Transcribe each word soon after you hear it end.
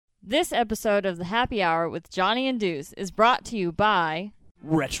This episode of the Happy Hour with Johnny and Deuce is brought to you by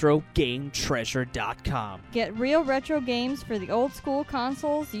RetroGameTreasure.com. Get real retro games for the old school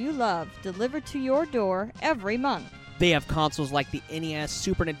consoles you love delivered to your door every month. They have consoles like the NES,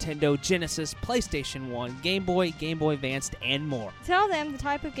 Super Nintendo, Genesis, PlayStation 1, Game Boy Advanced, and more. Tell them the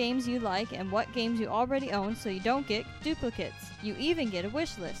type of games you like and what games you already own so you don't get duplicates. You even get a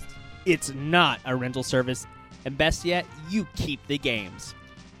wish list. It's not a rental service, and best yet, you keep the games.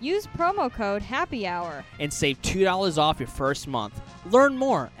 Use promo code HAPPYHOUR And save $2 off your first month. Learn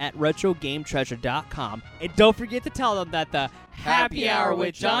more at RetroGameTreasure.com. And don't forget to tell them that the Happy Hour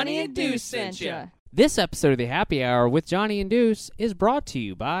with Johnny and Deuce sent you. This episode of the Happy Hour with Johnny and Deuce is brought to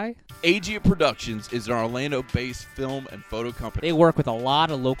you by Agia Productions is an Orlando-based film and photo company. They work with a lot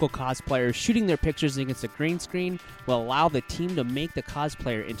of local cosplayers. Shooting their pictures against a green screen will allow the team to make the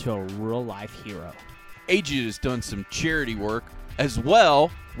cosplayer into a real-life hero. Agia has done some charity work as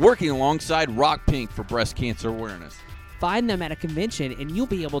well, working alongside Rock Pink for breast cancer awareness. Find them at a convention and you'll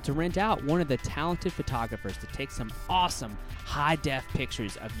be able to rent out one of the talented photographers to take some awesome high-def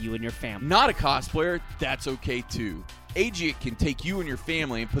pictures of you and your family. Not a cosplayer? That's okay too. Agia can take you and your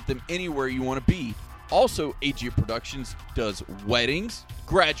family and put them anywhere you want to be. Also, Agia Productions does weddings,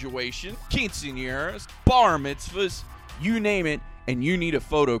 graduation, quinceañeras, bar mitzvahs, you name it, and you need a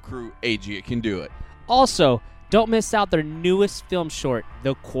photo crew, Agia can do it. Also, don't miss out their newest film short,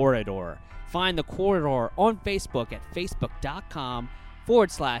 The Corridor. Find The Corridor on Facebook at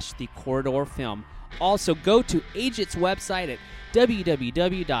facebook.com/The Corridor Film. Also, go to Agiat's website at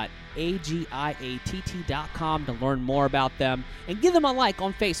www.agiatt.com to learn more about them and give them a like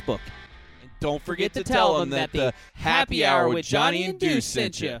on Facebook. And don't forget to tell them that the Happy Hour with Johnny and Deuce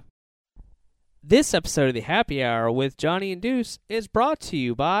sent you. This episode of the Happy Hour with Johnny and Deuce is brought to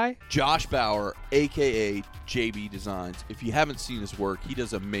you by Josh Bauer, a.k.a. JB Designs. If you haven't seen his work, he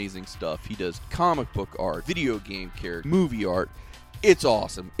does amazing stuff. He does comic book art, video game character, movie art. It's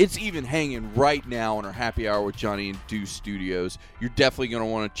awesome. It's even hanging right now in our Happy Hour with Johnny and Deuce studios. You're definitely going to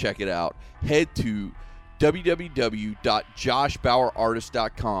want to check it out. Head to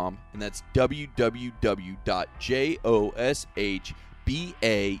www.joshbauerartist.com, and that's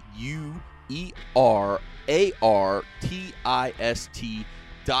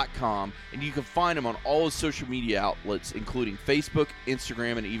www.joshbauerartist.com, and you can find him on all his social media outlets, including Facebook,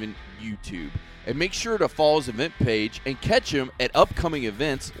 Instagram, and even YouTube. And make sure to follow his event page and catch him at upcoming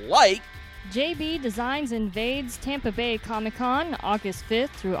events like JB Designs Invades Tampa Bay Comic-Con August 5th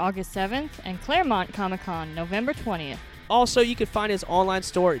through August 7th and Claremont Comic-Con November 20th. Also, you can find his online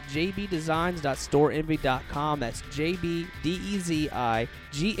store at jbdesigns.storeenvy.com. That's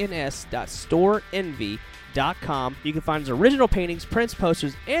jbdesigns.storeenvy.com. You can find his original paintings, prints,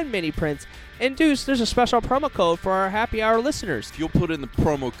 posters, and mini prints. And Deuce, there's a special promo code for our Happy Hour listeners. If you'll put in the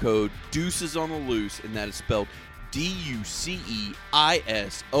promo code Deuces on the Loose, and that is spelled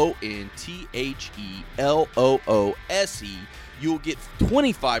DUCEISONTHELOOSE, you'll get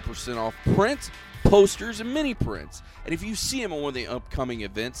 25% off prints, posters, and mini prints. And if you see him on one of the upcoming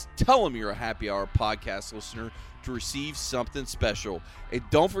events, tell him you're a Happy Hour podcast listener to receive something special. And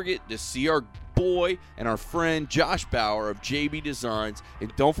don't forget to see our boy and our friend Josh Bauer of JB Designs.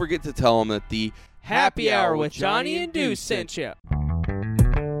 And don't forget to tell him that the Happy Hour with Johnny and Deuce sent you.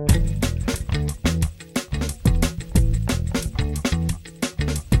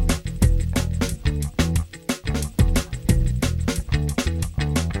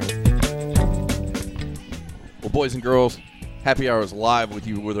 Boys and girls, Happy Hour is live with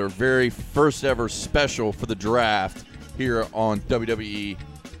you with our very first ever special for the draft here on WWE.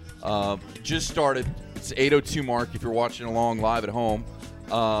 Just started. It's 8:02 mark if you're watching along live at home.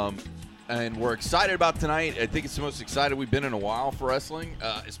 And we're excited about tonight. I think it's the most excited we've been in a while for wrestling,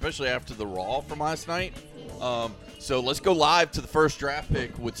 especially after the Raw from last night. So let's go live to the first draft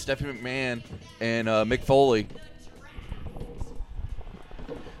pick with Stephanie McMahon and Mick Foley.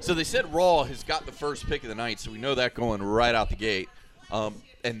 So they said Raw has got the first pick of the night, so we know that going right out the gate.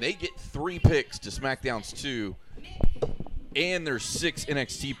 And they get 3 picks to SmackDown's 2, and there's 6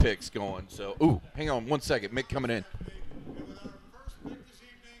 NXT picks going. So, hang on one second. Mick coming in.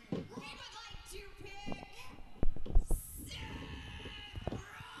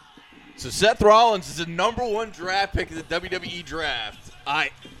 So Seth Rollins is the number 1 draft pick of the WWE draft.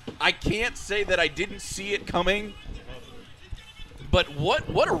 I can't say that I didn't see it coming. But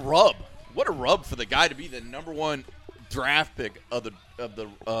what a rub! What a rub for the guy to be the number 1 draft pick of the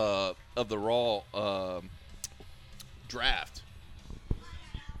Raw draft.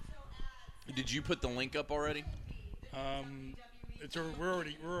 Did you put the link up already? We're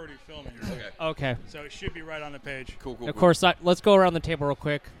already filming. Okay. Okay. So it should be right on the page. Cool. Of course, let's go around the table real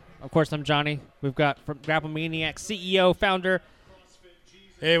quick. Of course, I'm Johnny. We've got from Grapple Maniac CEO, founder,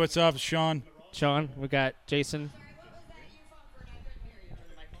 Hey, what's up? It's Sean. Sean. We got Jason.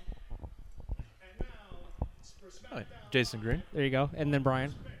 Hi, Jason Green. There you go. And then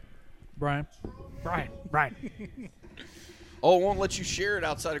Brian. Brian. Oh, it won't let you share it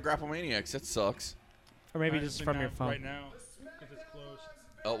outside of Grapple Maniacs. That sucks. Or maybe I just think from not your phone. Right now, because it's closed.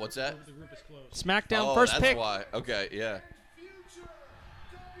 Oh, what's that? The group is closed. SmackDown Oh, first that's pick. why. Okay, yeah.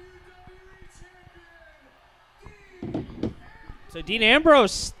 So Dean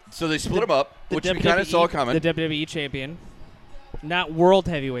Ambrose, So they split them up, the which we kind of saw coming. The WWE champion. Not World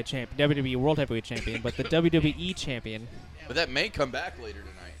Heavyweight Champion, WWE World Heavyweight Champion, but the WWE champion. But that may come back later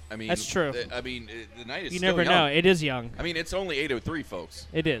tonight. I mean, That's true. The night is You still never young. know. It is young. I mean, it's only 8:03, folks.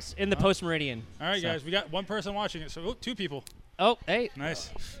 It is. In the post meridian. All right, So- guys, we got one person watching it, so two people. Oh, hey. Nice.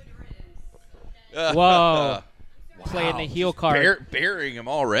 Whoa. Playing the heel card. Burying him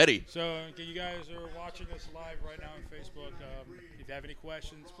already. So, you guys are watching us live right now on Facebook. If you have any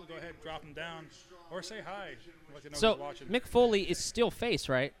questions, please go ahead, drop them down, or say hi. Let you know So who's watching. Mick Foley is still face,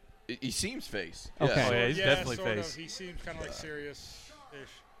 right? He seems face. Okay. Yeah. Oh, yeah, he's yeah, definitely sort face. Of. He seems kind of like serious-ish.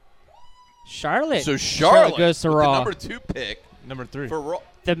 Charlotte. So Charlotte goes to with Raw. the number 2 pick Number 3. for Raw.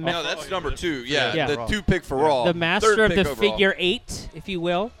 The No, that's number 2. Yeah, Yeah. the 2 pick for Raw. the master Third of pick the overall. figure 8, if you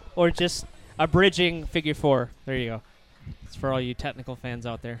will, or just a bridging figure 4. There you go. It's for all you technical fans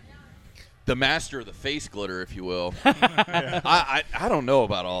out there. The master of the face glitter, if you will. I don't know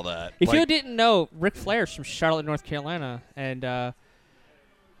about all that. If Like, you didn't know, Ric Flair's from Charlotte, North Carolina, and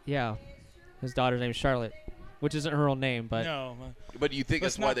yeah, his daughter's name is Charlotte, which isn't her real name, but No, but you think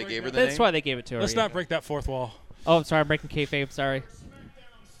Let's that's why not they break gave her that. the that's name? why they gave it to her. let's yeah. not break that fourth wall. Oh, I'm sorry, I'm breaking kayfabe. Sorry.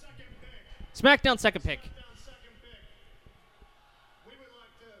 SmackDown second pick.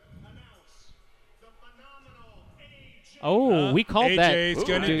 Oh, we called that. AJ is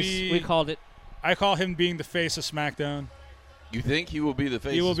going to Deuce. be. We called it. I call him being the face of SmackDown. You think he will be the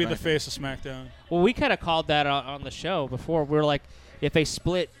face? He will of be the SmackDown? face of SmackDown. Well, we kind of called that on the show before. We were like, if they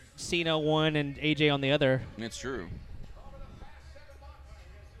split Cena one and AJ on the other, It's true.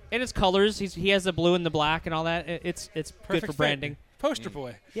 and his colors, he has the blue and the black and all that. It's good Perfect for fit. branding. Poster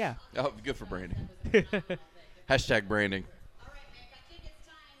boy. Yeah. Oh, good for branding. Hashtag branding.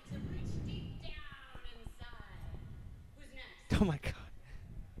 Oh my god.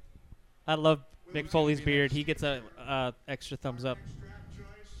 I love Mick Foley's beard. He gets a extra thumbs up.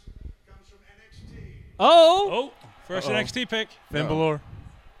 Oh. Oh, first NXT pick. Finn No. Balor.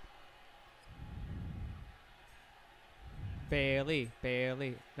 Bailey.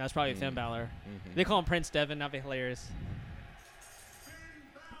 No, it's probably Finn Balor. They call him Prince Devin. That'd be hilarious.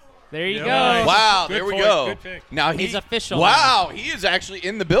 There you Yeah. go. Nice. Wow, Good there we point. go. Good pick. Now He's official Wow, he is actually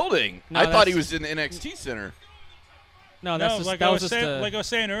in the building. No, I thought he that's- was in the NXT Center. No, that's No, just, like that I was was just saying, a, like I was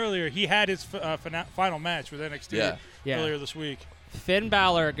saying earlier, he had his final match with NXT Yeah. Yeah. earlier this week. Finn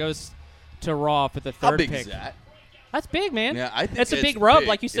Balor goes to Raw for the How third big pick. is that? That's big, man. Yeah, I think That's a it's big rub, big.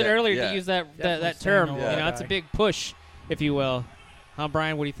 like you said Yeah, earlier, yeah. to use that Definitely term. staying You a know, Raw it's a guy. big push, if you will. Huh,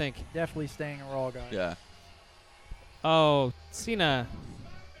 Brian? What do you think? Definitely staying a Raw guy. Yeah. Oh, Cena.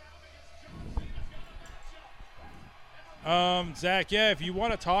 Zach, yeah, if you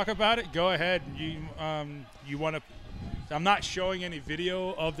want to talk about it, go ahead. You want to? I'm not showing any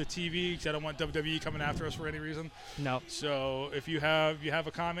video of the TV because I don't want WWE coming after us for any reason. No. So if you have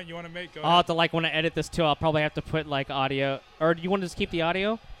a comment you want to make, go I'll have ahead. to when I edit this too. I'll probably have to put audio. Or do you want to just keep the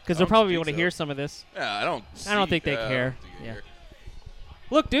audio? Because I they'll don't probably think want to so. hear some of this. Yeah, I don't think they I don't care. think they Yeah. care.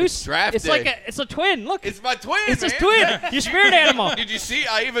 Look, Deuce. draft it's day. like it's a twin. Look, It's my twin, it's man. his twin. Your spirit animal. Did you see?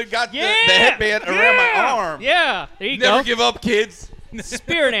 I even got Yeah. the headband around my arm. Yeah. There you Never go. give up, kids.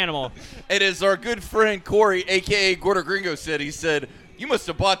 Spirit animal. And as our good friend Corey, a.k.a. Gordo Gringo, said, he said, you must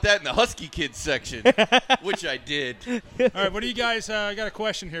have bought that in the Husky Kids section, which I did. All right, what do you guys? I got a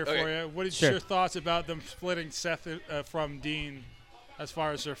question here for Okay. you. What is Sure. your thoughts about them splitting Seth from Dean, as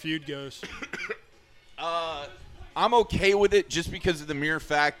far as their feud goes? I'm okay with it just because of the mere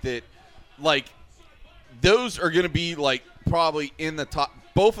fact that, those are going to be, probably in the top.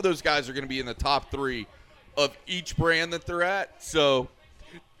 Both of those guys are going to be in the top 3 of each brand that they're at. So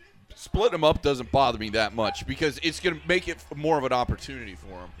splitting them up doesn't bother me that much because it's going to make it more of an opportunity for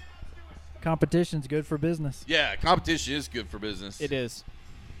them. Competition's good for business. Yeah, competition is good for business. It is.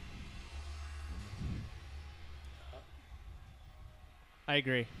 I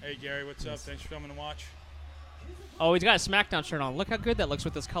agree. Hey Gary, what's up? Thanks for coming to watch. Oh, he's got a SmackDown shirt on. Look how good that looks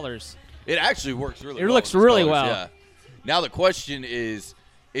with his colors. It actually works really It well. looks with its really colors, well. Yeah. Now the question is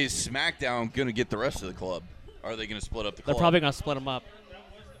SmackDown going to get the rest of the club? Are they going to split up the They're club? probably going to split them up.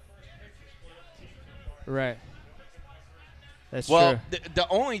 Right. That's Well, true. the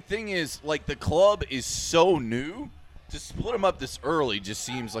only thing is, like, the club is so new. To split them up this early just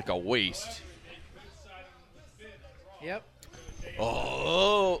seems like a waste. Yep.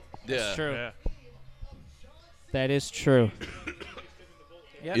 Oh, yeah. That's true. Yeah. That is true.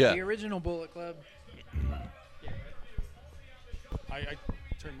 Yep. Yeah. The original Bullet Club. I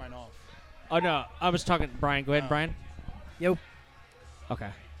turned mine off. Oh, no. I was talking to Brian. Go ahead, Oh. Brian. Yo. Okay.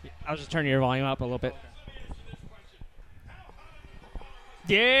 I was just turning your volume up a little bit.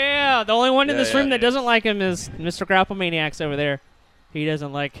 Yeah, the only one in Yeah, this yeah, room that yeah. doesn't like him is Mr. Grapple Maniacs over there. He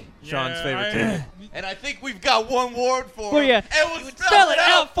doesn't like. Sean's Yeah, favorite team. And I think we've got one word for For him. ya. And we'll Spell it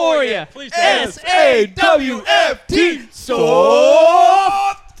out for you. Please do. S-A-W-F-T.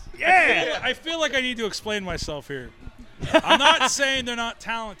 Soft. Yeah. I feel like I need to explain myself here. I'm not saying they're not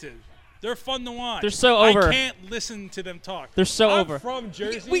talented. They're fun to watch. They're so over. I can't listen to them talk. They're so I'm over. from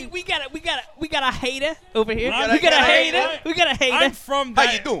Jersey. We got a hater over here. I'm- We got a I- hater. I- We got a hater. I'm from How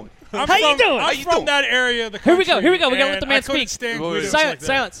that. you doing? I'm How you from, doing? I'm How you from doing? that area of the Here country. we go. Here we go. We gotta let the and man I couldn't speak. stand Wait, wait, videos Silence. like that.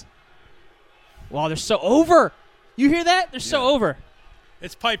 Silence. Wow, they're so over. You hear that? They're so Yeah. over.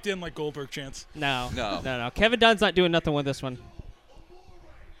 It's piped in like Goldberg chants. No. No. Kevin Dunn's not doing nothing with this one.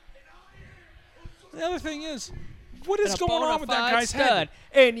 The other thing is, what is going on with that guy's head?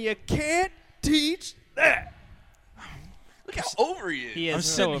 And you can't teach that. Look how over he is. He is I'm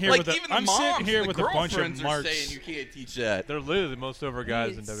so sitting over. here Like, with a, even the I'm moms sitting here and with the a bunch of girlfriends are marks. saying you can't teach that. They're literally the most over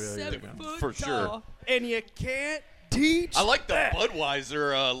guys in He's WWE. 7 foot For sure. tall, And you can't teach. I like the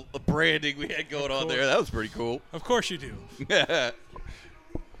Budweiser branding we had going on there. That was pretty cool. Of course you do. What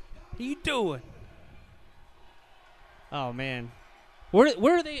you doing? Oh man,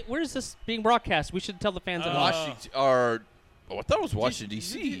 where are they? Where is this being broadcast? We should tell the fans at home. Washington, I thought it was Washington,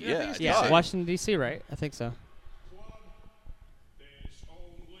 D.C. I think Yeah, it's Yeah, yeah. Washington D.C. Right? I think so.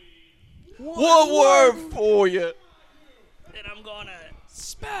 One word for you. And I'm gonna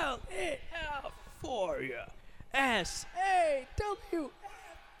spell it out for you.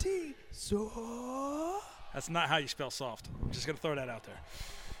 S-A-W-F-T. So. That's not how you spell soft. I'm just gonna throw that out there.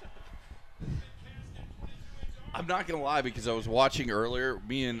 I'm not going to lie because I was watching earlier.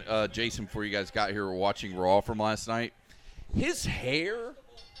 Me and Jason, before you guys got here, were watching Raw from last night. His hair,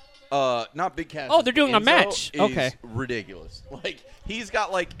 not Big Cass. Oh, they're doing a Enzo, match. is Okay. ridiculous. Like, he's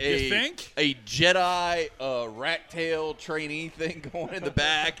got like You think? a Jedi rat tail trainee thing going in the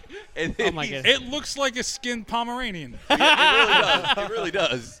back. And then Oh, my he's- goodness. It looks like a skinned Pomeranian. It really does. It really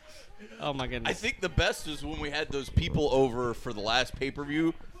does. Oh my goodness. I think the best is when we had those people over for the last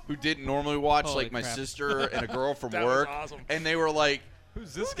pay-per-view who didn't normally watch, Holy like my crap. sister and a girl from That was work, awesome. and they were like,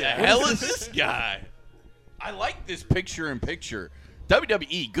 Who's this "The guy? hell is this guy?" I like this picture-in-picture.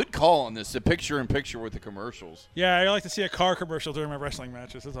 WWE, good call on this. The picture-in-picture with the commercials. Yeah, I like to see a car commercial during my wrestling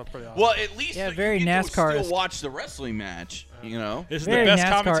matches. That's pretty awesome. Well, at least Yeah, you very get to NASCAR-esque. still watch the wrestling match. You know This is Very the best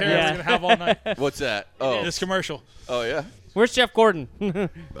NASCAR, commentary yeah. we're gonna have all night. what's that? Oh, This commercial. oh yeah. Where's Jeff Gordon?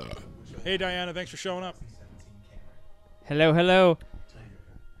 Hey Diana, thanks for showing up. Hello, hello.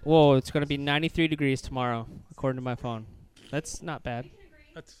 Whoa, it's going to be 93 degrees tomorrow, according to my phone. That's not bad.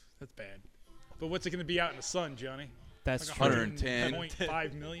 That's bad. But what's it gonna be out in the sun, Johnny? That's Like true. 110.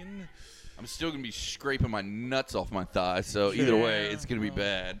 110.5 million. I'm still gonna be scraping my nuts off my thighs, so either way, it's gonna be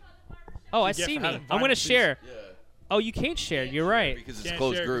bad. Oh, I You get see for me. having I'm going to vinyl share. Yeah, Oh, you can't share. You're right. because it's a Can't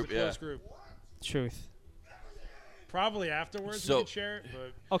closed share 'cause group. it's a Yeah. closed group. Truth. Probably afterwards So- we could share it,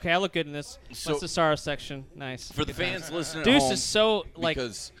 but Okay, I look good in this. So- That's the Cesaro section. Nice. For the Good times. fans listening at Deuce home, is so, like,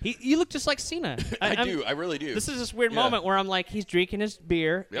 because you look just like Cena. I I'm- do, I really do. This is this weird Yeah. moment where I'm like, he's drinking his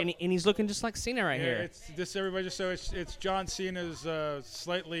beer, Yep. and he's looking just like Cena right yeah, here. it's this everybody just so it's John Cena's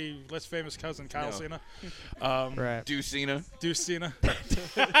slightly less famous cousin Kyle No. Cena. Right. Do Cena. Deuce Cena.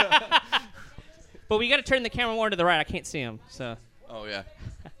 But we got to turn the camera more to the right. I can't see him. So Oh yeah.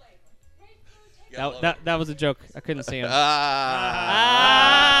 that was a joke. I couldn't see him. Ah.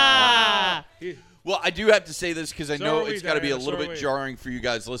 Ah! Well, I do have to say this because I So know are we, it's got to be a Diana, little so are bit we. jarring for you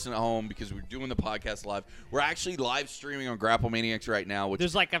guys listening at home because we're doing the podcast live. We're actually live streaming on Grapple Maniacs right now, which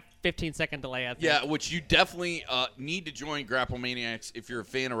There's like a 15-second delay, I think. yeah, which you definitely need to join Grapple Maniacs if you're a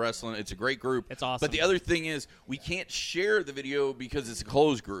fan of wrestling. It's a great group. It's awesome. But the other thing is we can't share the video because it's a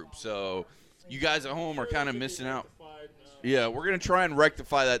closed group. So you guys at home are kind of missing out. Yeah, we're going to try and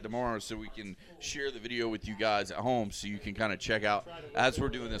rectify that tomorrow so we can share the video with you guys at home so you can kind of check out as we're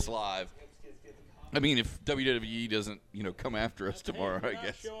doing this live. I mean, if WWE doesn't, come after us tomorrow, We're I not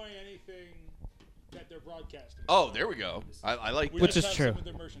guess. showing anything that they're broadcasting. Oh, there we go. I like We that. Which just is have true. Some of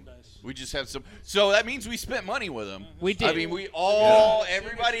their merchandise. We just have some. So that means we spent money with them. We did. I mean,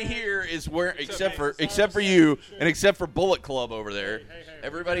 everybody here is wearing, except for you, and except for Bullet Club over there. Hey.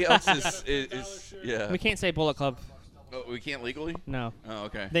 Everybody else is yeah. We can't say Bullet Club. Oh, we can't legally? No. Oh,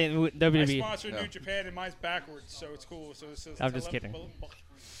 okay. They I WWE. sponsor Yeah. New Japan, and mine's backwards, so it's cool. So it says I'm just kidding.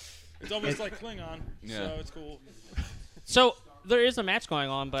 It's almost like Klingon, Yeah. so it's cool. So there is a match going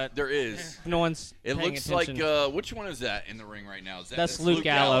on, but There is. no one's. It paying looks attention. like which one is that in the ring right now? Is that That's Luke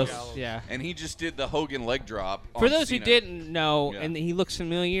Gallows. Yeah. And he just did the Hogan leg drop. For on those who Cena. didn't know, Yeah. and he looks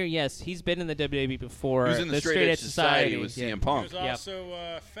familiar, yes, he's been in the WWE before. He was in the Straight Edge Society with yeah. CM He Punk. was Yep.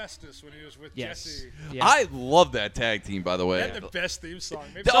 also Festus when he was with Yes. Jesse. Yeah. I love that tag team, by the They way. had the best theme song.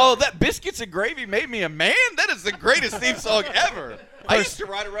 Maybe Oh, that Biscuits and Gravy made me a man? That is the greatest theme song ever. I used to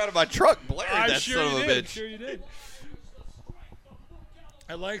ride around in my truck blaring I'm that sure son of you a did. I'm bitch. sure you did.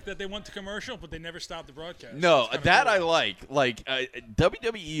 I like that they went to commercial, but they never stopped the broadcast. No, That's kinda that cool. I like.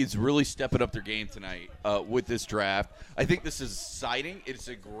 WWE is really stepping up their game tonight with this draft. I think this is exciting. It's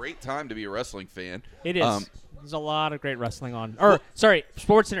a great time to be a wrestling fan. It is. There's a lot of great wrestling on. Or, sorry,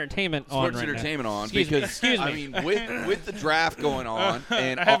 sports entertainment on Sports right now. entertainment on Excuse me, because excuse I me. mean with the draft going on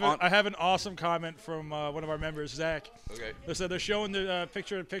and I have an awesome comment from one of our members, Zach. okay. They said they're showing the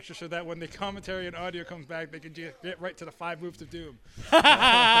picture so that when the commentary and audio comes back, they can get right to the 5 moves of doom.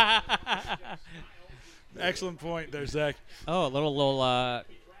 Excellent point there, Zach. Oh, a little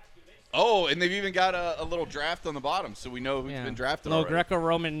Oh, and they've even got a little draft on the bottom, so we know who's yeah. been drafted little already.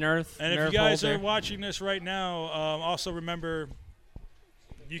 Greco-Roman nerf. And if nerf you guys holder. are watching this right now, also remember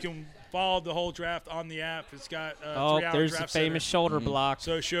you can follow the whole draft on the app. It's got 3-hour there's the draft famous center. shoulder block.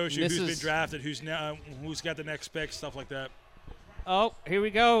 So it shows you This who's is- been drafted, who's got the next pick, stuff like that. Oh, here we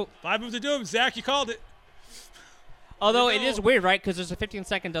go. 5 moves to doom. Zach, you called it. Although we it is go. weird, right? Because there's a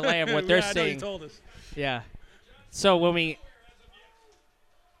 15-second delay of what they're yeah, I know, saying. you told us. Yeah. So when we,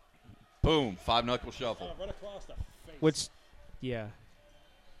 Boom, 5-knuckle shuffle. Right across the face. which, yeah.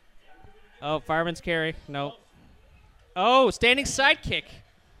 Oh, fireman's carry. No. Oh, standing sidekick.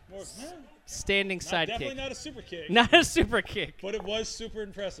 More, Standing definitely sidekick. not a super kick, Not a super kick. but it was super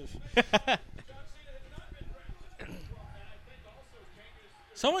impressive.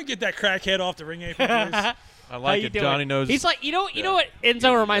 Someone get that crackhead off the ring apron, please. I How like you it. doing? Johnny knows. He's like, you know Yeah. what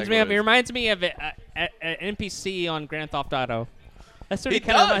Enzo reminds me of? exactly He what reminds me of an NPC on Grand Theft Auto. That's what He he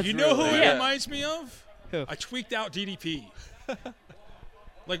kind of does. reminds You me know of. who it Yeah. reminds me of? Who? I tweaked out DDP.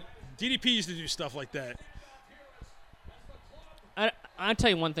 Like, DDP used to do stuff like that. I'll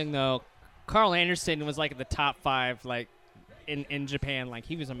tell you one thing though, Carl Anderson was like at the top 5 like in Japan. Like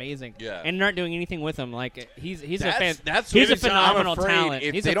he was amazing. Yeah. And they're not doing anything with him. Like he's a fan. That's he's a what I'm phenomenal afraid talent.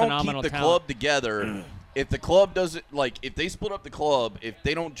 If He's they a don't phenomenal keep the talent. club together, if the club doesn't if they split up the club, if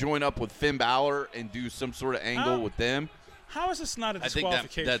they don't join up with Finn Balor and do some sort of angle How- with them, How is this not a I think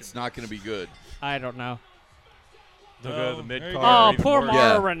disqualification? that's not going to be good. I don't know. They'll go to the Oh, mid there you card. go. Oh, even poor worse.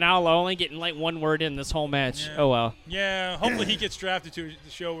 Yeah. Mauro Ranallo only getting like one word in this whole match. Yeah. Oh well. Yeah, hopefully he gets drafted to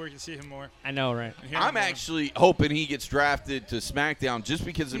the show where we can see him more. I know, right? and hear him I'm more. actually hoping he gets drafted to SmackDown just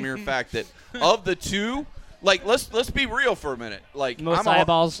because of the mere fact that of the two, like let's be real for a minute. Like Most I'm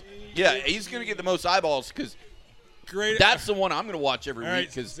eyeballs. Yeah, he's going to get the most eyeballs because Great. that's the one I'm going to watch every All right,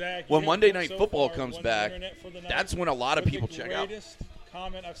 week because Zach, when you Monday hit Night so Football far, comes won the back, internet for the night that's when a lot of with people the check out. greatest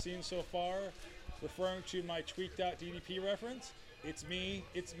comment I've seen so far, referring to my tweaked out DDP reference. It's me,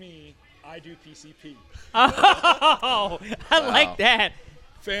 I do PCP. Oh, I Wow. like that.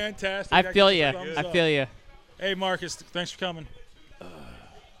 Fantastic. I That feel gets you. a thumbs I up. feel you. Hey, Marcus, thanks for coming.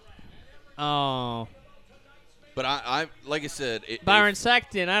 Oh, But I like I said, Byron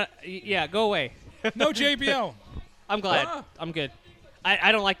Saxton. Yeah, go away. No JBL. I'm glad. Ah. I'm good.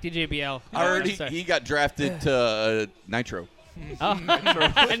 I don't like the JBL. I heard I'm sorry. he got drafted to Nitro. Oh,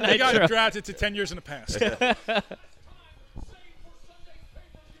 They got Nitro. drafted to 10 years in the past.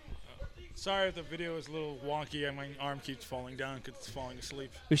 Sorry if the video is a little wonky and my arm keeps falling down because it's falling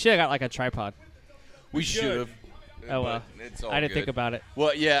asleep. We should have got like a tripod. We should. should have. Oh well. It's all I didn't good. think about it.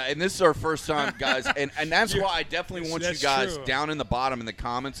 Well, yeah, and this is our first time, guys, and that's why I definitely want you That's guys true. down in the bottom in the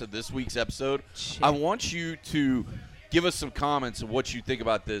comments of this week's episode. I want you to give us some comments of what you think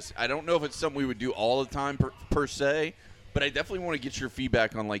about this. I don't know if it's something we would do all the time per se, but I definitely want to get your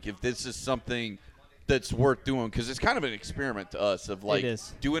feedback on like if this is something that's worth doing because it's kind of an experiment to us of like It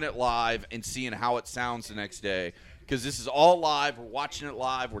is. doing it live and seeing how it sounds the next day because this is all live. We're watching it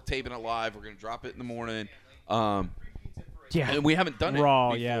live. We're taping it live. We're going to drop it in the morning. Yeah. And we haven't done Raw,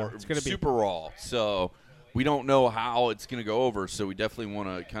 it before. yeah. It's gonna be- super raw. So we don't know how it's going to go over. So we definitely want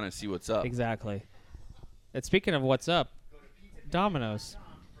to kind of see what's up. Exactly. And speaking of what's up, Domino's.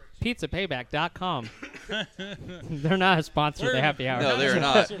 PizzaPayback.com. They're not a sponsor of the happy hour. No, they're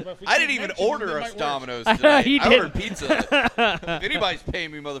not. I didn't even order us Domino's I know, today. you I didn't. ordered Pizza Hut. If anybody's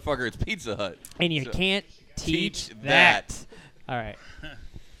paying me, motherfucker, it's Pizza Hut. And you So- can't teach Teach that. that. All right.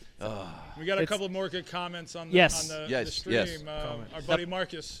 We got a It's- couple more good comments on the, Yes. on the, Yes, the stream. yes. Our buddy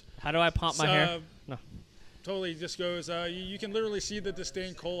Marcus How do I pump my hair? No. totally just goes, you can literally see the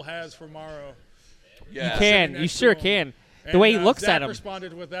disdain Cole has for Morrow. Yeah. You can. Sitting You next sure to him. can. The way he looks Zach at him.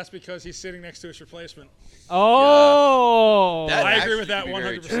 responded with, that's because he's sitting next to his replacement. Oh. That I agree actually with that could be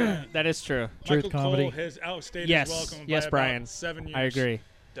very 100%. That is true. Michael comedy. Cole has outstayed Yes. his welcome Yes, by Brian. about 7 years. I agree.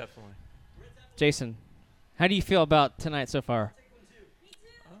 Definitely. Jason, how do you feel about tonight so far?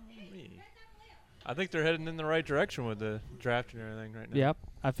 I think they're heading in the right direction with the draft and everything right now. Yep.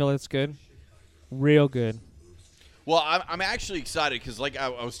 I feel it's good. Real good. Well, I'm actually excited because, like, I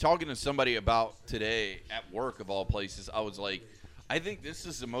was talking to somebody about today at work, of all places. I was like, I think this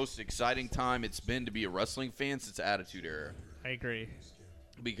is the most exciting time it's been to be a wrestling fan since Attitude Era, I agree.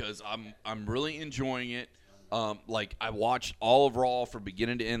 because I'm really enjoying it. Like, I watched all of Raw from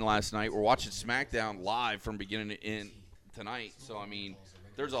beginning to end last night. We're watching SmackDown live from beginning to end tonight. So, I mean,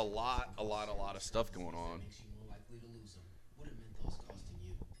 there's a lot of stuff going on.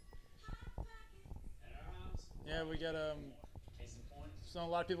 Yeah, we got so a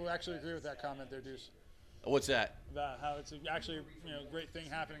lot of people actually agree with that comment there, Deuce. What's that? About how it's actually a great thing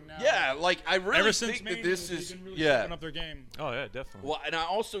happening now. Yeah, like, I really Ever since think that Mania, this they've is been really yeah. stepping up their game. Oh yeah, definitely. Well, and I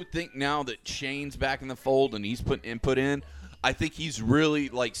also think now that Shane's back in the fold and he's put input in, I think he's really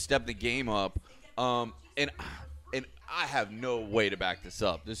like stepped the game up. And I have no way to back this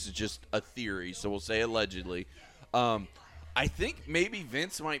up. This is just a theory, so we'll say allegedly. I think maybe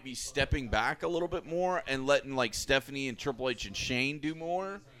Vince might be stepping back a little bit more and letting like Stephanie and Triple H and Shane do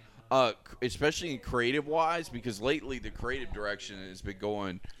more, especially in creative wise, because lately the creative direction has been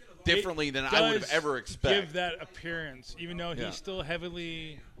going differently than I would have does ever expected. Give that appearance, even though Yeah. he's still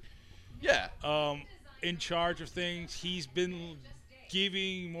heavily Yeah. in charge of things. He's been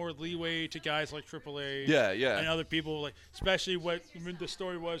giving more leeway to guys like Triple H Yeah. and other people, like especially what the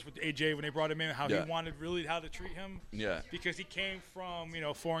story was with AJ when they brought him in, how Yeah. he wanted really how to treat him. Yeah. Because he came from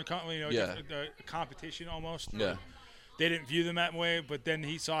foreign Yeah. competition almost. Yeah. They didn't view them that way, but then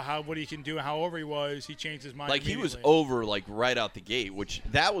he saw what he can do, however he was. He changed his mind. Like, he was immediately. over, like, right out the gate, which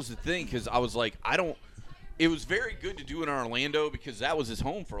that was the thing, because I was like, it was very good to do in Orlando, because that was his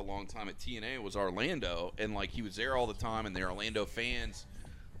home for a long time at TNA, was Orlando, and, like, he was there all the time, and the Orlando fans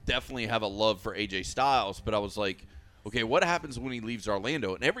definitely have a love for AJ Styles, but I was like, okay, what happens when he leaves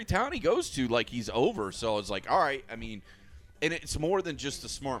Orlando? And every town he goes to, like, he's over, so I was like, all right, I mean, and it's more than just the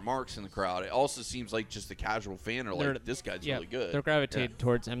smart marks in the crowd. It also seems like just the casual fan are like, this guy's really good. They're gravitated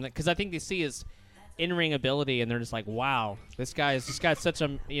towards him because I think they see his in-ring ability and they're just like, wow, this guy's such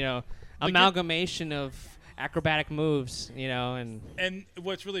a amalgamation of acrobatic moves, And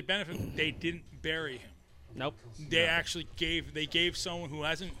what's really benefiting, they didn't bury him. Nope. They actually gave someone who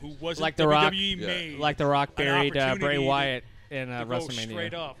wasn't Like The Rock, WWE made like The Rock buried Bray opportunity Wyatt in to go WrestleMania.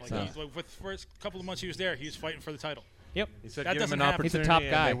 straight up. Like, So. he's, like, with the first couple of months he was there, he was fighting for the title. Yep. He said That give him doesn't an happen. He's a opportunity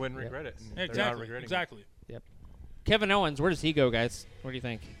top guy. and they wouldn't regret it. And they're not Exactly. regretting it. Exactly. Yep. Kevin Owens, where does he go, guys? What do you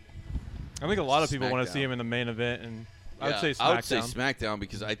think? I think a lot of people want to SmackDown. see him in the main event, and I would Yeah, say SmackDown. I would say SmackDown,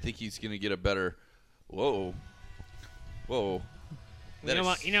 because I think he's going to get a better – whoa. That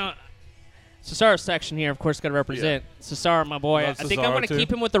is- Cesaro's section here, of course, got to represent Cesaro, my boy. Love I think I'm Cesaro, going to too.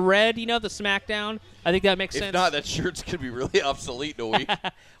 keep him with the red, the SmackDown. I think that makes If sense. not, that shirt's going to be really obsolete in a week.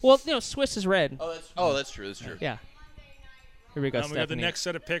 Well, Swiss is red. That's true. That's true. Yeah. Here we go, We got the Stephanie. next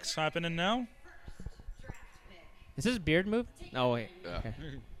set of picks happening now. Is this a beard move? Oh, wait. Yeah. Okay.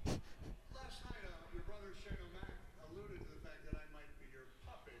 Last night, your brother Shane O'Mac alluded to the fact that I might be your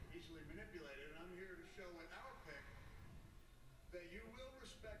puppet, easily manipulated, and I'm here to show with our pick that you will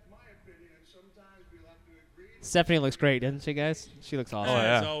respect my opinion, and sometimes we'll have to agree. Stephanie looks great, doesn't she, guys? She looks awesome.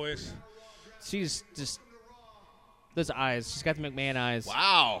 yeah. As always. She's just those eyes. She's got the McMahon eyes.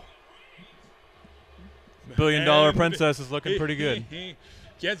 Wow. $1 billion And princess is looking pretty good. He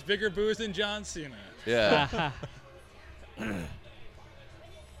gets bigger boos than John Cena. Yeah.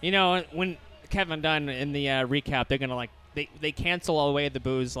 When Kevin Dunn in the recap, they're gonna they cancel away the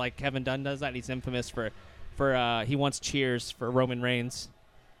booze like Kevin Dunn does that. He's infamous for he wants cheers for Roman Reigns.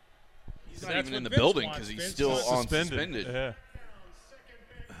 He's So not that's even in what the Vince building wants. because he's Vince still wants on suspended. Yeah.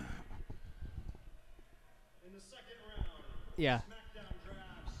 In the second round, Yeah. SmackDown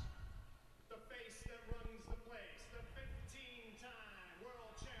drafts the face that runs the place, the 15-time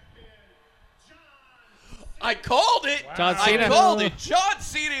world champion, John I called it. John I Cena. called it. John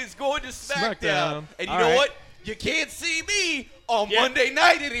Cena is going to SmackDown. SmackDown. And you All know right. what? You can't see me on Yeah. Monday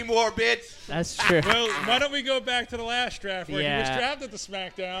night anymore, bitch. That's true. Well, why don't we go back to the last draft where he was Yeah. drafted to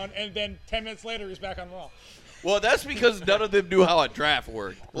SmackDown, and then 10 minutes later he's back on Raw. Well, that's because none of them knew how a draft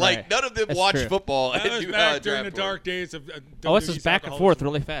worked. Like, Right. none of them That's watched true. football That and was knew how a back during the draft dark worked. days of Oh, this is WWE's back and forth alcoholism.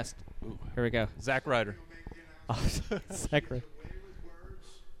 really fast. Here we go. Zack Ryder. Oh, Zack Ryder.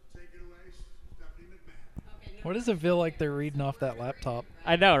 Take it away, Stephanie McMahon. What does it feel like they're reading off that laptop?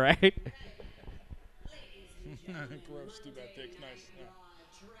 I know, right? Gross, too bad picks. Nice. Yeah.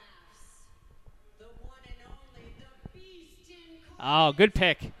 Oh, good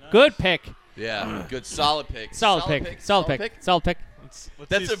pick. Good pick. Yeah, good, solid pick. Solid pick. Solid pick. Solid pick.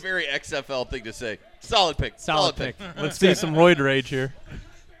 That's a very XFL thing to say. Solid pick. Solid pick. Let's see some roid rage here.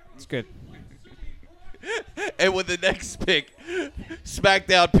 It's good. And with the next pick,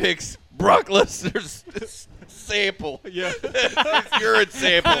 SmackDown picks Brock Lesnar's sample. Yeah. His urine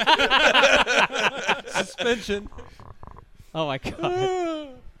sample. Suspension. Oh my god.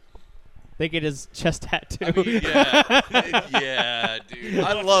 They get his chest tattoo. I mean, yeah, dude.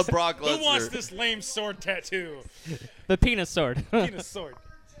 I love Brock Lesnar. Who wants this lame sword tattoo? The penis sword. Penis sword.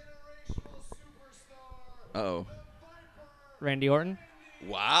 Oh, Randy Orton.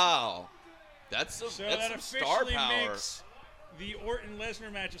 wow. That's some, So that's that some star officially power. makes the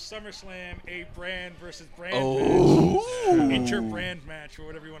Orton-Lesnar match of SummerSlam a brand versus brand Oh. match. Inter-brand match, or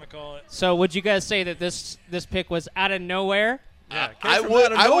whatever you want to call it. So would you guys say that this pick was out of nowhere? Yeah, I came from would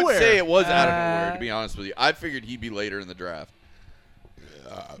out of I would nowhere. say it was out of nowhere, to be honest with you. I figured he'd be later in the draft.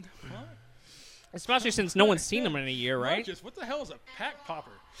 Especially since no one's seen him in a year, right? Just what the hell is a pack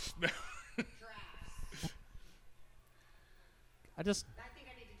popper? I just I think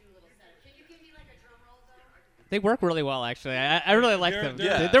I need to do a little setup. Can you give me like a drum roll though? they work really well actually. I really like They're- them.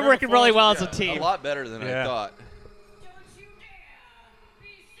 they're- They're they're working really well as a yeah, team. A lot better than I Yeah. thought. Don't you dare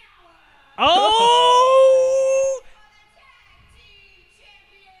be sour. Oh! Tag team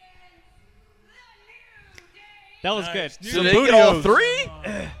champions, the New Day. That was Nice. good. New So Day. they get all Bootios.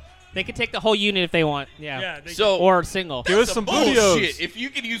 three? They could take the whole unit if they want. Yeah. Yeah, they So Or single. Give us that's some bullshit. Bootios. If you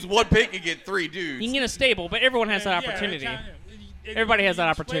can use one pick and get three dudes. You can get a stable, but everyone has that yeah, opportunity. Everybody has that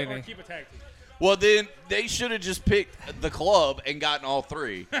you can split or opportunity. keep a tag team. Well, then they should have just picked the club and gotten all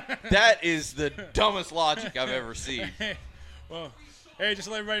three. That is the dumbest logic I've ever seen. Well, hey, just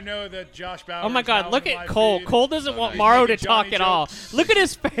to let everybody know that Josh Bauer. Oh my is now God! Look in at live Cole. feed. Cole doesn't Oh, want nice. Morrow to Making talk Johnny at all. jokes. Look at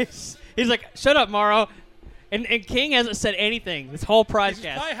his face. He's like, "Shut up, Morrow." And King hasn't said anything this whole prize He's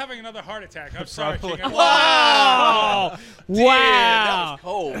cast. probably having another heart attack. I'm sorry, King. Probably. I'm Wow! Dude, that Wow! was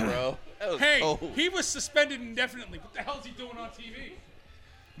cold, bro. That was Hey, cold. he was suspended indefinitely. What the hell is he doing on TV?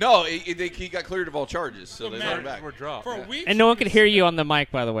 No, he got cleared of all charges, so they let him back. We're dropped. For a week? And no one could hear you on the mic,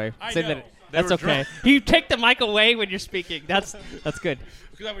 by the way. I Say know. that. They That's were okay. drunk. You take the mic away when you're speaking. That's good.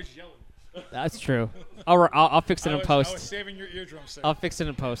 Because I was yelling. That's true. I'll fix it in I was post. saving your eardrums, sir. I'll fix it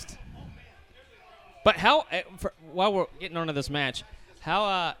in post. But how? While we're getting onto this match,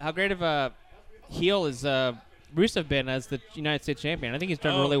 how great of a heel is Rusev been as the United States champion? I think he's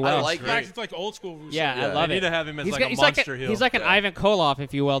done really well. I like In fact, it. it's like old school Rusev. Yeah, Yeah. I love They it. need to have him as He's like got- a he's monster like heel. he's like an Yeah. Ivan Koloff,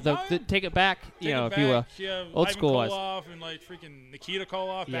 if you will. Oh, Take it back, Take it if you will. back, yeah, Old Ivan school wise. Koloff and like freaking Nikita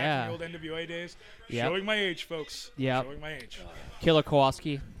Koloff Yeah. back in the old NWA days. Yep. Showing my age, folks. Yep. Showing my age. Killer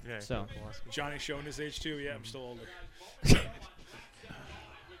Kowalski. Yeah, So Johnny's showing his age too. Yeah, I'm still older.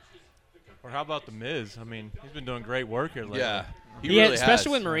 Or how about the Miz? I mean, he's been doing great work here lately. Yeah, he yeah, really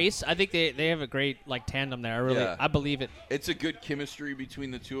especially has. with Maurice. I think they have a great tandem there. Yeah. I believe it. It's a good chemistry between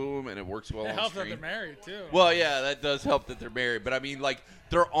the two of them, and it works well It on helps that screen. they're married too. Well, yeah, that does help that they're married, but I mean, like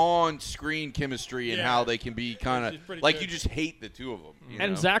their on-screen chemistry and Yeah. how they can be kind Which is pretty of like good. you just hate the two of them. You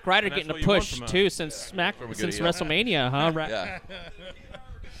And know? Zack Ryder And that's getting a what you want push from a- too since From a good since heel. WrestleMania, huh? Yeah.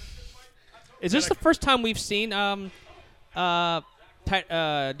 Is this the first time we've seen Darren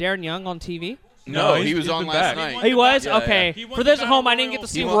Young on TV? No, he's- he was he's on been last back. night. He was? Yeah, Okay. He won For the those at home, I Battle didn't get to Royal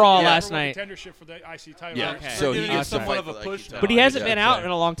see He for won- Raw yeah. last number one night. contendership for the IC title. Yeah, Okay. so He he gets gets to somewhat fight of a like push he now. does. But he hasn't been out Exactly.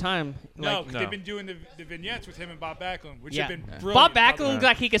 in a long time. No, Like, 'cause No. they've been doing the vignettes with him and Bob Backlund, which yeah. have been brilliant. Bob Backlund looks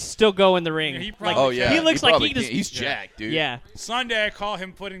like he could still go in the ring. Yeah, he Like, probably Oh yeah, He looks like probably he just- can't. He's jacked, dude. yeah, Sunday, I call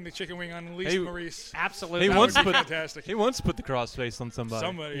him putting the chicken wing on Elise Hey, Maurice. absolutely. He That wants would to be put fantastic. he wants to put the crossface on somebody.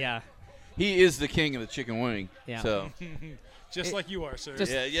 Somebody. Yeah. He is the king of the chicken wing. Yeah. So Just like you are, sir. Just-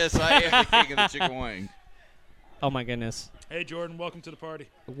 yeah, yes, I am the king of the chicken wing. Oh my goodness. Hey, Jordan, welcome to the party.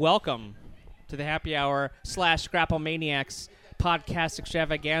 Welcome to the Happy Hour / Scrapple Maniacs podcast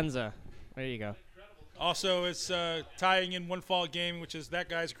extravaganza. There you go. Also, it's tying in One Fall Gaming, which is that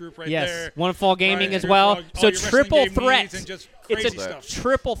guy's group right Yes, there. One Fall Gaming Right, as here well. for all So your wrestling triple game threat. needs and just It's crazy a stuff.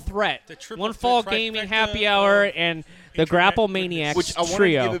 triple threat. The triple One threat Fall trifecta Gaming Happy Hour of and the internet Grapple goodness. Maniacs Which I want to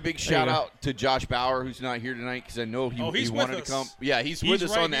trio. give a big There shout you go. out to Josh Bauer, who's not here tonight because I know he Oh, he's wanted with to come. us. Yeah, he's He's with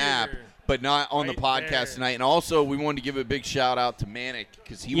us right on the app. here. but not on the Right podcast there. tonight. And also, we wanted to give a big shout out to Manic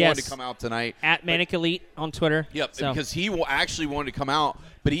because he Yes. wanted to come out tonight. At Manic Elite on Twitter. Yep, So. because he actually wanted to come out,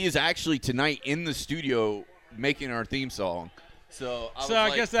 but he is actually tonight in the studio making our theme song. So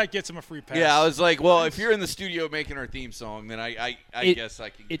I guess that gets him a free pass. yeah, I was like, well, if you're in the studio making our theme song, then I guess I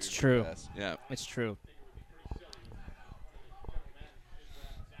can. It's give you true. a pass. Yeah. It's true.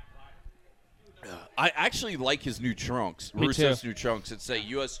 I actually like his new trunks. Me Russo's too. new trunks. It's a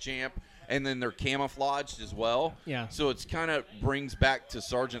U.S. champ, and then they're camouflaged as well. Yeah. So it's kind of brings back to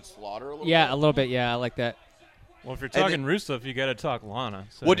Sergeant Slaughter a little Yeah, bit. a little bit. Yeah, I like that. Well, if you're And talking then- Rusev, you got to talk Lana.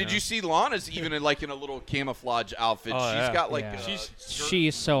 So, Well, did you see Lana's even in a little camouflage outfit? Oh, She's yeah. got Yeah. a She's- skirt.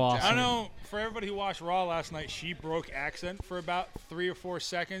 She's so awesome. I don't know. For everybody who watched Raw last night, she broke accent for about 3 or 4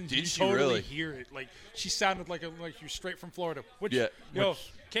 seconds. Did you she totally really? hear it. Like she sounded like you're straight from Florida. Which, Yeah.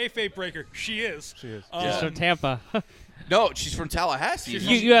 kayfabe breaker. She is. She is. She's from Tampa. No, she's from Tallahassee. She's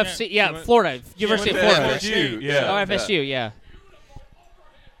isn't she? UFC, She yeah, went- Florida, University of went to Florida. FSU. Yeah. Oh, FSU, yeah.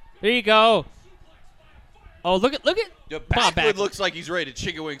 There you go. Oh, look at Yeah, Bob Backward Backlund. looks like he's ready to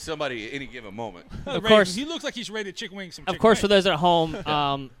chicken wing somebody at any given moment. Of course. He looks like he's ready to chicken wing some. Of chicken course, for wings. those at home,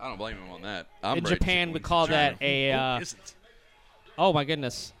 I don't blame him on that. I'm in ready to Japan chicken we wing call some that chicken. a. Who isn't? Oh my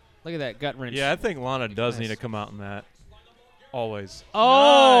goodness! Look at that gut wrench. Yeah, I think Lana does Nice. need to come out in that. Always.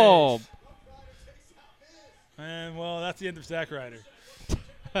 Oh, And well, that's the end of Zack Ryder.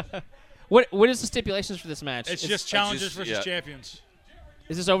 what is the stipulations for this match? It's just challengers just- versus yeah. champions.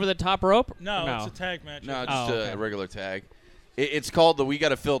 Is this over the top rope? No, it's a tag match. No, just Oh, okay. a regular tag. It's called the We Got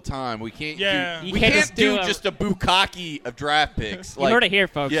to Fill Time. We can't. Yeah. do, You we can't can't just do do a- just a bukkake of draft picks. You heard it here,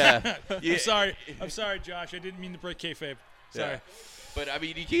 folks. Yeah. yeah. I'm sorry, Josh. I didn't mean to break kayfabe. Sorry. Yeah. But I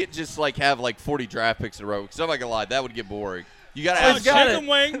mean, you can't just have 40 draft picks in a row. Because I'm not gonna lie, that would get boring. You gotta Oh, have. chicken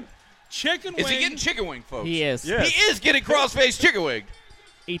wing. Chicken Is wing. he getting chicken wing, folks? He is. Yeah. He is getting crossface chicken wing.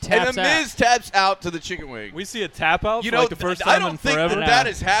 He And taps the out. Miz taps out to the chicken wing. We see a tap out You for know, the first I time don't in think forever. that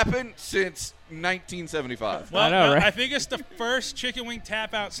has happened since 1975. Well, I know, right? I think it's the first chicken wing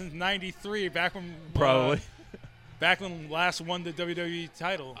tap out since '93, back when Probably. back when last won the WWE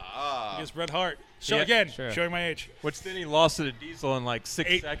title Ah. against Bret Hart. So Yeah, again, sure. showing my age. Which then he lost to the Diesel in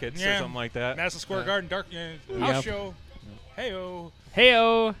 6 seconds or yeah. something like that. Madison Square Garden, house Yep. show. Heyo.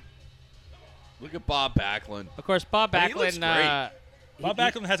 Heyo. Look at Bob Backlund. Of course, Bob But he looks Backlund. great. Bob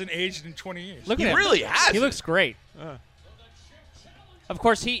Backlund hasn't aged in 20 years. Look He at him. really has. He looks great. Uh. Of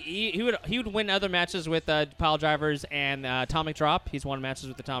course, he would win other matches with pile drivers and Atomic Drop. He's won matches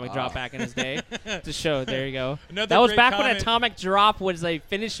with Atomic Drop back in his day. To show, there you go. Another That was great back when comment. Atomic Drop was a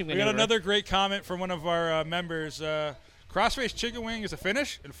finishing We maneuver. got another great comment from one of our members. Crossface chicken wing is a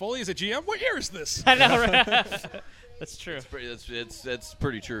finish, and Foley is a GM. What year is this? I know, right? That's true. That's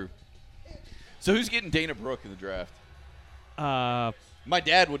pretty true. So who's getting Dana Brooke in the draft? My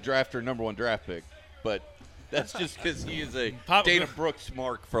dad would draft her #1 draft pick, but that's just because he is a Dana Brooks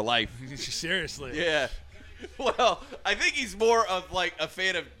mark for life. Seriously. Yeah. Well, I think he's more of a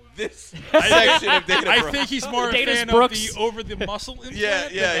fan of this section of Dana Brooke. I think he's more a Dana's fan Brooks. of the over the muscle implant.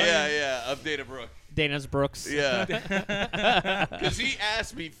 Yeah, of Dana Brooke. Dana's Brooks. Yeah. Because he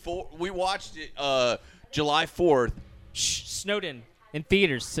asked me we watched it July 4th, Snowden in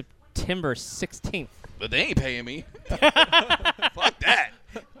theaters September 16th. but they ain't paying me. Fuck that.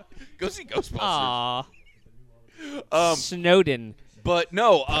 Go see Ghostbusters. Aw. Snowden. But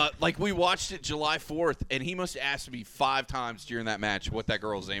no, we watched it July 4th, and he must have asked me 5 times during that match what that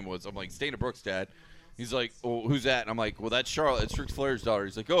girl's name was. I'm like, it's Dana Brooks, Dad. He's like, well, who's that? And I'm like, well, that's Charlotte. It's Ric Flair's daughter.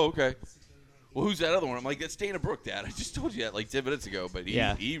 He's like, oh, okay. Well, who's that other one? I'm like, that's Dana Brooke, Dad. I just told you that 10 minutes ago. But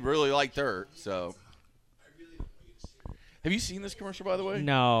he really liked her. So, have you seen this commercial, by the way?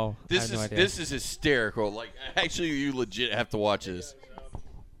 No. I This have no idea. this is hysterical. Actually, you legit have to watch this.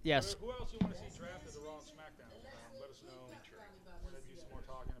 Yes. Who else you want to see drafted to Raw and SmackDown? Let us know. We're going to do some more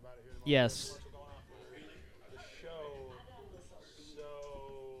talking about it here tomorrow. Yes. What's going on for the show. So,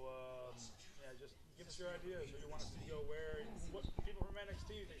 just give us your ideas. Who you want us to go where. What people from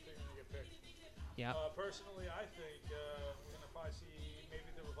NXT think they're going to get picked. Yeah. Personally, I think we're going to probably see maybe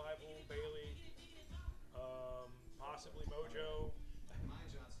the Revival, Bailey, possibly Mojo.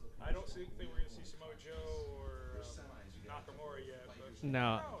 I don't think we're going to see Samoa Joe or Nakamura yet. But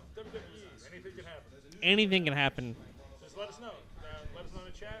No. WWE, anything can happen. Anything can happen. Just let us know. Let us know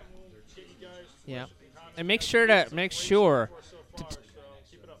in the chat, and we'll get you guys. Yeah. comments. And make sure to So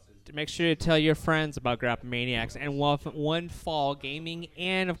keep it up. make sure to tell your friends about Grapple Maniacs and One Fall Gaming,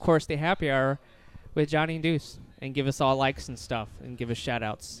 and of course the Happy Hour with Johnny and Deuce, and give us all likes and stuff, and give us shout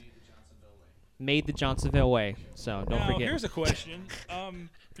outs. Made the Johnsonville way, so don't Now, forget. here's a question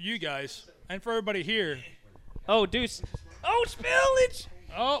for you guys and for everybody here. Oh, Deuce. Oh, spillage.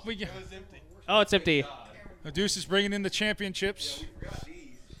 Oh, we get. Oh, it's empty. Deuce is bringing in the championships.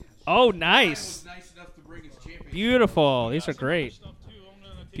 Oh, nice. Nice enough to bring his championship. Beautiful. These are great.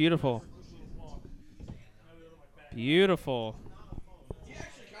 Beautiful. Beautiful. You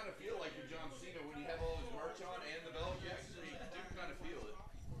actually kind of feel like you're John Cena when you have all his merch on and the belt. You actually do kind of feel it.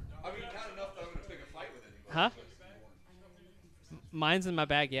 I mean, not enough that I'm going to pick a fight with anybody. Huh? Mine's in my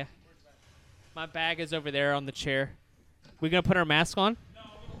bag, yeah. My bag is over there on the chair. We gonna put our mask on?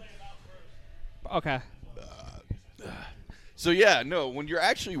 Okay. So yeah, no, when you're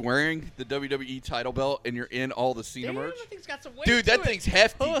actually wearing the WWE title belt and you're in all the Cena merch, that thing's got some weight dude, to that it. thing's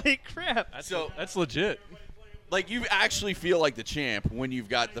hefty. Holy crap. So That's legit. like you actually feel like the champ when you've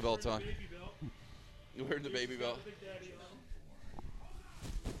got the belt on. You wearing the baby belt?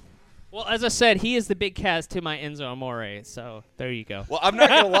 Well, as I said, he is the big cast to my Enzo Amore, so there you go. Well, I'm not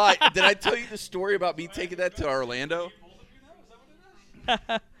gonna lie. Did I tell you the story about me taking that to Orlando?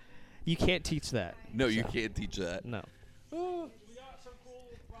 You can't teach that. No, you can't teach that. No.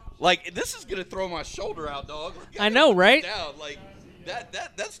 Like this is gonna throw my shoulder out, dog. Like, I know, right? Down. Like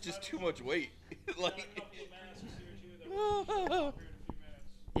that's just too much weight. Like.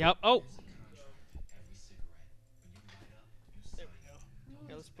 Yep. Oh. There we go.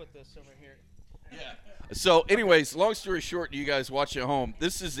 Okay, let's put this over here. Yeah. So, anyways, long story short, you guys watch at home.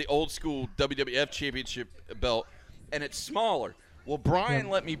 This is the old school WWF Championship belt, and it's smaller. Well, Brian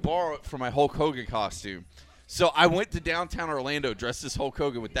let me borrow it for my Hulk Hogan costume. So I went to downtown Orlando dressed as Hulk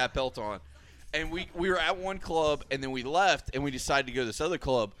Hogan with that belt on. And we were at one club, and then we left, and we decided to go to this other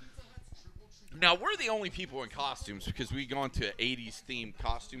club. Now, we're the only people in costumes because we'd gone to an 80s-themed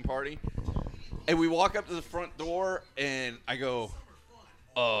costume party. And we walk up to the front door, and I go,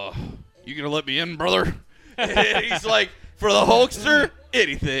 you going to let me in, brother? And he's like, for the Hulkster,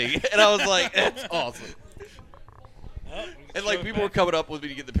 anything. And I was like, that's awesome. And, like, people were coming up with me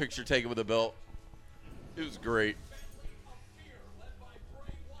to get the picture taken with the belt. It was great.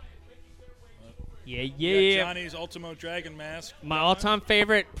 Yeah, Got yeah. Johnny's Ultimo Dragon mask. My all-time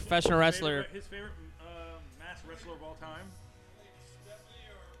favorite professional wrestler. His favorite masked wrestler of all time.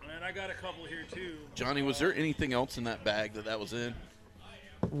 And I got a couple here too. Johnny, was there anything else in that bag that was in?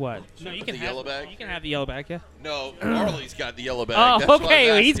 What? No, you can The have yellow bag? You can have the yellow bag, yeah. No, Marley's got the yellow bag. Oh, That's what I okay,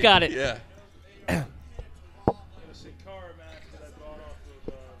 was well, he's asking. got it. Yeah. The Sin Cara mask that I bought off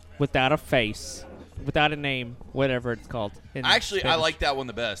of. Without a face, without a name, whatever it's called. in Actually, I Spanish. like that one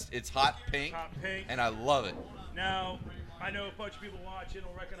the best. It's hot pink, Hot pink. and I love it. Now, I know a bunch of people watching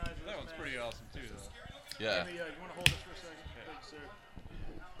will recognize this That one's mask. pretty awesome too, though. Yeah. Maybe, you want to hold this for a second? Thanks, sir.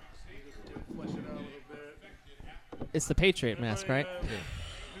 Just flesh it out a little bit. It's the Patriot mask, right?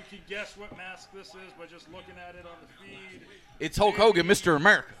 You can guess what mask this is by just looking at it on the feed. It's Hulk Hogan, Mr.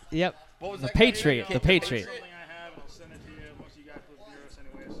 America. Yep. What was The that guy Patriot. named? The Patriot. Something I have, and I'll send it to you. Most of you guys live near us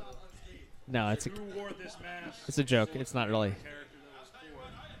anyway. So. No, it's a Who wore this mask? it's a joke. It's not really. Character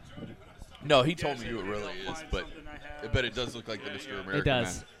that was for. No, he told me Guess who it really I'll is, find but something I have. but it does look like the Mr. America. It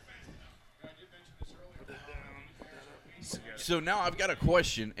does. So now I've got a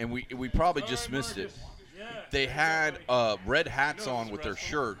question, and we probably just missed it. They had red hats on with their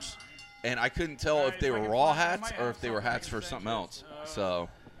shirts, and I couldn't tell if they were Raw hats or if they were hats for something else. So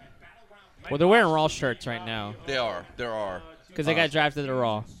Well, they're wearing Raw shirts right now they are. There are. because they got drafted to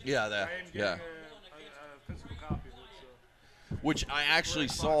Raw. Yeah, that. Yeah. A physical copy of it. Which I actually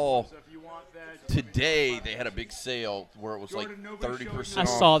saw So if you want that, today. They had a big sale where it was like 30% I off.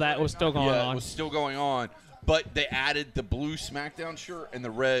 saw that. It was still going Yeah, on. it was still going on. But they added the blue SmackDown shirt and the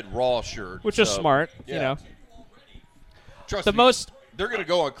red Raw shirt. Which is So, smart, yeah. you know. Trust The me, most they're going to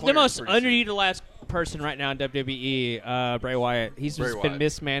go on the clearance most pretty soon. underutilized person right now in WWE, Bray Wyatt. He's Bray just Wyatt. been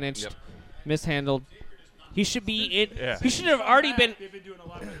mismanaged, Yep. mishandled. He should be in. Yeah. He should have already been. they've been doing a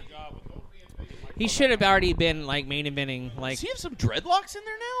lot better job with it. He should have already been like main eventing. Like Does he have some dreadlocks in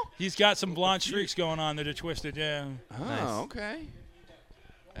there now? He's got some blonde streaks going on that are twisted, yeah. Oh, Nice. okay.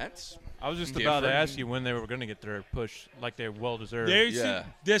 That's I was just about to Different. ask you when they were going to get their push, like they well deserved. There's Yeah.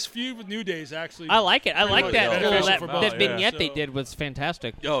 this feud with New Day's actually. I like it. I like much that beneficial little, that, for that both, vignette yeah. they So- did was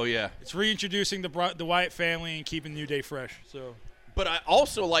fantastic. oh yeah. It's reintroducing the Wyatt family and keeping New Day fresh. So But I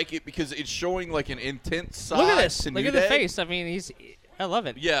also like it because it's showing like an intense side. Look at this. To Look New at the Day. face. I mean, I love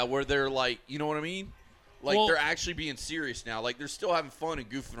it. Yeah, where they're like, you know what I mean? Like Well- they're actually being serious now. Like they're still having fun and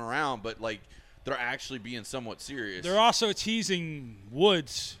goofing around, but like they're actually being somewhat serious. they're also teasing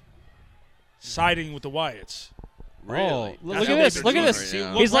Woods siding with the Wyatts. really. Oh, That's look what at they've this. been Look at doing this. right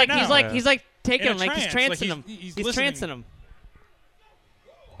now. Look He's like right he's now. like he's like taking In a him like he's trance, like trancing him. he's He's listening. trancing him.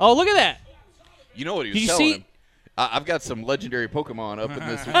 Oh, look at that. You know what he Did was you telling see- him? I've got some legendary Pokemon up in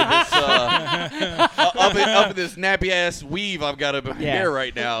this, up in this nappy ass weave I've got up in my hair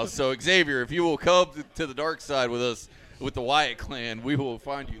right now. So Xavier, if you will come to the dark side with us, with the Wyatt clan, we will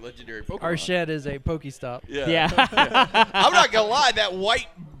find you legendary Pokemon. Our shed is a Pokestop. Yeah. I'm not gonna lie, that white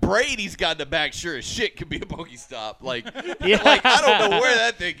braid he's got in the back sure as shit could be a Pokestop. Like I don't know where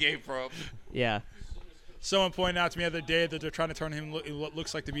that thing came from. Yeah. Someone pointed out to me the other day that they're trying to turn him what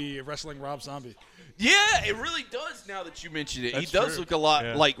looks like to be wrestling Rob Zombie. Yeah, it really does. Now that you mention it, That's he does true. look a lot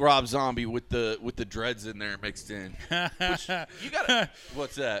like Rob Zombie with the dreads in there mixed in. Which, you got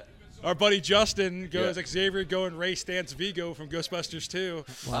what's that? Our buddy Justin goes Xavier going Ray Stance Vigo from Ghostbusters 2.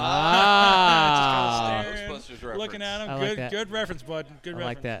 Wow. Just kinda Ghostbusters staring, looking at him. I like Good, that. good reference, bud. Good I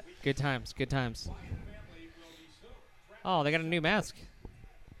reference. like that. Good times. Good times. Oh, they got a new mask.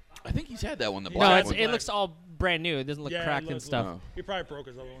 I think he's had that one. The No, black it one. looks all brand new. It doesn't look Yeah, cracked it and looks- stuff. No. He probably broke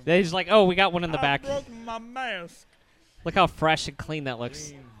his other one. They just like, oh, we got one in the back. I broke my mask. Look how fresh and clean that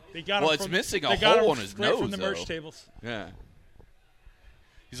looks. They got Well, him it's from, missing a they got hole him on his straight nose, from the merch though. tables. Yeah.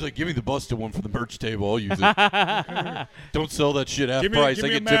 He's like, give me the busted one for the merch table. I'll use it. Don't sell that shit half Give price. me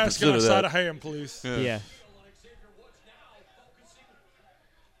I a get mask 10% and a of side that. of ham, please. Yeah.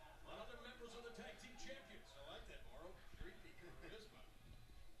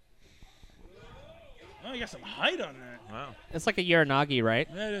 Oh, you got some height on that. Wow. It's like a Uranagi, right?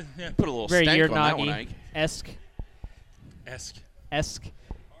 Yeah. Put a little Very stank on that one, Uranagi Ike. esque. Esque.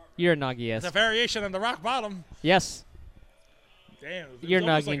 Uranagi It's a esque. variation on the rock bottom. Yes. Damn. it's almost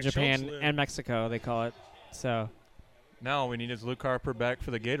Uranagi like in a choke Japan slam. and Mexico, they call it. So. Now all we need is Luke Harper back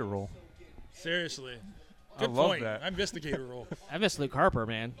for the Gator roll. Seriously. I Good love point. that. I missed the Gator roll. I miss Luke Harper,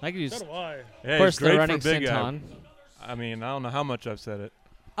 man. I could use. So do I. Yeah, Of course, he's the great running for big guy. senton. I mean, I don't know how much I've said it.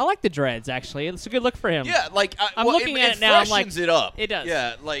 I like the dreads, actually. It's a good look for him. Yeah, like I'm well, looking at it it now, I'm like, freshens it up. it does.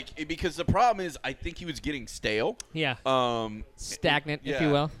 Yeah, like because the problem is, I think he was getting stale. Yeah. Stagnant, if yeah. you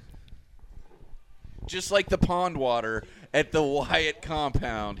will. Just like the pond water at the Wyatt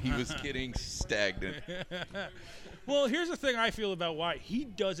compound, he was getting stagnant. Well, here's the thing I feel about Wyatt. He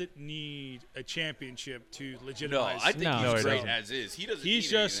doesn't need a championship to No, legitimize. I think No. he's No, he great doesn't. as is. He doesn't. He's need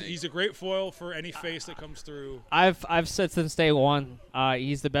just anything. he's a great foil for any face that comes through. I've said since day one,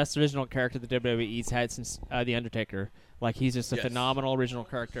 he's the best original character the WWE's had since The Undertaker. Like, he's just a Yes. phenomenal original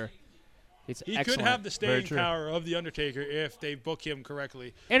character. He's He excellent. could have the Very staying true. power of the Undertaker if they book him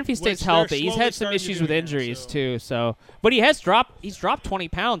correctly. And if he which stays they're healthy, he's slowly had some starting to issues do with again, injuries so- too. So, but he's dropped 20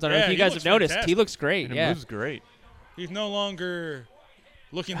 pounds. I don't know Yeah, if you he guys looks have noticed. He fantastic. looks great. And it Yeah, moves great. He's no longer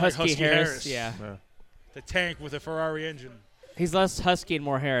looking Husky, like Husky Harris. Yeah, Yeah. The tank with a Ferrari engine. he's less husky and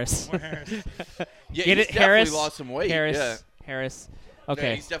more Harris. More Harris. Yeah, Get he's it, definitely Harris? lost some weight. Harris. Yeah. Harris. Yeah,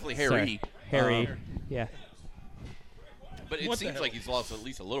 Okay. he's definitely Sorry. hairy. Harry. Yeah. But it What the seems hell? like he's lost at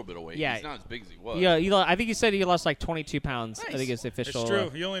least a little bit of weight. Yeah. He's not as big as he was. Yeah. I think he said he lost like 22 pounds. I Nice. think it's the It's official. true.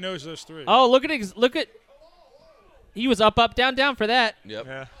 He only knows those three. Oh, look at. He was up, down, down for that. Yep.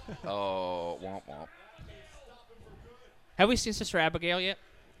 Yeah. Oh, womp womp. Have we seen Sister Abigail yet?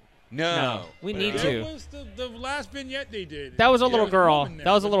 No. We But, need That to. was the last vignette they did. That was a Yeah, little there girl. woman there.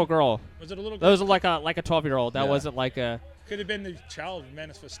 That was a little girl. Was it a little That girl? was like a 12-year-old. That Yeah. wasn't like a. Could have been the child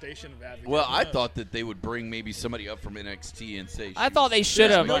manifestation of Abigail. Well, Who I knows? thought that they would bring maybe somebody up from NXT and say. I she thought was- they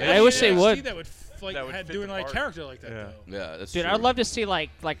should have. There's I nobody wish in they NXT would. That would That would had fit doing the like part. character like that Yeah. though. Yeah, that's Dude, true. I'd love to see like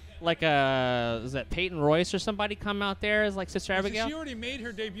is that Peyton Royce or somebody come out there as like Sister Abigail? She already made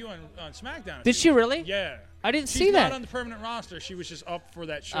her debut on SmackDown. I Did think. she really? Yeah. I didn't She's see not that. on the permanent roster. She was just up for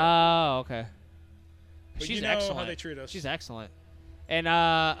that show. Oh, okay. But She's you know excellent. how they treat us. She's excellent. And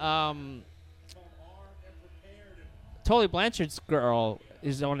Tully Blanchard's girl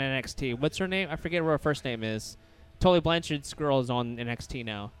is on NXT. What's her name? I forget what her first name is. Tully Blanchard's girl is on NXT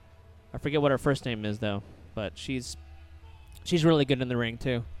now. I forget what her first name is though, but she's really good in the ring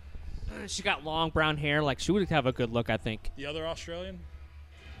too. She got long brown hair. Like she would have a good look, I think. The other Australian?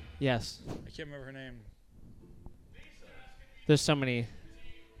 Yes. I can't remember her name. There's so many.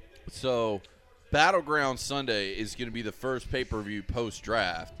 So, Battleground Sunday is going to be the first pay-per-view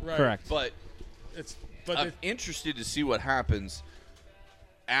post-draft. Right. Correct. But But I'm interested to see what happens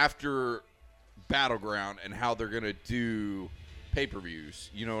after Battleground and how they're going to do pay-per-views.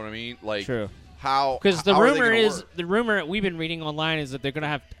 You know what I mean? Like True. how Because the how are they rumor gonna is work? the rumor we've been reading online is that they're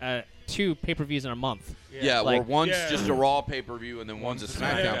gonna have 2 pay-per-views in a month. Yeah, where like- one's Yeah. just a Raw pay-per-view and then one's a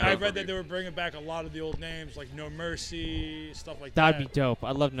SmackDown pay-per-view. I read that they were bringing back a lot of the old names like No Mercy, stuff like That'd that. be dope.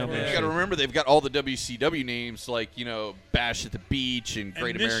 I love No Yeah. You Mercy. got to remember they've got all the WCW names like Bash at the Beach and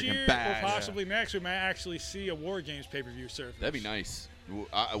Great and this American year, Bash. or possibly next, we might actually see a War Games pay-per-view surface. That'd be nice. We're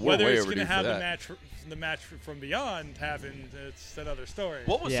Whether way it's overdue going to for have that. the match from Beyond happen, it's another story.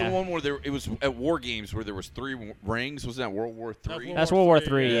 What was Yeah. the one where it was at War Games where there was 3 rings? Wasn't that World War III? That's World War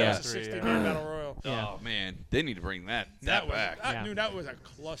III, yeah. It's a 60-man battle royal. Yeah. Oh man, they need to bring that That was, back. I Yeah. knew that was a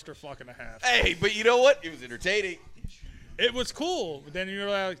clusterfuck and a half. Hey, but you know what? It was entertaining. It was cool, but then you're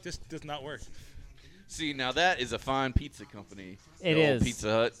like, this does not work. See, now that is a fine pizza company. It The old is. Pizza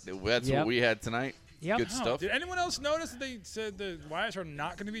Hut. That's Yep. what we had tonight. Yep. Good Oh, stuff. did anyone else notice that they said the Wyatts are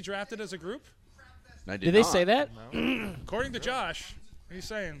not going to be drafted as a group? I Did they not. say that? According to Josh, he's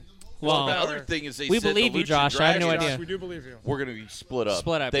saying. Well, the other thing is they we said believe the you, Lucha Josh. I have no Dragons idea. We do believe you. We're going to be split up.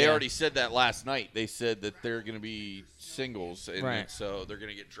 Split up, They yeah. already said that last night. They said that they're going to be singles, and Right. so they're going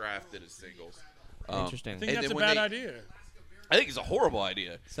to get drafted as singles. Interesting. I think And that's then a when bad they- idea. I think it's a horrible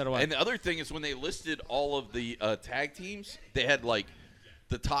idea. So do I. And the other thing is when they listed all of the tag teams, they had like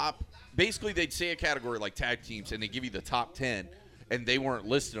the top. Basically, they'd say a category like tag teams, and they give you the top 10, and they weren't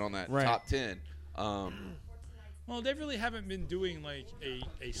listed on that Right. top 10. Well, they really haven't been doing like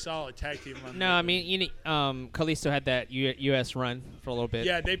a solid tag team run. No, I mean, you need, Kalisto had that U.S. run for a little bit.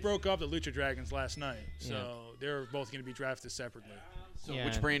 Yeah, they broke up the Lucha Dragons last night, so they're both going to be drafted separately. So Yeah.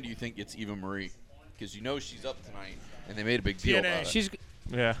 which brand do you think gets Eva Marie? Because you know she's up tonight, and they made a big deal TNA. about it. She's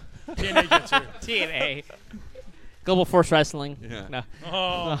Yeah. TNA gets her. TNA. Global Force Wrestling. Yeah. No. Oh,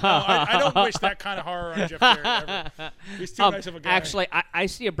 no, I don't wish that kind of horror on Jeff Jarrett ever. He's too nice of a guy. Actually, I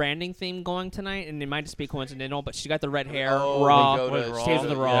see a branding theme going tonight, and it might just be coincidental, but she's got the red hair, Oh, raw. they go With to Raw. Stays with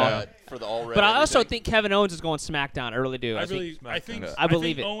the Raw. Yeah, for the all red. But I also everything. think Kevin Owens is going SmackDown. I really do. I think, think SmackDown. I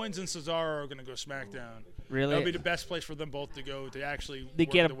believe think it. Owens and Cesaro are going to go SmackDown. really, That'll be the best place for them both to go to actually they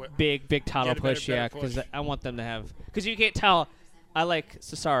work get the a way- big title get a better- push, yeah, better because push. I want them to have. Because you can't tell. I like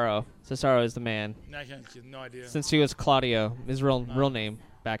Cesaro. Cesaro is the man. I can't, no idea. Since he was Claudio, his real name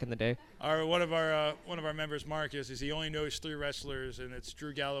back in the day. One of our members, Marcus, is he only knows 3 wrestlers, and it's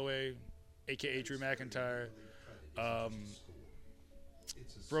Drew Galloway, aka Drew McIntyre,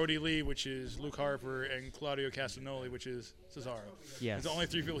 Brody Lee, which is Luke Harper, and Claudio Castagnoli, which is Cesaro. Yes. It's the only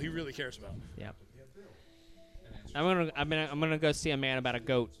 3 people he really cares about. Yeah. I'm gonna go see a man about a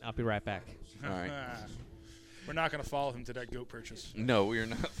goat. I'll be right back. All right. We're not going to follow him to that goat purchase. No, we are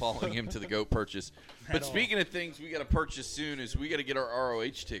not following him to the GOAT purchase. But At all. speaking of things we got to purchase soon is we got to get our ROH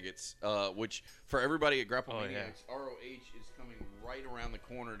tickets, which for everybody at Grapple Maniacs, ROH is coming right around the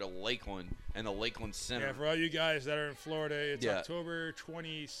corner to Lakeland and the Lakeland Center. Yeah, for all you guys that are in Florida, it's Yeah. October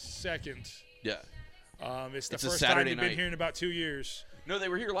 22nd. Yeah. It's the It's a first Saturday time you've night. been here in about 2 years. No, they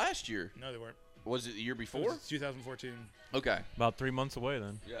were here last year. No, they weren't. Was it the year It before? was 2014. Okay. About 3 months away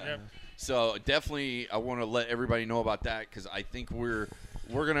then. Yeah. Yep. So definitely, I want to let everybody know about that because I think we're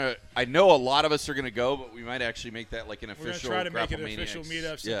gonna. I know a lot of us are gonna go, but we might actually make that like an We're going to official. try to make it Grapple an official Maniacs.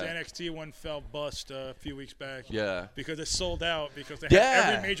 meetup since Yeah. the NXT one fell bust a few weeks back. Yeah. Because it's sold out because they Yeah.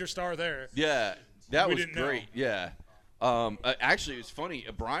 have every major star there. Yeah, that We was didn't know. great. Yeah. Actually, it was funny.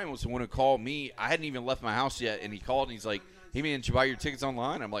 Brian was the one who called me. I hadn't even left my house yet, and he called and he's like, "Hey man, did you buy your tickets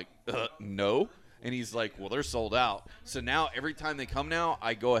online?" I'm like, "No." And he's like, "Well, they're sold out." So now every time they come now,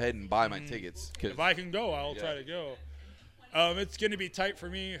 I go ahead and buy my tickets. 'Cause- If I can go, I'll Yeah. try to go. It's going to be tight for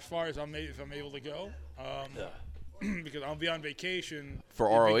me as far as if I'm able to go. Because I'll be on vacation for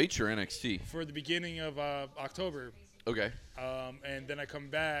ROH or NXT. for the beginning of October. Okay. And then I come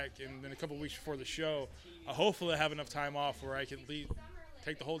back, and then a couple weeks before the show, hopefully I have enough time off where I can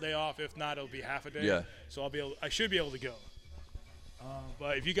take the whole day off. If not, it'll be half a day. Yeah. So I should be able to go.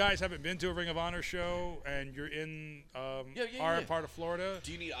 But if you guys haven't been to a Ring of Honor show and you're in our yeah. part of Florida,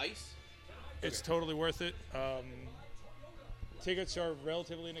 Do you need ice? it's totally worth it. Tickets are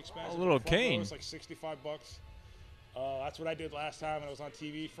relatively inexpensive. A little The front row cane. is like $65. That's what I did last time, and I was on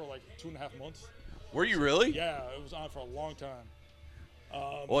TV for like 2.5 months. Were you really? Yeah, it was on for a long time.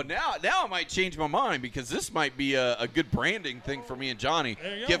 Well, now I might change my mind because this might be a good branding thing for me and Johnny.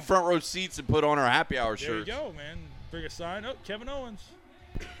 There you go. Get front row seats and put on our happy hour There you shirts. go, man. Bring a sign. Oh, Kevin Owens.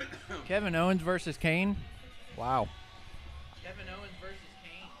 Kevin Owens versus Kane. Wow. Kevin Owens versus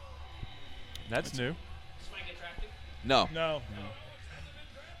Kane. That's new. No. No.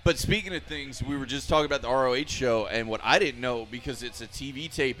 But speaking of things, we were just talking about the ROH show, and what I didn't know, because it's a TV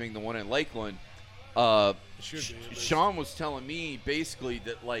taping, the one in Lakeland, It should be. at least. Sean was telling me basically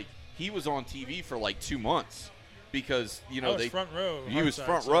that, like, he was on TV for, like, 2 months because, you know, I was front row. he was hard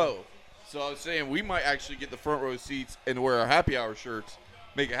front side, so- row. So I was saying we might actually get the front row seats and wear our happy hour shirts,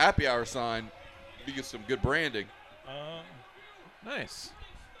 make a happy hour sign, because some good branding. Nice.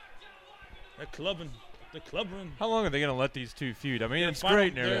 The clubbing. How long are they going to let these two feud? I mean, it's Final- great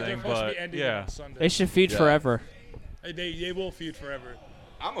and they're everything, supposed to but be ending yeah. on Sunday. They should feud Yeah. forever. They will feud forever.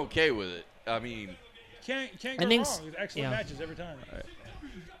 I'm okay with it. I mean, Can't I go think wrong. Excellent matches every time.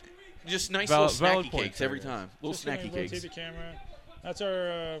 Just nice Valid little snacky point cakes there, every yeah. time. Little Just gonna snacky rotate cakes. the camera. That's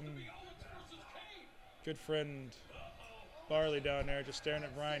our good friend Barley down there, just staring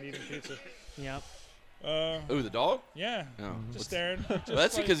at Brian eating pizza. Yep. Ooh, the dog? Yeah, No. just staring. Well,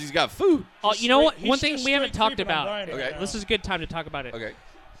 that's because he's got food. Oh, you know what? He's One thing just we haven't straight talked creeping on about. Brian right Okay. now. This is a good time to talk about it. Okay.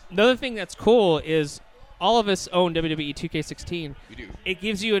 Another thing that's cool is all of us own WWE 2K16. We do. It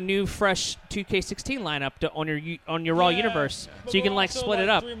gives you a new, fresh 2K16 lineup on your Raw Yeah, universe, but so you can we're like also, split it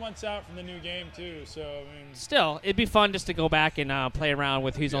up. 3 months out from the new game too, so I mean, Still, it'd be fun just to go back and play around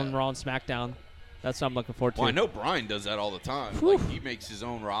with who's on Yeah. Raw and SmackDown. That's what I'm looking forward to. Well, I know Brian does that all the time. Whew. Like, he makes his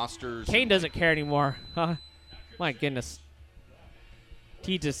own rosters. Kane and, doesn't care anymore. Huh? My goodness.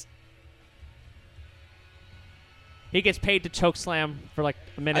 He gets paid to choke slam for like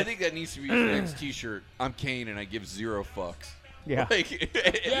a minute. I think that needs to be his next T-shirt. I'm Kane and I give 0 fucks. Yeah. Like,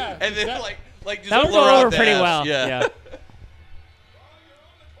 Yeah, and then that- like just That would blur go out over the pretty Fs. well. Yeah.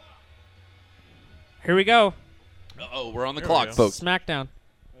 Here we go. Oh, we're on the There we clock, go. folks. SmackDown.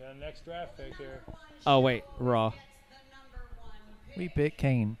 yeah, next draft pick here. Oh wait, Raw. We pick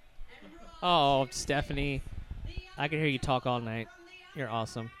Kane. Oh, Stephanie. I can hear you talk all night. You're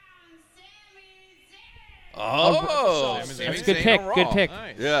awesome. Oh, That's Sami That's a good Zayn pick. on Raw. Good pick.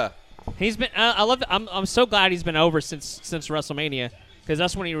 Nice. Yeah. He's been. I love. I'm so glad he's been over since WrestleMania, because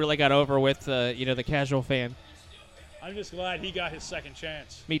that's when he really got over with the casual fan. I'm just glad he got his second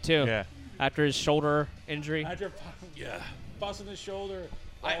chance. Me too. Yeah. After his shoulder injury. After Yeah. busting his shoulder.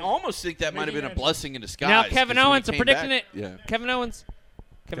 I almost think that might have been a Making blessing in disguise. Now Kevin 'cause when he Owens. I'm came predicting back- it. Yeah. Kevin Owens.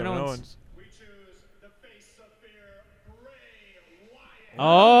 Kevin Owens. We choose the face of fear, Bray Wyatt.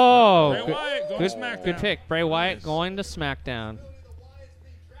 Oh, Bray good, Wyatt going good, to SmackDown. good pick. Bray Wyatt Nice. going to SmackDown.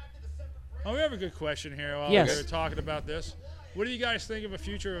 Oh, we have a good question here while Yes. we were talking about this. What do you guys think of a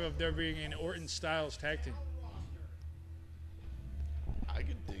future of there being an Orton Styles tag team? I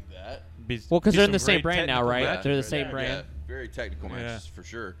could dig that. Well, because Be they're in the some same great brand now, technical right? matches They're the right same Yeah. brand. Yeah. Very technical matches Yeah. for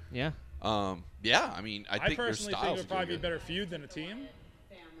sure. Yeah. Yeah. I mean, I think their personally think styles it would are probably be a good. better feud than a team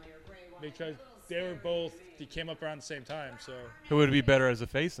because they came up around the same time. So Who would be better as a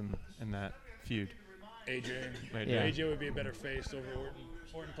face in that feud? AJ, Yeah. AJ would be a better face over Orton.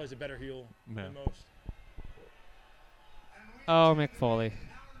 Orton plays a better heel Yeah. than most. Oh, Mick Foley.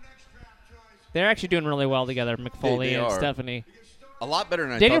 They're actually doing really well together, Mick Foley they and are. Stephanie. A lot better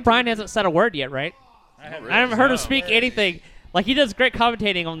than I Daniel thought. Bryan hasn't said a word yet, right? I haven't I haven't heard him No. speak anything. Like, he does great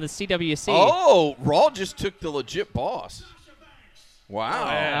commentating on the CWC. Oh, Raw just took the legit boss.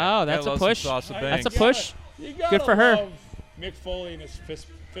 Wow. Oh, that's Gotta a love some push. Sasha That's a Banks. push. You Good gotta for her. love Mick Foley and his fist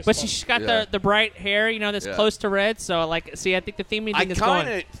But bump. she's got Yeah. the bright hair, that's Yeah. close to red. So, like, see, I think the theming I thing is kind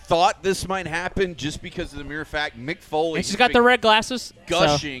going. of thought this might happen just because of the mere fact Mick Foley And she's has got the been red glasses. So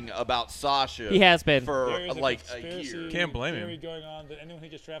gushing about Sasha. He has been. for There is like a conspiracy year. Can't blame theory him. going on that anyone who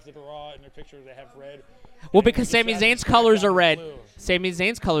gets drafted to Raw in their picture they have red. well, Anyone because who Sami gets drafted Zayn's to colors are SmackDown red. blue. Sami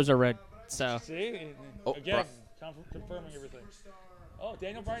Zayn's colors are red. So, See, Oh, again, confirming everything. Oh,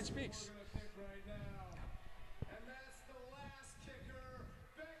 Daniel Bryan speaks.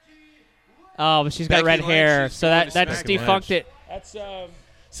 oh, but she's got Becky red Lynch hair. is So going that to that just SmackDown. defunct it. That's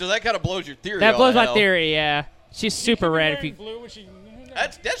So that kind of blows your theory. That all blows to my hell. theory. Yeah, she's super red. If you, blue, when she,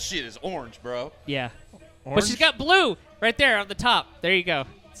 That shit is orange, bro. yeah, but Orange? she's got blue right there on the top. There you go.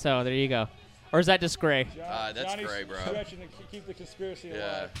 So there you go. Or is that just gray? That's Johnny's gray, bro. stretching to keep the conspiracy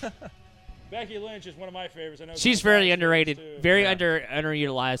Yeah. alive. Becky Lynch is one of my favorites. I know She's Tony very Khan's underrated, favorites, too. very Yeah.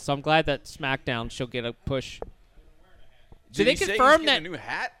 underutilized. So I'm glad that SmackDown she'll get a push. Did they he say confirm he's that- getting a new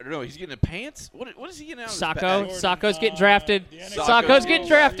hat? Or no, he's getting a pants. What is he getting out of his Sacco, pants? Sacco's getting drafted. The NXT Sacco's getting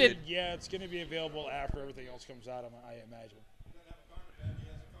drafted. Yeah, it's going to be available after everything else comes out, I imagine.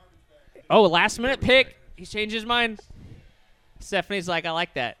 Oh, last minute pick. He's changed his mind. Stephanie's like, I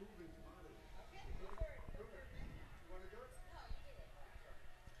like that.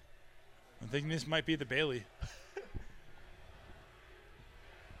 I'm thinking this might be the Bailey.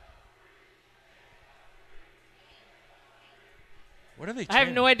 What are they I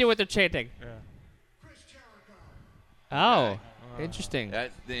have no idea what they're chanting. Yeah. Oh, interesting.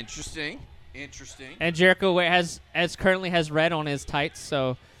 Interesting. And Jericho currently has red on his tights,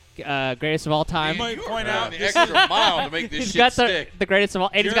 so greatest of all time. might You are point going out the this extra mile to make this He's shit got stick. the greatest of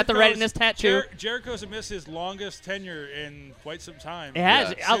all, and he's got the red in his tattoo. Jericho's missed his longest tenure in quite some time. It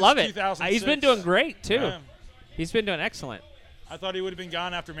has. Yeah. I love it. Since 2006. He's been doing great too. Yeah. He's been doing excellent. I thought he would have been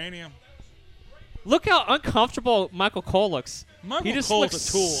gone after Mania. Look how uncomfortable Michael Cole looks. Michael He just Cole's looks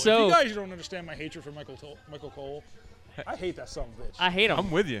a tool. so- If you guys don't understand my hatred for Michael Cole, I hate that son of a bitch. I hate him.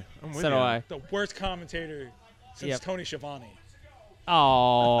 I'm with you. I'm with so you. do I. The worst commentator since Yep. Tony Schiavone.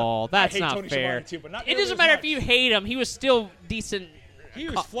 Oh, that's I hate not Tony fair. Schiavone too, but not It nearly doesn't as matter much. if you hate him. He was still decent. He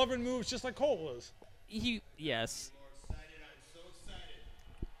was flubbing moves just like Cole was. Yes.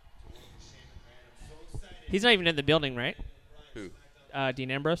 He's not even in the building, right? Who?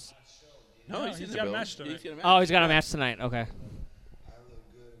 Dean Ambrose. No, he's he's in the got a building. match tonight. He's got a match. Oh, he's got a match tonight. Okay. I look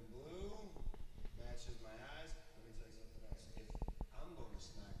good in blue. Matches my eyes. Let me tell you something else. If I'm going to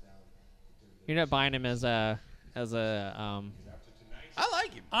SmackDown, You're not buying him as a. I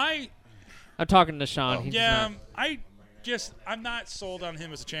like him. I'm talking to Sean. He's not. I'm not sold on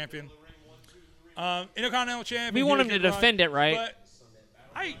him as a champion. Intercontinental champion. We want him to Hurricane defend Run, it, right?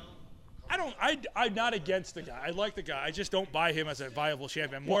 But I'm not against the guy. I like the guy. I just don't buy him as a viable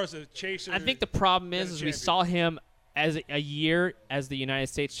champion. More as a chaser. I think the problem than a is we champion. saw him as a year as the United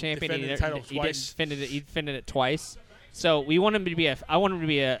States champion. Defended He the title he twice. defended it. He defended it twice. So we want him to be a. I want him to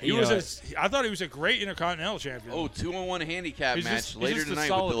be a. I thought he was a great Intercontinental champion. Oh, 2-on-1 handicap He's match just- he's later just a tonight with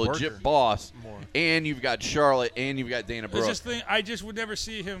solid the legit worker. boss. More. And you've got Charlotte, and you've got Dana Brooke. I just would never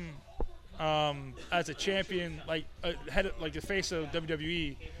see him as a champion, like like the face of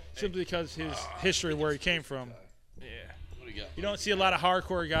WWE, simply because his history where he came from. What do you got? You don't see a lot of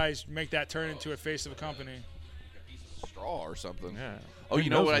hardcore guys make that turn into a face of a company. Straw or something. Yeah. Oh, Who you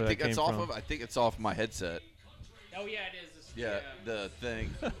know knows what I where think that that's came off from? of? I think it's off my headset. Oh yeah, it is. Yeah, the thing.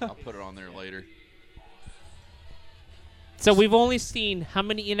 I'll put it on there later. So we've only seen how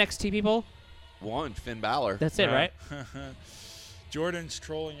many NXT people? One, Finn Balor. That's it, right? Jordan's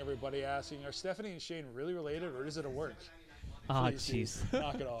trolling everybody, asking, "Are Stephanie and Shane really related, or is it a work?" Oh, Please, jeez.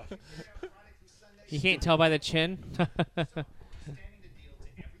 knock it off. You can't tell by the chin.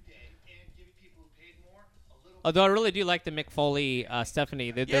 Although I really do like the Mick Foley,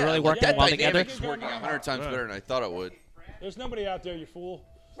 Stephanie. They really like work that well together. dynamic's working 100 times better than I thought it would. There's nobody out there, you fool.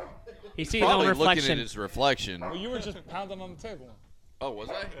 He sees his own Probably looking reflection. at his reflection. Well, you were just pounding on the table. Oh, was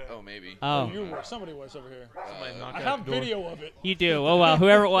I? Oh, maybe. Oh, You were. Somebody was over here. Knock I at have the door. video of it. you do. Oh well,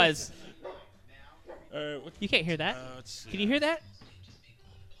 whoever it was. What, You can't hear that. let's see. Can you hear that?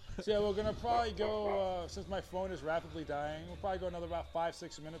 So yeah, we're gonna probably go since my phone is rapidly dying. We'll probably go another about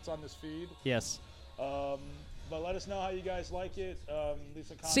 5-6 minutes on this feed. Yes. But let us know how you guys like it. Leave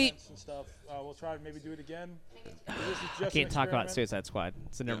some comments See- and stuff. We'll try to maybe do it again. This is I just can't an talk about experiment. Suicide Squad,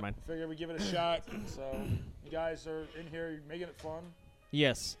 so never mind. Figure we give it a shot. So you guys are in here, you're making it fun.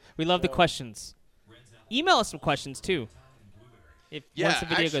 Yes, we love the So- questions. Email us some questions too. If Yeah, once the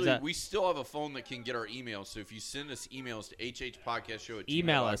video actually, goes up, we still have a phone that can get our emails. So if you send us emails to hhpodcastshow@gmail.com,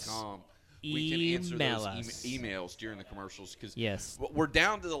 Email us. we can answer Email those us. emails during the commercials. Because Yes. we're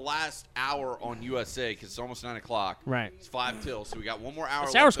down to the last hour on USA because it's almost 9 o'clock. Right. It's 5 till, so we got one more hour.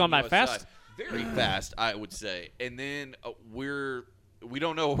 This left hour's on gone by USA. fast. Very fast, I would say. And then we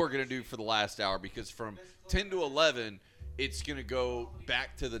don't know what we're going to do for the last hour because from 10 to 11, it's going to go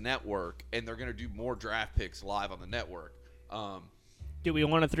back to the network, and they're going to do more draft picks live on the network. do we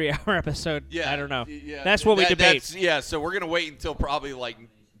want a 3-hour episode? Yeah, I don't know. Yeah, That's what we debate. So we're gonna wait until probably like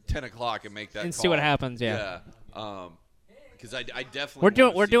 10 o'clock and make that And call. see what happens, yeah. Because I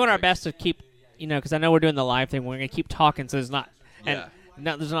definitely We're doing our best to keep, because I know we're doing the live thing. We're gonna keep talking, so there's not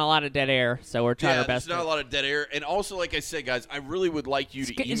there's not a lot of dead air. So we're trying Yeah, our best. there's not a lot of dead air. And also, like I said, guys, I really would like you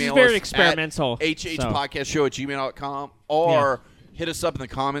to This is email very us experimental, at hhpodcastshow@gmail.com or hit us up in the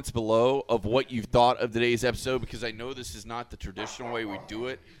comments below of what you thought of today's episode, because I know this is not the traditional way we do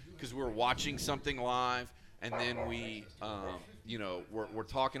it, because we're watching something live and then we, we're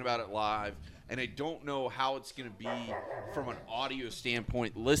talking about it live, and I don't know how it's going to be from an audio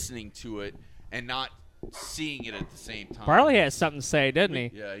standpoint listening to it and not seeing it at the same time. Barley has something to say, doesn't he?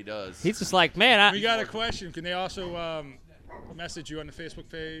 Yeah, he does. He's just like, man. We got a question. Can they also message you on the Facebook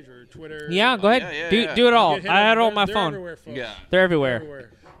page or Twitter? Yeah, go ahead. yeah. Do it all. Get hit I up. had it on my They're phone. Everywhere, folks. Yeah. They're everywhere. Everywhere.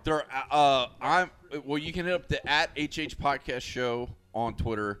 You can hit up the @HH Podcast Show on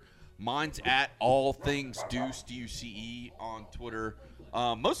Twitter. Mine's @All Things Deuce, DUCE on Twitter.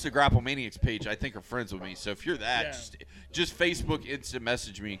 Most of the Grapple Maniacs page, I think, are friends with me. So if you're that, Yeah. just Facebook instant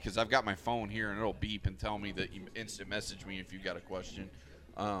message me, because I've got my phone here and it'll beep and tell me that you instant message me if you've got a question.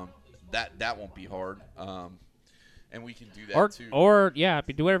 That won't be hard. And we can do that too.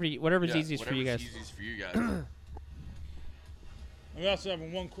 Do whatever's Yeah, easiest for you guys. whatever's easiest for you guys. And we also have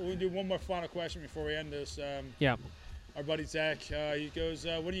we'll do one more final question before we end this. Yeah. Our buddy Zach, he goes,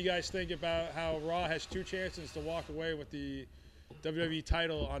 what do you guys think about how Raw has 2 chances to walk away with the WWE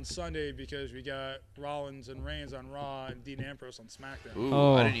title on Sunday, because we got Rollins and Reigns on Raw and Dean Ambrose on SmackDown? Ooh,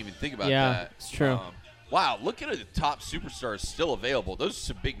 Oh. I didn't even think about Yeah, that. it's true. Wow, look at the top superstars still available. Those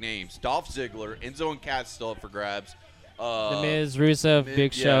are some big names. Dolph Ziggler, Enzo and Kat still up for grabs. The Miz, Rusev, Miz,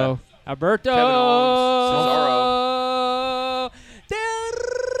 Big yeah. Show, Alberto, Kevin Owens,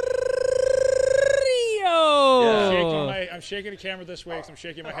 shaking the camera this way because I'm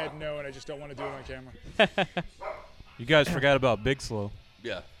shaking my head no, and I just don't want to do it on camera. You guys forgot about Big Slow.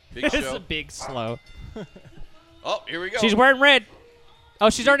 Yeah. Big It's show. a big slow. Oh, here we go. She's wearing red. Oh,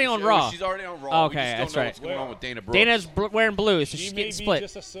 she's already on Raw. She's already on Raw. Okay, we just don't that's know right. what's going on with Dana Brooks. Dana's wearing blue, so She she's may getting be split.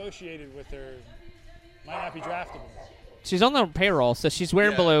 just associated with her. Might not be draftable. She's on the payroll, so she's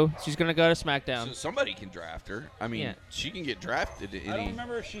wearing Yeah. blue. She's going to go to SmackDown. So somebody can draft her. I mean, Yeah. she can get drafted. I don't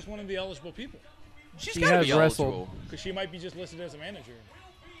remember if she's one of the eligible people She's She got to has be wrestled. eligible. because she might be just listed as a manager.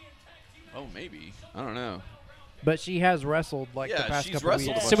 Oh, maybe. I don't know. But she has wrestled like Yeah, the past she's couple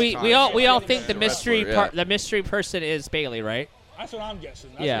wrestled weeks. a So bunch of we times. all Yeah. think the She's a mystery wrestler, yeah. the mystery person is Bailey, right? That's what I'm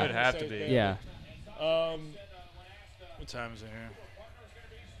guessing. That's Yeah. what I'm It'd have gonna to say be. is Yeah. Bailey. What time is it here?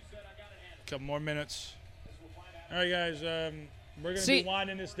 A couple more minutes. All right, guys. We're gonna See- be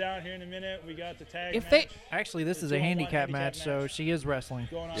winding this down here in a minute. We got the tag If match they- Actually, this It's is a a 1-1 handicap handicap match, so match. she is wrestling.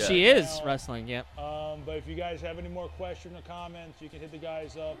 going on. Yeah. She right is now. wrestling, yep. But if you guys have any more questions or comments, you can hit the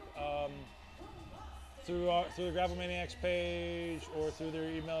guys up through the Gravel Maniacs page or through their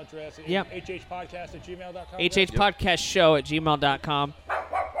email address at Yep. hhpodcast@gmail.com. hhpodcastshow@gmail.com.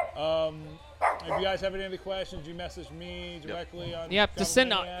 If you guys have any other questions, you message me directly on. Yep, just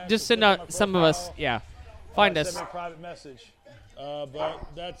send out Gravel just Maniacs, send or click on out my some of us. profile, Yeah. Find send us. me a private message. But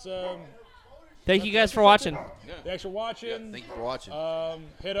that's Thank you guys for watching. thanks for watching. Yeah, thank you for watching.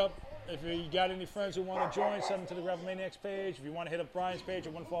 Hit up if you got any friends who want to join, send them to the Gravel Maniacs page. If you want to hit up Brian's page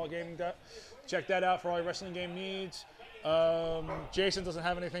at Wonderful Gaming, check that out for all your wrestling game needs. Jason doesn't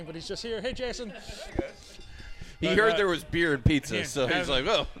have anything, but he's just here. Hey, Jason. he but, heard there was beer and pizza, yeah, so he's like,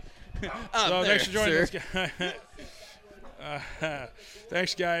 oh. I'm So there, thanks for joining sir. us, guys.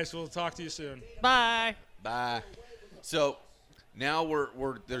 Thanks, guys. We'll talk to you soon. Bye. Bye. So now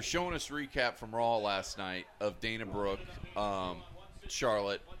they're showing us a recap from Raw last night of Dana Brooke,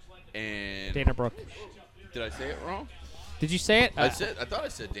 Charlotte, and Dana Brooke. Did I say it wrong? Did you say it? I thought I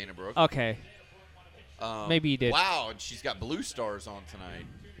said Dana Brooke. Okay. Maybe you did. Wow, and she's got blue stars on tonight.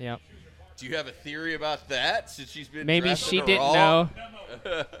 Yep. Do you have a theory about that? Since she's been Maybe drafted she to didn't Raw?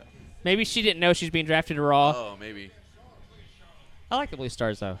 know. Maybe she didn't know she's being drafted to Raw. Oh, maybe. I like the blue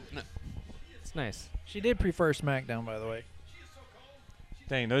stars though. No. It's nice. She did prefer SmackDown, by the way.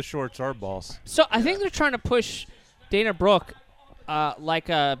 Dang, those shorts are boss. So I think they're trying to push Dana Brooke like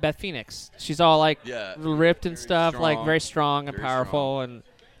Beth Phoenix. She's all like Yeah. ripped and Very stuff, like strong. very strong and Very powerful. And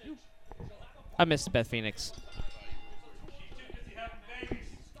I miss Beth Phoenix.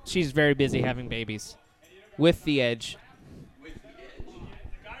 She's very busy having babies with the Edge.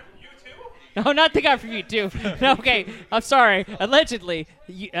 No, not the guy from you too. No, okay, I'm sorry. Allegedly,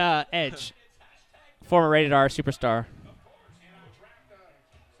 Edge, former rated R superstar.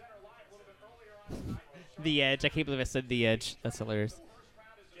 The Edge. I can't believe I said The Edge. That's hilarious.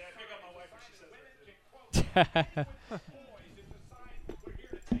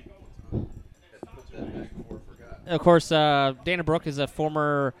 Of course, Dana Brooke is a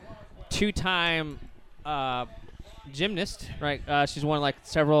former two-time gymnast, right? She's won like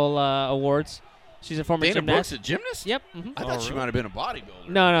several awards. She's a former Dana gymnast. Brooks a gymnast? Yep. Mhm. I thought she might have been a bodybuilder.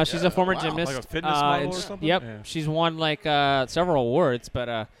 No, she's Yeah, a former wow. gymnast. Like a fitness model and or sh- something? Yep. Yeah. She's won like several awards,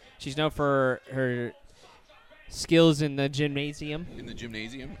 but she's known for her skills in the gymnasium, In the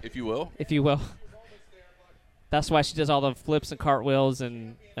gymnasium, if you will. if you will. That's why she does all the flips and cartwheels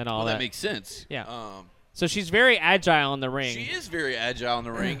and all Well, that. that makes sense. Yeah. So she's very agile in the ring. She is very agile in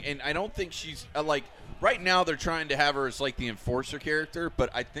the ring, and I don't think she's like right now. They're trying to have her as like the enforcer character, but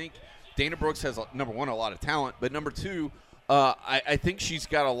I think Dana Brooks has number one a lot of talent, but number two, I think she's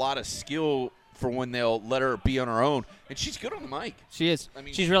got a lot of skill for when they'll let her be on her own, and she's good on the mic. She is. I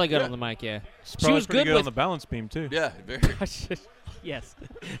mean, She's really good yeah. on the mic. Yeah. She's She probably was pretty good good on with. the balance beam too. Yeah, very. Yes.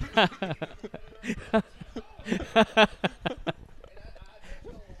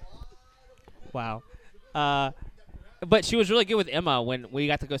 Wow. But she was really good with Emma when we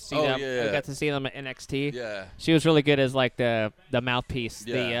got to go see Oh, them. yeah. We got to see them at NXT. Yeah. She was really good as like the mouthpiece,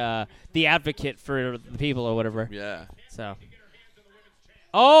 Yeah. the advocate for the people or whatever. Yeah. So.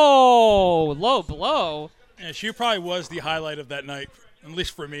 Oh, low blow. Yeah, she probably was the highlight of that night, at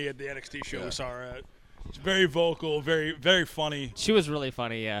least for me at the NXT show Yeah. we saw her at. She's very vocal, very, very funny. She was really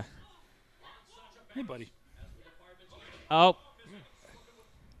funny, yeah. Hey, buddy. Oh,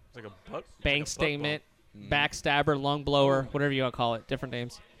 It's like a butt. bank statement, backstabber, lung blower, whatever you want to call it. Different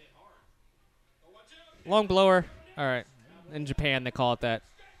names. Lung blower. All right. In Japan, they call it that.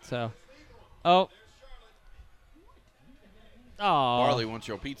 So. Oh. Oh. Marley wants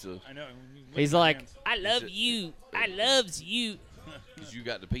your pizza I know. He's my like, hands. I love you. I loves you. because you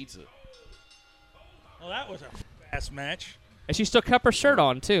got the pizza. Well, that was a fast match. And she still kept her shirt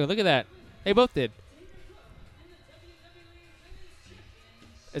on, too. Look at that. They both did.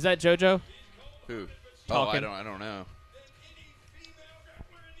 Is that JoJo? Who? Talking. I don't know.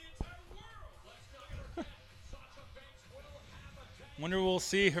 Wonder we'll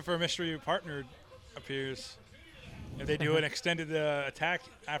see if our mystery partner appears. If they do an extended attack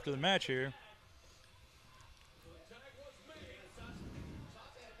after the match here.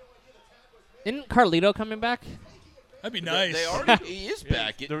 Isn't Carlito coming back? That'd be nice. They already, he is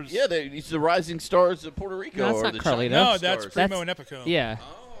back. He's the Rising Stars of Puerto Rico. No, that's or not the Carlito. Shining No, that's Stars. Primo and Epico. Yeah.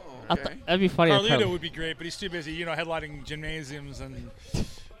 Oh, okay. That'd be funny. if Carlito would be great, but he's too busy, headlining gymnasiums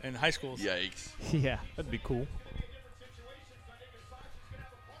and high schools. Yikes. Yeah. That'd be cool.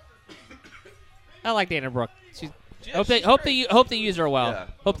 I like Dana Brooke. Hope they use her well. Yeah,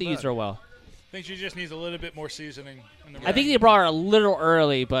 hope they use her well. I think she just needs a little bit more seasoning. In the I think ring. they brought her a little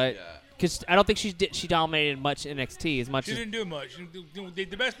early, but Yeah. because I don't think she dominated much NXT as much She as didn't do much. The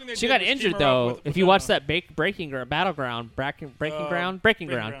best thing they she did got was team injured her up though. with If you watch Madonna. that breaking ground, breaking ground. Breaking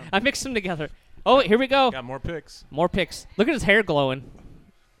I Ground. mixed them together. Oh, here we go. Got more picks. More picks. Look at his hair glowing.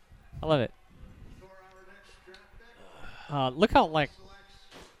 I love it. Look how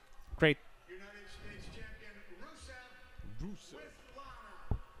great United States champion Rusev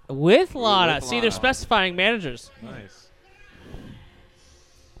with Lana. With See, they're Lana. specifying managers. Nice.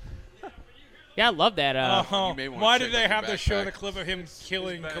 Yeah, I love that. You may wanna Why check did they out your have to show backpack. the clip of him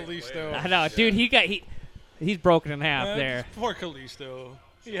killing Kalisto? I know, dude. He's broken in half there. Poor Kalisto.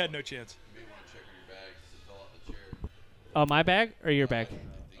 He had no chance. Oh, my bag or your bag?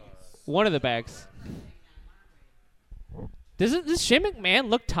 One of the bags. Does Shane McMahon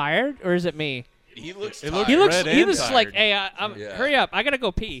look tired, or is it me? He looks. It tired. looks He red and looks tired. like, hey, I'm Yeah. hurry up, I gotta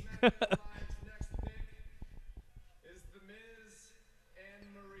go pee.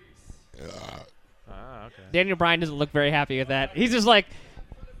 Ah, okay. Daniel Bryan doesn't look very happy with that. He's just like The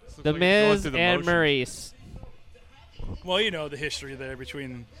like he's going Miz through the and motions. Maurice. Well, you know the history there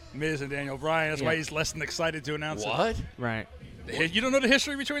between Miz and Daniel Bryan. That's why Yeah. he's less than excited to announce What? Right. it. You don't know the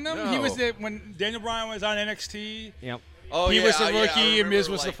history between them? He No. was there when Daniel Bryan was on NXT. Yep. Oh, He yeah, was the yeah, I rookie and Miz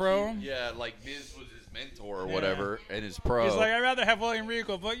remember, was the like, pro. like Miz was his mentor or Yeah. whatever, and his pro. He's like, I'd rather have William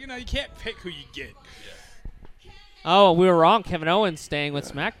Regal, but you can't pick who you get. Oh, we were wrong. Kevin Owens staying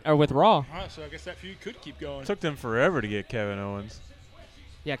with with Raw. So I guess that feud could keep going. Took them forever to get Kevin Owens.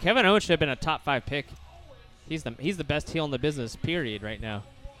 Yeah, Kevin Owens should have been a top 5 pick. He's the best heel in the business. Period. Right now.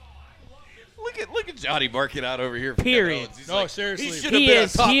 Look at Johnny marking out over here. For Period. Kevin Owens. He's No, like, seriously. He should have been a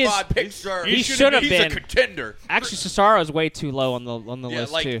top 5 pick, sir. He should have He's been. a contender. Actually, Cesaro's way too low on the Yeah,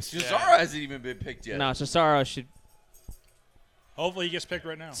 list like too. Cesaro hasn't even been picked yet. No, Cesaro should. Hopefully he gets picked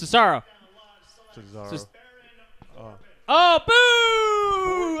right now. Cesaro. Cesaro. Just- Oh,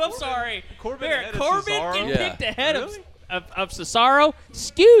 boo! I'm sorry. Corbin There, ahead of Corbin Cesaro? get Yeah. picked ahead Really? of Cesaro.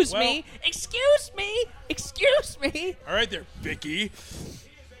 Excuse Well- me. Excuse me. Excuse me. All right there, Vicky.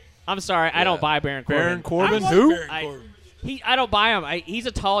 I'm sorry. I don't buy Baron Corbin. Baron Corbin? I like Who? Baron I- Corbin. I don't buy him. He's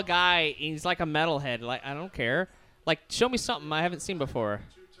a tall guy. He's like a metalhead. Like I don't care. Like show me something I haven't seen before.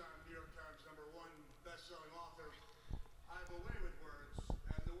 two-time New York Times #1 best-selling author. I have a way with words,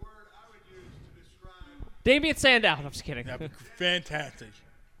 and the word I would use to describe Damian Sandow. I'm just kidding. That'd be fantastic.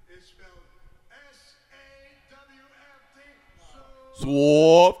 is spelled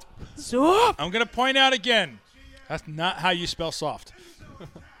S-A-W-F-T. Swapped. I'm going to point out again, that's not how you spell soft.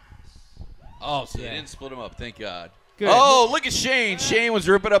 Oh, so they didn't split him up. Thank God. Good. Oh, look at Shane. Shane was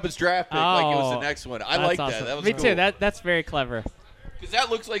ripping up his draft pick like it was the Oh, next one. I That's like awesome. that. That was Me cool. too. That's very clever. Because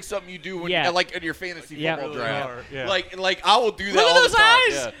that looks like something you do when Yeah. like in your fantasy Yeah. football Really draft. hard, yeah. Like I will do that Look at all those the time.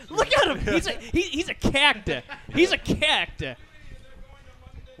 eyes. Yeah. Look at him. He's a character. He's a character.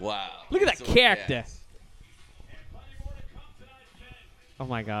 Wow. Look at that So, character. yeah. Oh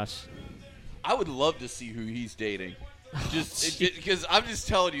my gosh. I would love to see who he's dating. Just because I'm just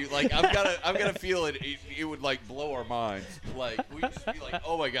telling you, like I'm gonna feel it. It would like blow our minds. Like we just be like,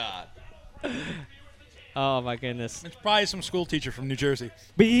 oh my God. Oh my goodness. It's probably some school teacher from New Jersey.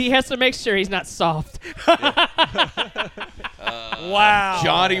 But he has to make sure he's not soft. Wow.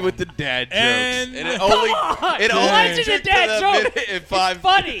 Johnny with the dad jokes, And- it Come only on! it Why only is it a took dad to the joke? minute and 5 It's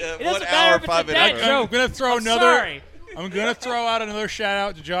funny. It 1 doesn't hour, matter if it's a 5 dad minutes. joke. I'm going to throw I'm another. sorry. I'm going to throw out another shout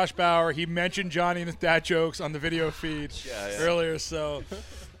out to Josh Bauer. He mentioned Johnny and his dad jokes on the video feed Yeah. earlier, so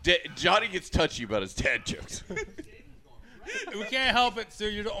Johnny gets touchy about his dad jokes. we can't help it. So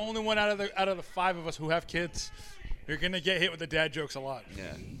you're the only one out of the 5 of us who have kids. You're going to get hit with the dad jokes a lot.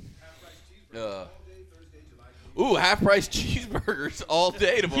 Yeah. ooh, half-price cheeseburgers all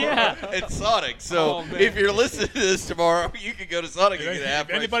day tomorrow Yeah. at Sonic. So Oh, man. if you're listening to this tomorrow, you can go to Sonic and get a If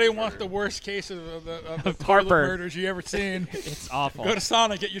half-price anybody cheeseburger. wants the worst case of the toilet heartburn. murders you ever seen, It's awful. go to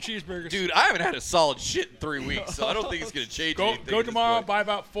Sonic, get your cheeseburgers. Dude, I haven't had a solid shit in 3 weeks, so I don't think it's going to change Go anything. go at this tomorrow, point. buy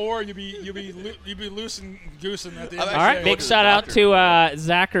about 4. You'll be loose and goosing at the end. I'm of All the right, day. big to the shout out doctor. to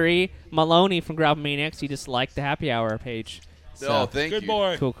Zachary Maloney from Grab Maniacs. He just liked the happy hour page. So, Oh, thank Good you.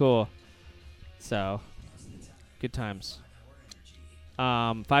 boy. cool. So, good times.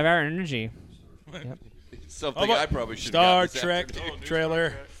 5 Hour Energy, Something How about I probably should Star have Trek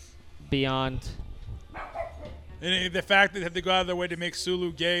trailer. Beyond. And the fact that they had to go out of their way to make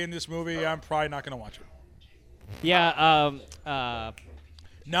Sulu gay in this movie, I'm probably not going to watch it. Yeah,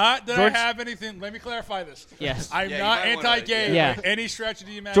 Not that George- I have anything. Let me clarify this. yes. I'm Yeah, you not might wanna- anti-gay yeah. by any stretch of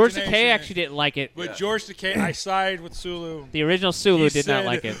the imagination. George Takei actually didn't like it. But Yeah. George Takei, I side with Sulu. The original Sulu He did not said,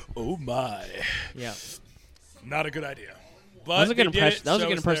 like it. Oh my, Yeah. not a good idea. But That was a good they did impression. it, That was a so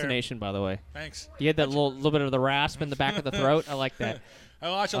good it's there. impersonation, by the way. Thanks. You had that little bit of the rasp in the back of the throat. I like that. I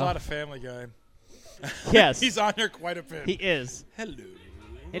watch a lot of Family Guy. Yes, He's on there quite a bit. he is. Hello.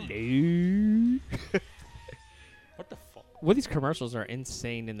 Hello. What the fuck? Well, these commercials are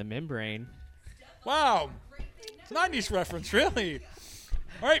insane in the membrane. Wow. 90s reference, really.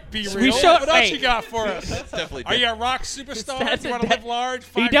 All right, be We real. showed- What else hey. you got for us? That's definitely Are you a rock superstar? That's You a want to de- live large?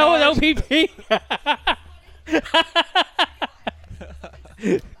 He $5? done with OPP.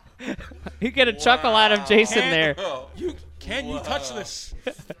 You get a chuckle out of Jason there. Can you touch this?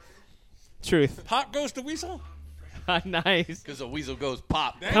 Truth. Pop goes the weasel. Nice. Because the weasel goes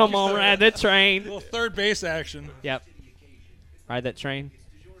pop. Thank Come you, on, sir. ride the train. Little third base action. Yep. Ride that train.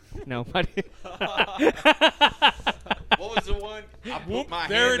 No. What? What was the one? I put my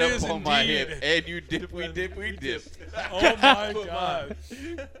There hand it up is on my indeed. hip, and you dip, we dip. Oh my god.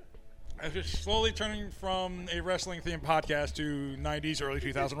 I'm just slowly turning from a wrestling themed podcast to 90s, early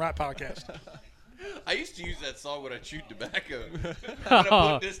 2000 rap podcast. I used to use that song when I chewed tobacco. When I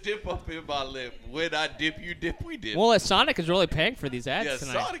put this dip up in my lip. When I dip, you dip, we dip. Well, Sonic is really paying for these ads yeah,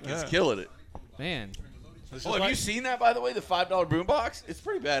 tonight. Sonic is killing it. Man, Oh, have you seen that, by the way, the $5 boombox? It's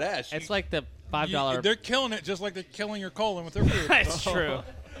pretty badass. it's like the $5. They're killing it just like they're killing your colon with their food. That's true.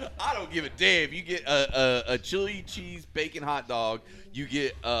 I don't give a damn. You get a chili cheese bacon hot dog. You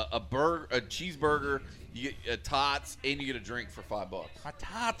get a cheeseburger. You get a tots, and you get a drink for $5. My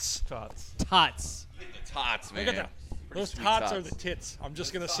tots. Tots. The tots, man. Look at that. Pretty Those sweet tots are the tits. I'm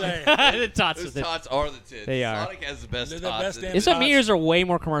just going to say. The tots. Those Is it. tots are the tits. They are. Sonic has the best They're the tots. best in damn it. It's some tots. years are way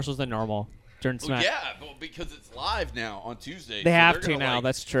more commercials than normal during Well, Smack. yeah, well, because it's live now on Tuesday. They so have they're to gonna, now. like-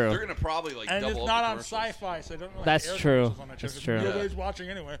 That's true. They're gonna probably like And double it's up not the on commercials. sci-fi, so I don't know. That's air true. commercials on that That's shit. true. Nobody's watching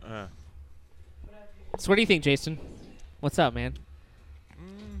anyway. So what do you think, Jason? What's up, man?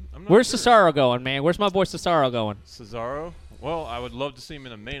 I'm not Where's sure. Cesaro going, man? Where's my boy Cesaro going? Cesaro? Well, I would love to see him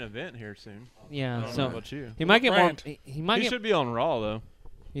in a main event here soon. I Yeah, don't know so about you. he might get more. brand? He might He get. should be on Raw though.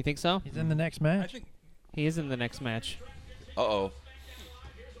 You think so? He's in the next I match. think He is in the next match. Uh-oh.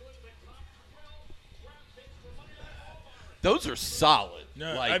 Those are solid.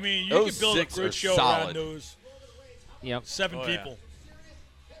 no. Like, I mean, you those can build a 6 are good show solid. around those Yep. 7 Oh, yeah. people.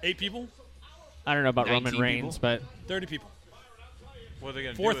 8 people? I don't know about 19 Roman Reigns, but 30 people. What are they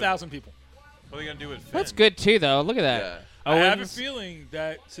gonna do? 4,000 people. What are they gonna do with Finn? that's good too, though. Look at that. Yeah. I have a Owens. feeling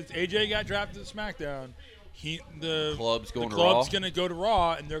that since AJ got drafted to SmackDown, the Club's going the to club's Raw? gonna go to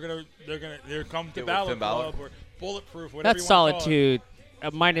Raw, and they're come to with Balor Finn Balor? Club or Bulletproof, whatever. That's you wanna solid call it. too.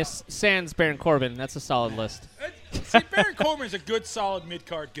 Minus Sans Baron Corbin. That's a solid list. See, Baron Corbin is a good, solid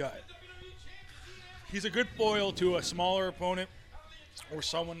mid-card guy. He's a good foil to a smaller opponent or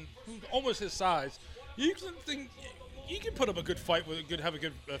someone who's almost his size. You can put up a good fight with have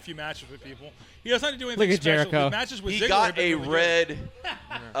a few matches with people. He doesn't have to do anything Look at special. Jericho. His matches with He Ziggler got have been a really good.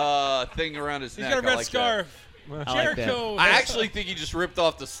 red thing around his He's neck. got a I red like that. scarf. I like that. Jericho. I has- actually think he just ripped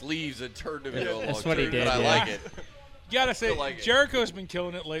off the sleeves and turned him into a long That's what he shirt, did, but I yeah. like it. gotta say, Still like it. Jericho's been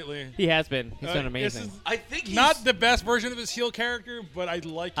killing it lately. He has been. He's done This amazing. is I think he's not the best version of his heel character, but I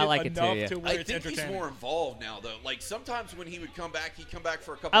like it I like it too, enough yeah. to where I it's think he's entertaining. more involved now, though. Like sometimes when he would come back, he'd come back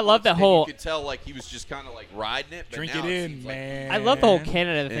for a couple. I love months, that and whole- You could tell like he was just kind of like riding it. But Drink now it in, seems like- man. I love the whole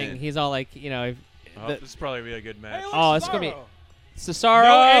Canada thing. Yeah. He's all like, you know, Oh, the- this is probably gonna be a good match. Hey, look, Oh, it's gonna be- Cesaro. Cesaro.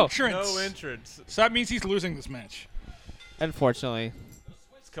 No entrance. No entrance. So that means he's losing this match. Unfortunately,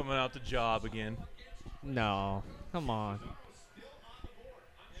 It's coming out the job again. no. Come on.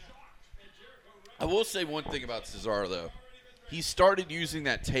 I will say one thing about Cesaro though. He started using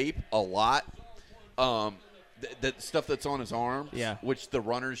that tape a lot. That stuff that's on his arm, Yeah. which the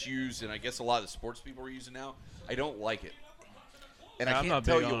runners use, and I guess a lot of the sports people are using now. I don't like it, and I I'm can't not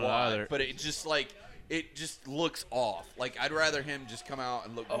tell big you on it why. either. But it just like it just looks off. Like, I'd rather him just come out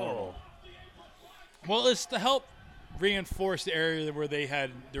and look normal. Well, it's to help reinforce the area where they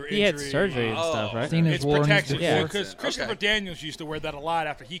had their He had injury. surgery and stuff, right? Cena's It's war on his protection divorce. because Christopher Daniels used to wear that a lot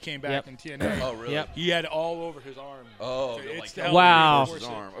after he came back Yep. in TNA. Oh, really? Yep. He had it all over his arm. Oh, So they're it's like, to help Wow. reinforce his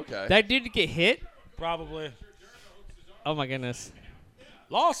it. arm. Okay. That dude get hit? Probably. Oh my goodness,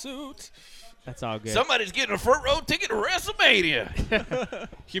 Lawsuits. that's all good. Somebody's getting a front row ticket to WrestleMania.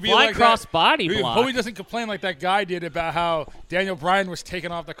 He'd be Flying like cross that. body Hope block. he doesn't complain like that guy did about how Daniel Bryan was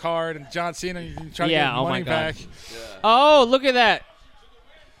taken off the card and John Cena trying to Yeah, get his oh my money God. back. Oh, look at that!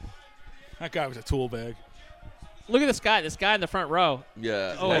 That guy was a tool bag. Look at this guy. This guy in the front row.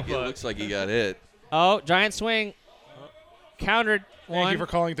 Yeah. Oh, it but- looks like he got hit. Oh, giant swing. Countered Thank one. you for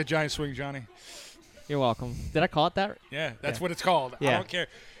calling it the giant swing, Johnny. You're welcome. Did I call it that? Yeah, that's Yeah. what it's called. I Yeah. don't care.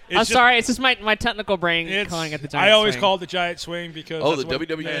 I'm It's just- sorry. It's just my technical brain It's, calling it the giant I always swing. call it the giant swing because Oh, the that's what-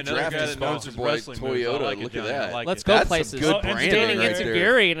 WWE Man, another draft guy is that knows sponsored his by wrestling moves. I Toyota. like it, Look at Johnny. I that. like Let's it. go That's some places. good Oh, and branding Standing right into there.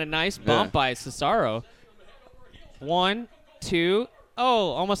 Gary and a nice bump by Cesaro. 1, 2.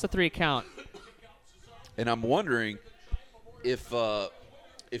 Oh, almost a 3 count. And I'm wondering if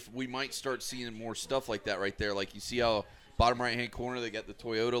we might start seeing more stuff like that right there. Like, you see how bottom right-hand corner they got the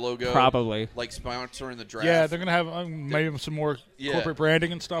Toyota logo? Probably. Like sponsoring the draft. Yeah, they're gonna have maybe some more Yeah. corporate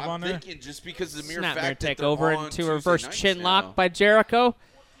branding and stuff I'm on there. thinking just because of the mere Snapmare fact that take they're over on into Tuesday reverse nights chin now. lock by Jericho.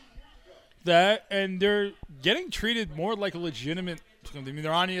 That and they're getting treated more like a legitimate. I mean,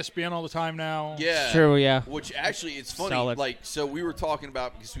 they're on ESPN all the time now. Yeah. True, yeah. Which actually, it's funny. Solid. Like, so we were talking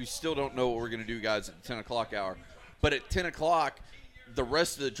about, because we still don't know what we're going to do, guys, at the 10 o'clock hour. But at 10 o'clock, the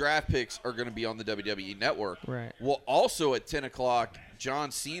rest of the draft picks are going to be on the WWE Network. Right. Well, also at 10 o'clock,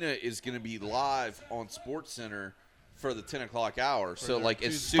 John Cena is going to be live on SportsCenter for the 10 o'clock hour. So, like,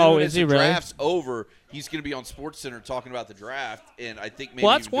 as soon Oh, as is he the really? draft's over, he's going to be on SportsCenter talking about the draft. And I think maybe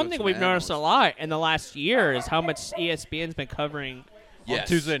Well, that's even one doing thing some we've noticed a analysis. lot in the last year is how much ESPN's been covering. Yes. On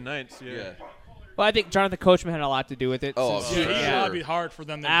Tuesday nights. Yeah. Well, I think Jonathan Coachman had a lot to do with it. Oh, since- Yeah, sure. he yeah. lobbied hard for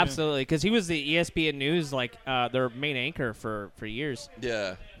them. To Absolutely, because he was the ESPN News, like their main anchor for years.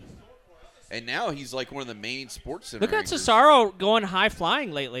 Yeah. And now he's like one of the main SportsCenter Look at anchors. Cesaro going high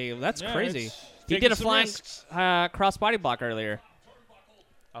flying lately. That's Yeah, crazy. it's He taking did a some flying risks. cross body block earlier.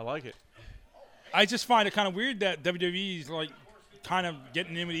 I like it. I just find it kind of weird that WWE is like kind of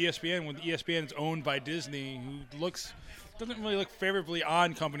getting in with ESPN when ESPN is owned by Disney, who doesn't really look favorably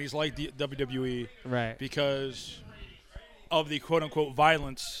on companies like the WWE Right. because of the quote unquote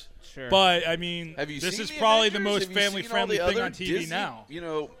violence. Sure. But I mean, Have you this seen is the probably the Avengers? most Have you seen family all friendly the thing other on TV Disney, now. You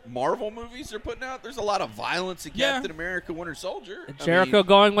know, Marvel movies they're putting out. There's a lot of violence in Yeah. Captain America: Winter Soldier. I Jericho mean,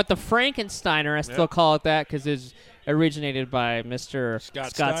 going with the Frankensteiner. I still call it that because it's originated by Mr. Scott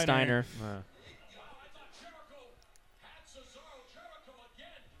Scott Steiner. Steiner.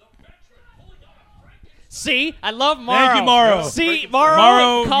 See, I love Morrow. Thank you, Morrow. See, Morrow,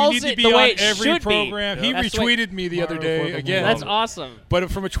 Morrow, calls you need to it be the way on it every should program. be. He That's what- retweeted me the other Morrow day for the again. That's awesome. But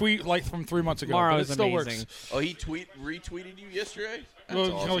from a tweet like from 3 months ago. Morrow but is it still amazing. works. Oh, he retweeted you yesterday. That's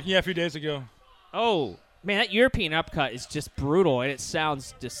Well, awesome. yeah, a few days ago. Oh, man, that European upcut is just brutal, and it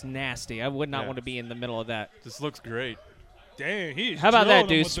sounds just nasty. I would not Yeah. want to be in the middle of that. This looks great. Dang, he's How about that, drilling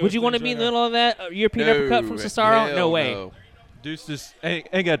him with Deuce? those Would you want to things be in right the now. middle of that European uppercut from Cesaro? hell No way. no. Deuce just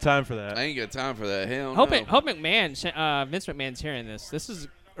ain't got time for that. I ain't got time for that. Hell Hope, no. Hope McMahon, Vince McMahon's hearing this. This is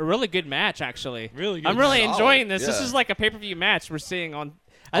a really good match, actually. Really good I'm really match. enjoying this. Solid, This yeah. is like a pay-per-view match we're seeing on.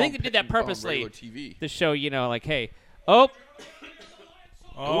 I think they did that On purposely regular TV. to show, like, hey, oh,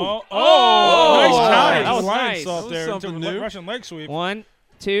 Oh, Oh, nice wow. time. That was Lion nice. salt That was there. something Into a new. Russian leg sweep. 1,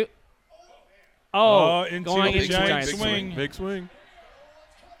 2. Oh, into going the into giant giant swing. Big swing.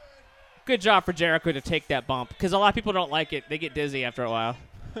 Good job for Jericho to take that bump because a lot of people don't like it. They get dizzy after a while.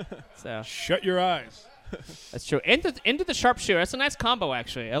 So Shut your eyes. that's true. Into the sharpshooter. That's a nice combo,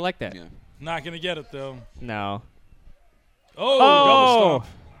 actually. I like that. Yeah. Not going to get it, though. No. Oh, Oh. double stomp.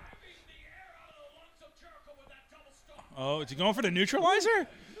 Oh, is he going for the neutralizer?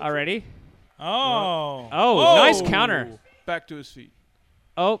 Already? Oh. Oh, nice counter. Back to his feet.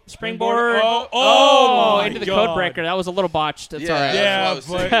 Oh, springboard. Oh, my into the God. code breaker. That was a little botched. That's Yeah. all right. Yeah, That's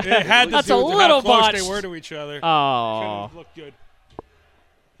what I was but saying. it had to That's do a with little how close botched. they were to each other. Oh. Could've looked good.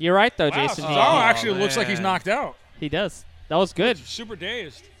 You're right, though, Wow, Jason. Cesaro actually looks like he's man. knocked out. He does. That was good. Super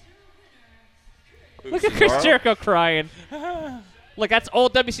dazed. Look at Chris Cesaro? Jericho crying. Look, that's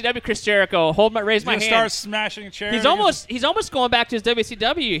old WCW Chris Jericho. Raise He's my gonna hand. start smashing a chair. He's almost going back to his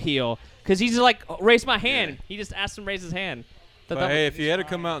WCW heel because he's like, raise my hand. He just asked him to raise his hand. But hey, if he had to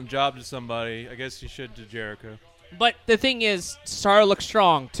come out and job to somebody, I guess he should to Jericho. But the thing is, Cesaro looks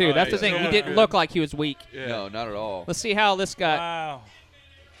strong too. Oh, That's the yeah. thing. He Yeah. didn't look like he was weak. Yeah. No, not at all. Let's see how this got. Wow.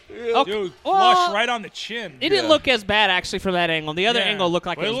 Okay. Dude, well, flush right on the chin. It didn't look as bad actually from that angle. The other Yeah. angle looked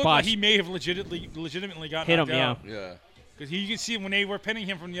like Well, it was looked like botched. he may have legitimately got Hit him, knocked out. Yeah. Because you can see when they were pinning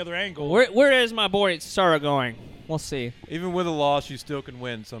him from the other angle. Where is my boy Cesaro going? We'll see. Even with a loss, you still can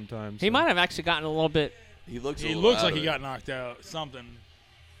win sometimes. He so. might have actually gotten a little bit. He looks. He looks like he got knocked out. Something.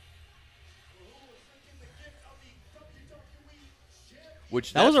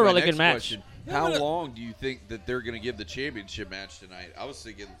 Which That was that's a my really next good match. question. How long do you think that they're going to give the championship match tonight? I was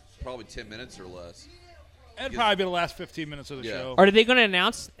thinking probably 10 minutes or less. That'd probably be the last 15 minutes of the Yeah. show. Are they going to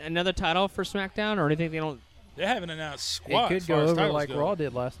announce another title for SmackDown, or do you think they don't? They haven't announced It squat. could as far go as over titles like go. Raw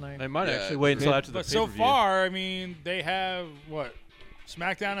did last night. They might Yeah, actually wait until after the But so pay-per-view. far, I mean, they have what?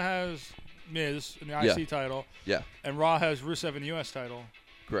 SmackDown has Miz in the IC Yeah. title, Yeah, and Raw has Rusev in the US title,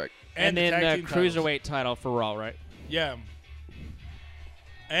 correct. And the then tag the team titles. cruiserweight title for Raw, right? Yeah.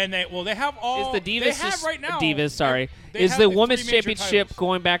 And they have all. Is the Divas they have right now. Divas? Sorry, they is have the three women's major championship titles.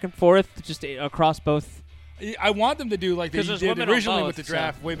 going back and forth just across both? I want them to do like they 'Cause there's did women on originally both, with the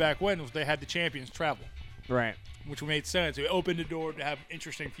draft way back when, was they had the champions travel, Right, which made sense. It opened the door to have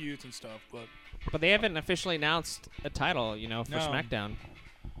interesting feuds and stuff. But but they haven't officially announced a title, for No. SmackDown.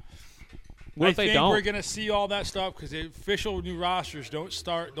 What I if they think don't? we're gonna see all that stuff because the official new rosters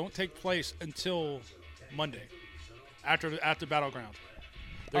don't take place until Monday, after Battleground.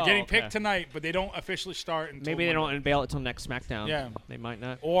 They're Oh, getting okay. picked tonight, but they don't officially start until Maybe they don't Monday. unveil it till next SmackDown. Yeah. They might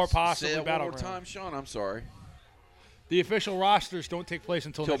not. Or possibly Say that one more Battleground. time, Sean. I'm sorry. The official rosters don't take place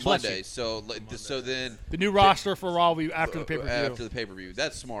until Till next Monday. week. So then The new roster for Raw will be after the pay-per-view. After the pay-per-view,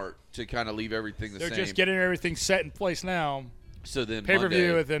 that's smart to kind of leave everything the They're same. just getting everything set in place now. so then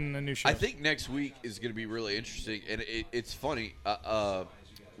Pay-per-view Monday, and then the new show. I think next week is going to be really interesting, and it's funny.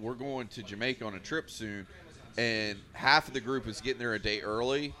 We're going to Jamaica on a trip soon, and half of the group is getting there a day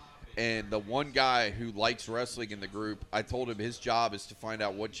early. And the one guy who likes wrestling in the group, I told him his job is to find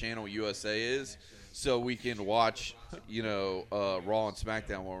out what channel USA is, so we can watch, Raw and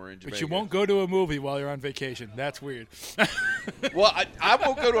SmackDown while we're in Jamaica. But you won't go to a movie while you're on vacation. That's weird. Well, I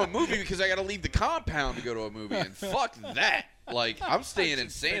won't go to a movie because I got to leave the compound to go to a movie, and fuck that. Like, I'm staying in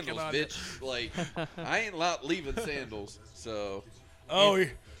sandals, on bitch. Like, I ain't leaving sandals. So, Oh,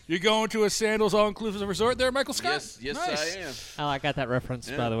 you're going to a Sandals all-inclusive resort there, Michael Scott? yes, Nice. I am. Oh, I got that reference,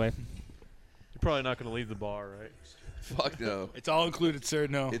 Yeah. by the way. You're probably not going to leave the bar, right? Fuck no. It's all included, sir.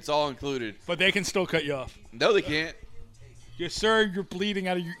 No. It's all included. But they can still cut you off. No, they can't. Yes, sir, you're bleeding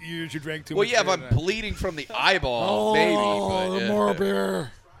out of your ears. You drank too Well, much yeah, if beer I'm tonight. bleeding from the eyeball, maybe. But, yeah. more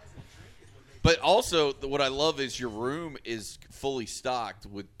beer. But also, what I love is your room is fully stocked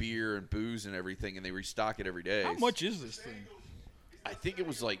with beer and booze and everything, and they restock it every day. How much is this thing? I think it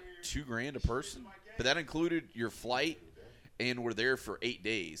was like $2,000 a person, but that included your flight, and we're there for 8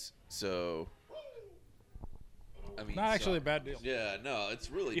 days. So, I mean, Not actually a bad deal. Yeah, no, it's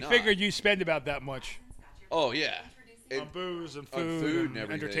really You not. figured you spend about that much Oh yeah, on booze and on food, food and and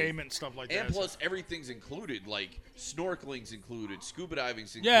everything. entertainment and stuff like that. and plus everything's included. Like snorkeling's included, scuba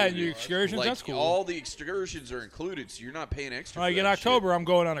diving's included. Yeah, and your excursions, Like, that's cool. all the excursions are included, so you're not paying extra. Like for in that October, I'm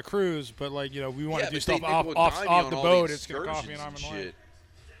going on a cruise, but we want Yeah, to do but stuff they off nickel and dime you off on the all boat. It's going to cost me excursions an arm and and leg. shit.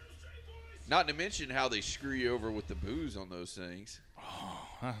 Not to mention how they screw you over with the booze on those things.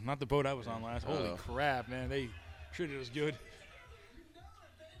 Not the boat I was on last. Holy Oh. crap, man! They treated us good.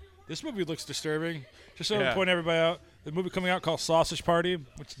 This movie looks disturbing. Just so to Yeah. point everybody out, the movie coming out called Sausage Party,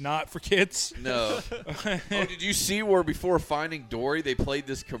 which is not for kids. No. Oh, did you see where before Finding Dory they played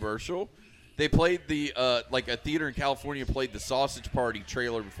this commercial? They played the like a theater in California played the Sausage Party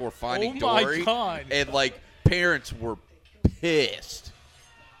trailer before Finding Oh my Dory, God. and like parents were pissed.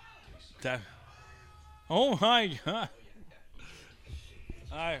 Oh my god!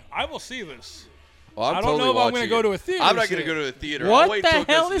 I will see this. Well, I'm I don't totally know if I'm watching gonna go it. to a theater I'm to not see going to it. go to a theater. I'll What wait the till it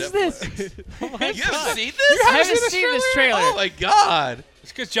hell goes is to this? Netflix. You haven't seen this? I haven't seen this trailer. Oh my god!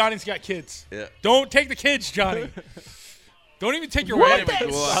 It's because Johnny's got kids. Yeah. Don't take the kids, Johnny. Don't even take your What wife. the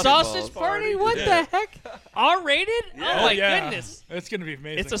Go out sausage and party? ball. What Yeah. the heck? R-rated? Oh my yeah. goodness! It's gonna be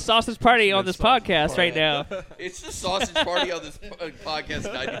amazing. It's a sausage party on this podcast right now. It's the sausage party on this podcast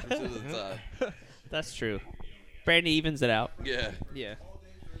 90% of the time. That's true. Brandy evens it out. Yeah. Yeah.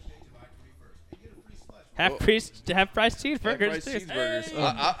 Half price cheeseburgers. Price too. cheeseburgers.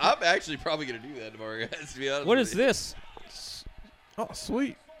 I'm actually probably going to do that tomorrow, guys, to be honest What with is you. this? Oh,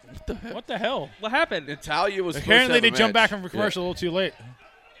 sweet. what the hell? What happened? Natalia was Apparently, supposed to they have a jumped match. back from commercial a little too late.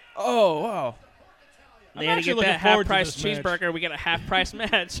 Oh, wow. They had to actually get looking that forward to half-price this match. cheeseburger. We get a half-price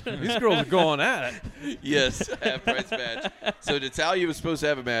match. These girls are going at it. Yeah. Yes, half-price match. So Natalia was supposed to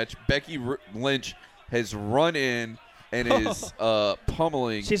have a match. Becky Lynch has run in and is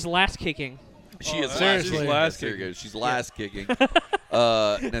pummeling. She's last kicking. She is seriously. last kicking. She's last kicking.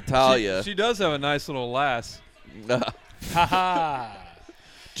 Natalia. She does have a nice little lass. Ha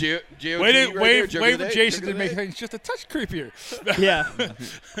Wait wait for Jason to make things just a touch creepier. Yeah.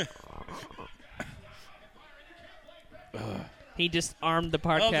 He just armed the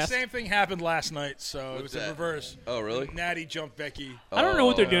Well, the podcast. same thing happened last night, so it What's was in that? reverse. Oh, really? Natty jumped Becky. I don't know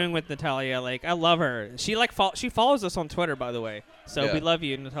what they're Oh. doing with Natalia. Like, I love her. She she follows us on Twitter, by the way. So Yeah. we love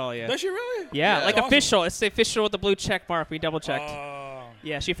you, Natalia. Does she really? Yeah, Yeah. like That's awesome. official. It's the official with the blue check mark. We double checked. Oh.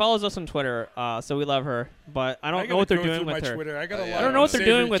 Yeah, she follows us on Twitter, so we love her. But I don't know gotta what they're go doing through with my her. Twitter. I got a Oh, yeah. lot I don't know what they're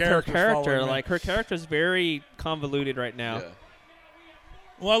savory doing with her characters character. following me. Like, her character's very convoluted right now. Yeah.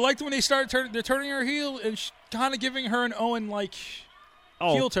 Well, I liked when they started they're turning her heel and kind of giving her an Owen like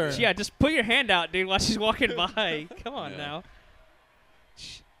Oh, heel turn. yeah, just put your hand out, dude, while she's walking by. Come on Yeah. now.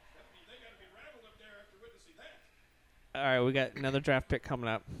 All right, we got another draft pick coming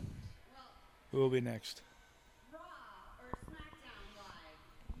up. Who will be next? Raw or SmackDown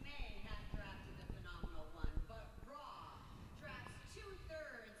Live may have drafted the phenomenal one, but Raw drafts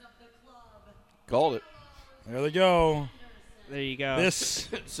 2/3 of the club. Called it. There they go. There you go. This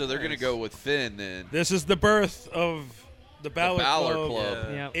So they're going to go with Finn then. this is the birth of the Balor, Balor Club, Club.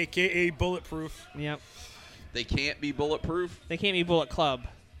 Yeah. Yep. aka Bulletproof. Yep. They can't be bulletproof. They can't be Bullet Club.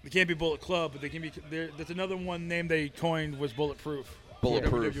 They can't be Bullet Club, but they can be. There's another one name they coined was Bulletproof.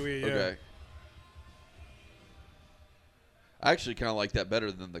 Bulletproof. WWE, yeah. Okay. I actually kind of like that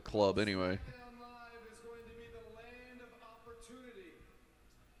better than the club anyway. Live is going to be the land of opportunity.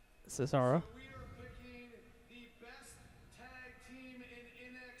 Cesaro. We are picking the best tag team in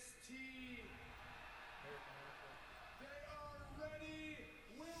NXT. They are ready,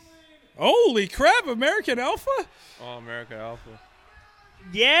 willing. Holy crap! American Alpha. Oh, American Alpha.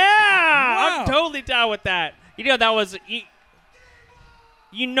 Yeah, Wow. I'm totally down with that. You know that was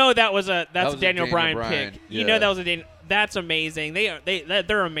you know that was a was a Daniel Daniel Bryan Bryan, pick. You yeah. know that was a Daniel. That's amazing.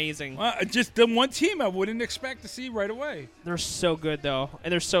 They're amazing. Just the one team I wouldn't expect to see right away. They're so good though,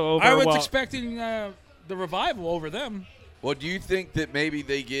 and they're so over. I was well, expecting the Revival over them. Well, do you think that maybe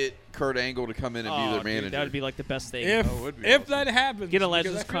they get Kurt Angle to come in and be their dude, manager? that would be like the best thing. If it would be if awesome. that happens, Get a because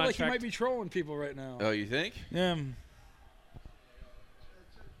Legends I feel like he contract. might be trolling people right now. Oh, you think? Yeah.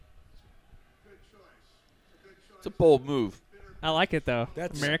 It's a bold move. I like it though.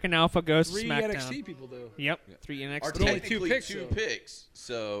 That's American Alpha goes to 3 SmackDown. NXT people do. Yep, 3 NXT. Or But only technically 2 picks, two though. picks.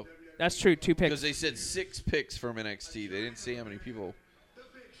 So That's true. 2 because picks. they said 6 picks from NXT, they didn't say how many people.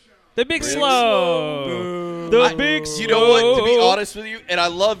 The Big Really? Slow. Boo. The Big You know what? To be Slow. honest with you, and I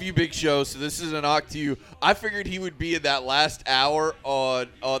love you, Big Show. So this is a knock to you. I figured he would be in that last hour on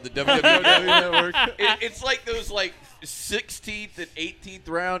the WWE Network. It's like those 16th and 18th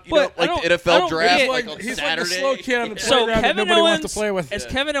round, you But know, I like the don't- I NFL don't draft, get- like on He's Saturday. like the slow kid on the So playground that Kevin nobody Owens wants to play with. has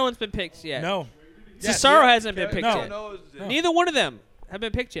Kevin Owens been picked yet? No. Cesaro hasn't been picked No. yet. Neither one of them have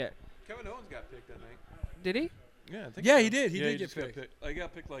been picked yet. Kevin Owens got picked that night. Did he? Yeah, I think Yeah, so. he did. He Yeah, did get just got picked. I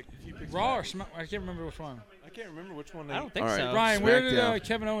got picked he picked Raw or SmackDown. Smack? I can't remember which one. I can't remember which one they I don't think All right. so. Ryan, where did SmackDown.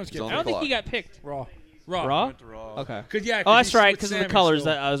 Kevin Owens It's get? on I don't the think he clock. got picked. Raw. went to Raw. Okay. Cause yeah. Oh, that's he's right, with because of the Sammy colors.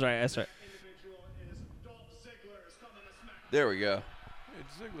 still. I was right. That's right. There we go.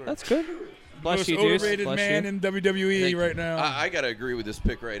 It's Ziggler. That's good. Bless Most you, Deuce. overrated Bless man you. in WWE Thank you. right now. I got to agree with this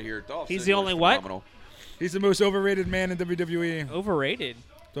pick right here. Dolph He's the Ziggler's only what? phenomenal. He's the most overrated man in WWE. Overrated.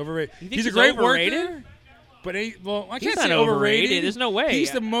 He's overrated. You think He's a he's great overrated? worker. But I He's can't not say overrated. There's no way. He's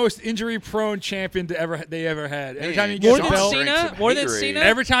the most injury-prone champion they ever had. Every time he Man, More gets than a belt, Cena? More than Cena?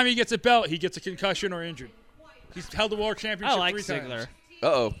 every time he gets a belt, he gets a concussion or injured. He's held the world I championship like 3 Ziggler.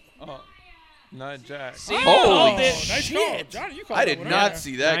 times. Uh-oh. Nia Jax. See? Holy Oh, Nice call, Johnny. You called I that did one not out.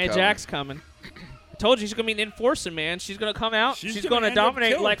 see that Nia coming. Jax coming. I told you she's going to be an enforcer, man. She's going to come out. She's She's gonna going to end up dominate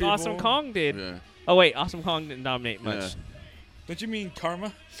killing like people. Awesome Kong did. Yeah. Oh, wait. Awesome Kong didn't dominate much. Yeah. Don't you mean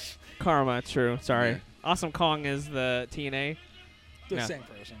Karma? Karma, true. Sorry. Yeah. Awesome Kong is the TNA. The No. same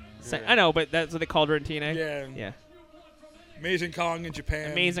person. I know, but that's what they called her in TNA. Yeah. Yeah. Amazing Kong in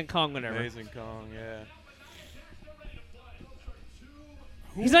Japan. Amazing Kong, whatever. Amazing Kong, yeah.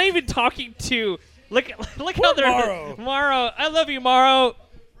 He's not even talking to. Look how they're. Morrow? Morrow. I love you, Morrow.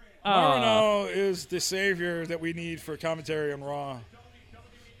 Moreno is the savior that we need for commentary on Raw.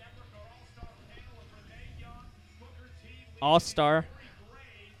 All-star.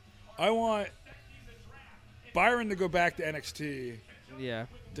 I want Byron to go back to NXT Yeah.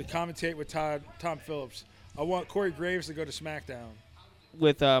 to commentate with Tom Phillips. I want Corey Graves to go to SmackDown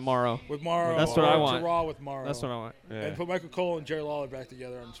With Morrow. with Morrow. That's what I or want. To Raw with Morrow. That's what I want. Yeah. And put Michael Cole and Jerry Lawler back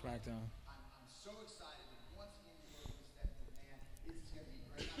together on SmackDown. I'm so excited. Once again, you were stepping, man. This is going to be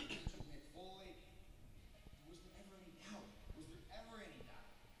great. I'm with Mick Foley. Was there ever any doubt? Was there ever any doubt?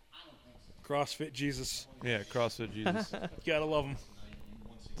 I don't think so. CrossFit Jesus. Yeah, CrossFit Jesus. Gotta love him.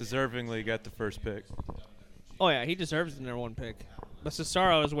 deservingly got the first pick. Oh yeah, he deserves the number 1 pick. But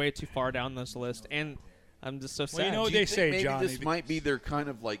Cesaro is way too far down this list, and I'm just so sad. Well, you know what Do you they think say, maybe Johnny. this might be their kind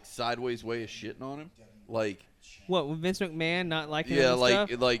of like sideways way of shitting on him? Like, What, with Vince McMahon not liking yeah, him and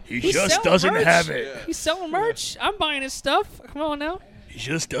stuff? like He He's just selling doesn't merch. have it. Yeah. He's selling merch. I'm buying his stuff. Come on now. He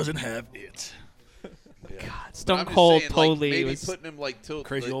just doesn't have it. Stone I'm just Cold saying, totally like, maybe was. putting him like till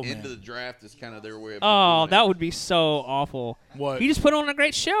Crazy the old end man. of the draft is kind of their way of. Oh, doing that it. would be so awful. What? He just put on a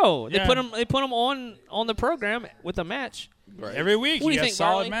great show. Yeah. They put him on the program with a match. Right. Every week What do he you has think,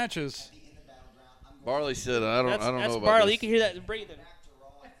 solid Barley? matches. Barley said, I don't That's know about Barley. this. You can hear that breathing.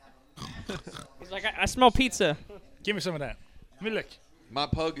 He's like, I smell pizza. Give me some of that. Let me look. My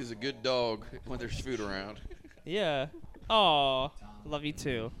pug is a good dog when there's food around. Yeah. Oh, love you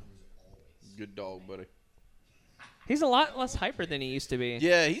too. Good dog, buddy. He's a lot less hyper than he used to be.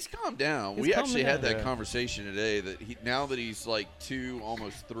 Yeah, he's calmed down. He's We calmed actually had down. that Yeah. conversation today that now that he's like 2,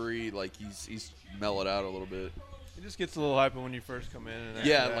 almost 3, like he's mellowed out a little bit. It just gets a little hyper when you first come in. And after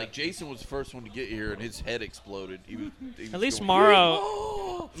Yeah, that- like Jason was the first one to get here and his head exploded. He was At least going,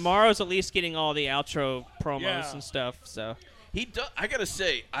 Morrow, Morrow's at least getting all the outro promos Yeah. and stuff. So He does. I gotta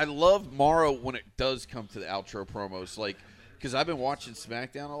say, I love Morrow when it does come to the outro promos, like because I've been watching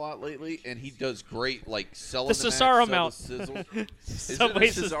SmackDown a lot lately, and he does great, like selling The Cesaro match, melt. sell the sizzle. Is it a Subway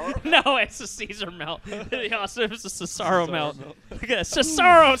Cesaro? No, it's a Caesar melt. Yeah, so it's a Cesaro melt. Look at that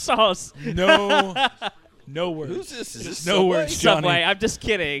Cesaro sauce. No, no words. Who's this? Is this No Subway? words, Johnny. Subway. I'm just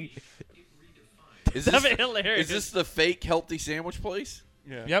kidding. Is That'd this, be hilarious. is this the fake healthy sandwich place?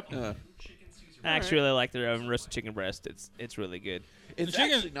 yeah. Yep. I actually really like their oven roasted chicken breast. It's really good. It's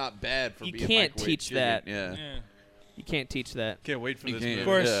chicken- actually not bad for You being can't microwave teach chicken. that. Yeah. Yeah. You can't teach that. Can't wait for You this. can't. movie. Of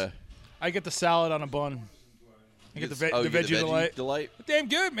course. Yeah. I get the salad on a bun. I get the, Oh, the you get veggie delight. delight. Damn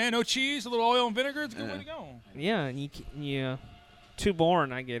good, man. No cheese, a little oil and vinegar. It's a good way to go. Yeah, and yeah. Too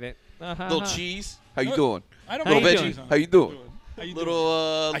boring. I get it. Little cheese. How you What? doing? I don't How Little you put veggie. cheese on it. How you doing? How you Little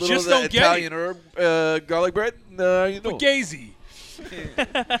I little just of that don't get Italian herb garlic bread. How you doing? Fugazi.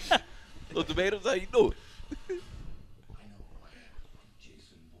 Little tomatoes. How you doing?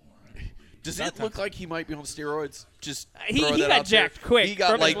 Does it look like he might be on steroids? Just He throwing got that out there. jacked quick He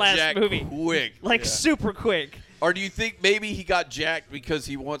got from his like last jacked movie. quick. Like super quick. Or do you think maybe he got jacked because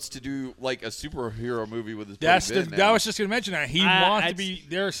he wants to do like a superhero movie with his buddy That's Ben the. now? I was just gonna mention that he I- wants I'd to be.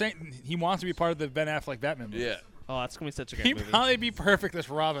 They're saying he wants to be part of the Ben Affleck Batman movie. Yeah. Oh, that's gonna be such a good He'd movie. probably be perfect as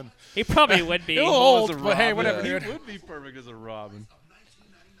Robin. He probably would be. A little Well, old, as a but hey, Robin, whatever, He dude. would be perfect as a Robin.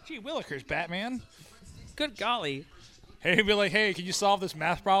 Gee Willikers, Batman. Good golly. Hey, he'd be like, hey, can you solve this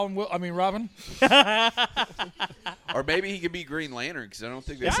math problem? Robin. Or maybe he could be Green Lantern because I don't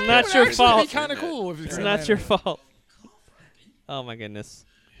think It's that's not your fault. It'd be kind of cool. If It's not your fault. Oh my goodness.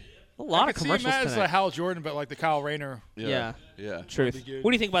 A lot of I could see him commercials as tonight. like Hal Jordan, but like the Kyle Rayner. Yeah. Yeah. Truth. That'd be good. What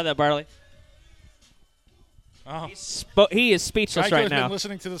do you think about that, Barley? Oh. He is speechless Geico's right been now.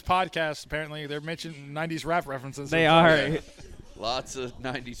 listening to this podcast. Apparently, they're mentioning '90s rap references. They are. Yeah. Lots of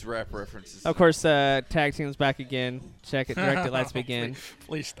 90s rap references. Of course, tag team's back again. Check it. Directed Lights Begin.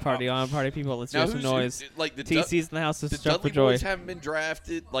 Please stop. Party on, party people. Let's Now, hear some who's noise. like the TC's in the house. the Let's jump for Dudley joy. Boys haven't been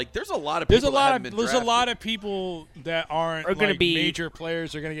drafted. Like, there's a lot of There's people a lot that of haven't been there's a drafted. lot of people that aren't Are gonna like, be- major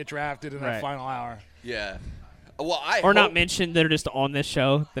players are going to get drafted in Right. that final hour. Yeah. Well, I Or hope, not mentioned. They're just on this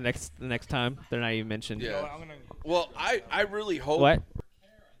show the next time. They're not even mentioned. Yeah. I'm gonna, Well, I really hope. What?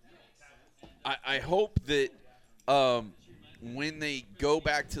 I hope that when they go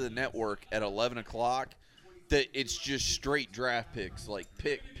back to the network at 11 o'clock, that it's just straight draft picks, like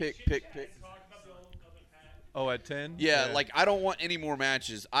pick. Oh, at 10? Yeah, like I don't want any more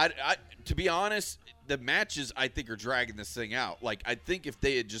matches. I to be honest, the matches I think are dragging this thing out. Like I think if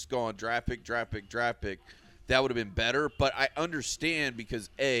they had just gone draft pick, that would have been better. But I understand because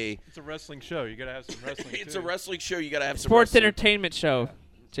It's a wrestling show. You got to have some wrestling. it's too. a wrestling show. You got to have some Sports wrestling. entertainment show.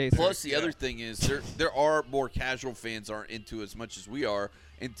 Jason. Plus, the other thing is there are more casual fans aren't into as much as we are.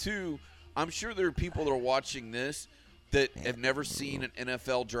 And two, I'm sure there are people that are watching this that have never seen an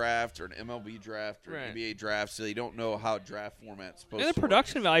NFL draft or an MLB draft or Right. an NBA draft, so they don't know how draft format's supposed And the to work.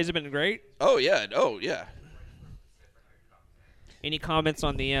 production values have been great. Oh yeah. Any comments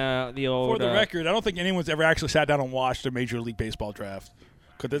on the old? for the record, I don't think anyone's ever actually sat down and watched a Major League Baseball draft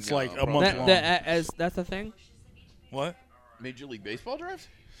because it's No, like a probably month that, long. that's the thing. What? Major League Baseball draft?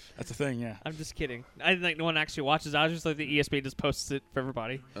 That's the thing, yeah. I'm just kidding. I didn't think no one actually watches. I was just like the ESPN just posts it for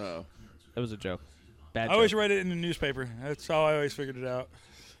everybody. Oh. That was a joke. Bad I joke. always read it in the newspaper. That's how I always figured it out.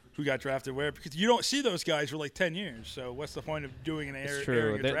 Who got drafted where? Because you don't see those guys for like 10 years. So what's the point of doing an It's airing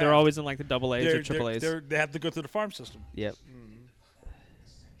true. a They're draft? always in like the double A's or They're- triple A's. they have to go through the farm system. Yep.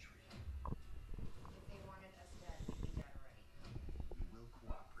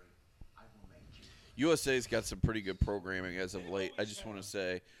 USA's got some pretty good programming as of late. I just want to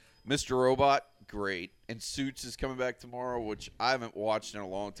say, Mr. Robot, great, and Suits is coming back tomorrow, which I haven't watched in a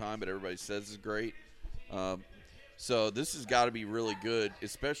long time, but everybody says is great. So this has got to be really good,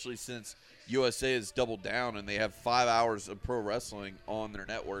 especially since USA has doubled down and they have 5 hours of pro wrestling on their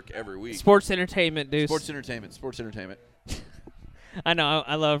network every week. Sports entertainment, dude. Sports entertainment. I know.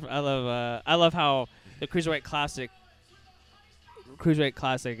 I love how the Cruiserweight Classic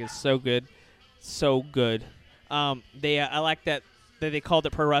is so good, so good. I like that they called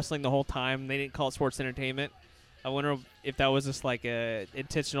it pro wrestling the whole time. They didn't call it sports entertainment. I wonder if that was just like a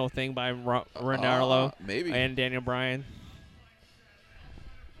intentional thing by Renarlo maybe and Daniel Bryan.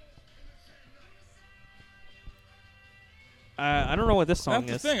 I don't know what this song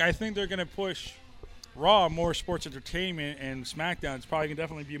That's is. the thing. I think they're going to push Raw more sports entertainment, and SmackDown is probably going to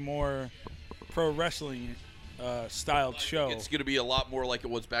definitely be more pro wrestling styled show. it's going to be a lot more like it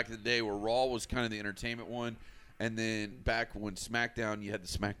was back in the day where Raw was kind of the entertainment one, and then back when SmackDown, you had the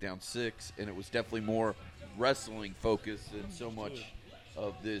SmackDown 6, and it was definitely more wrestling focused and so much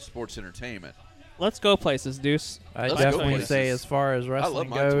of the sports entertainment. Let's go places, Deuce. I Let's go definitely places. say, as far as I love wrestling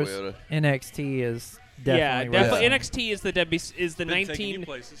my goes, Toyota. NXT is Yeah, definitely definitely. wrestling. NXT is the Been taking you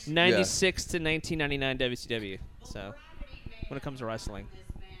places. 1996 to 1999 WCW. So when it comes to wrestling.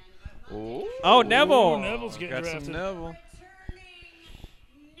 Oh, Neville. Ooh, Neville's getting Got drafted. some Neville.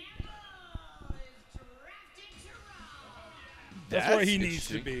 That's where he That's needs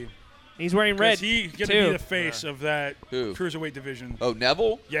to interesting. be. He's wearing red, He's going to too. be the face of that Who? cruiserweight division. Oh,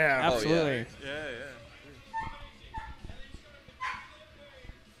 Neville? Yeah. Oh, Absolutely. Yeah.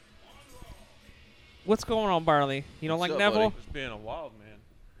 What's going on, Barley? You don't What's like up, Neville? buddy? Just being a wild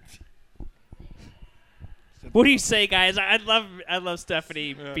man. What do you say, guys? I love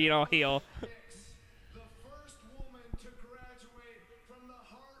Stephanie being all heel. The first woman to graduate from the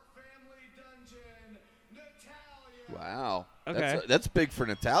Hart family dungeon, Natalia. Wow. Okay. That's big for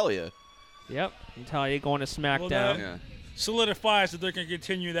Natalia. Yep. Natalia going to Well, SmackDown. that- Yeah. solidifies that they're going to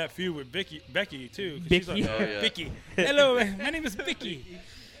continue that feud with Becky too. 'cause she's Becky? like, Oh, yeah. Becky. Hello, my name is Becky.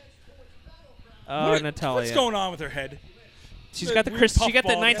 Oh, Natalia. What's going on with her head? She's the got the weird Chris. She got the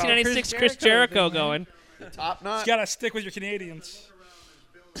puffball. 1996 Chris Jericho going. The top knot? You got to stick with your Canadians.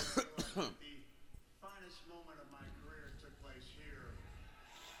 The finest moment of my career took place here.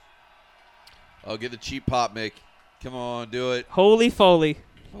 Oh, get the cheap pop, Mick. Come on, do it. Holy Foley.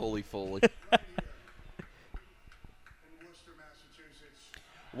 Holy Foley. In Worcester, Massachusetts.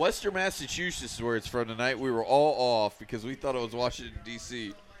 Western Massachusetts is where it's from tonight. We were all off because we thought it was Washington,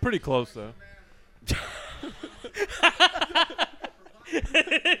 D.C. Pretty close, though.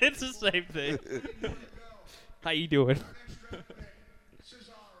 It's the same thing. How you doing?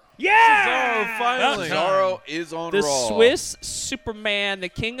 Yeah! Oh, finally. Cesaro is on The Raw. Swiss Superman, the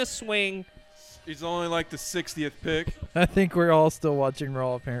King of Swing. He's only like the 60th pick. I think we're all still watching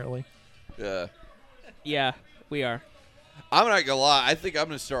Raw, apparently. Yeah. Yeah, we are. I'm not going to lie. I think I'm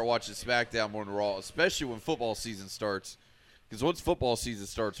going to start watching SmackDown more than Raw, especially when football season starts. Because once football season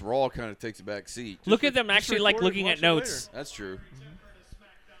starts, Raw kind of takes a back seat. Look at them just actually like record looking and at watch it notes. That's true. SmackDown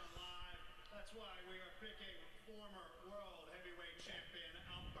Live. That's why we are picking former world heavyweight champion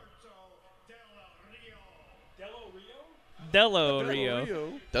Alberto Del Rio. Dello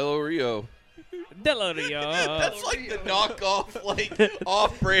Rio. Delo Rio. Dello Rio. That's like the knockoff, like,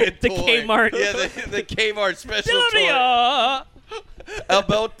 off-brand The toy. Kmart. Yeah, the Kmart special Dello toy. Rio.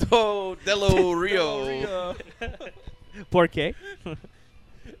 Alberto Delo Rio. Por qué?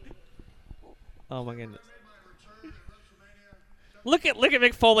 Oh my goodness. Look at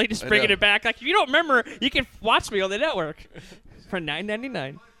Mick Foley just I bringing know. it back. Like if you don't remember, you can watch me on the network for $9.99.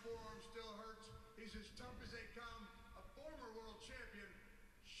 forearm still hurts. He's as tough as they come. A former world champion,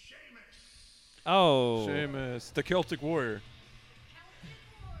 Sheamus. Oh, Sheamus, the Celtic Warrior.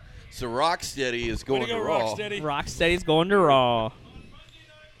 So Rocksteady is Way going to go, to Raw. Rocksteady. Rocksteady's going to Raw.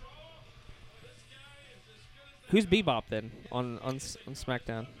 Who's Bebop then on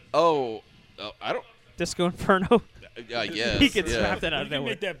SmackDown? Oh, I don't. Disco Inferno. Yes. He gets yeah. wrapped it out You of can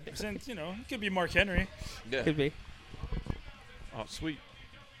nowhere. make that sense, you know. It could be Mark Henry. Yeah. Could be. Oh, sweet.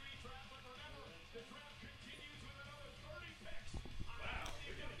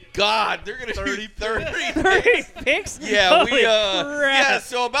 God, they're gonna do 30. 30 picks? Yeah, Holy crap. yeah.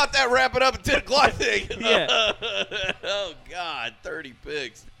 So about that, wrap it up at 10 o'clock thing. Yeah. Oh God, 30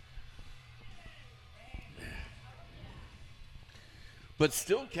 picks. But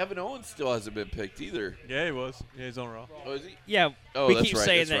still, Kevin Owens still hasn't been picked either. Yeah, he was. Yeah, he's on Raw. Oh, is he? Yeah, Oh, we that's keep right,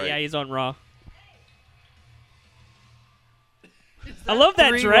 saying that's that. right. Yeah, he's on Raw. I love that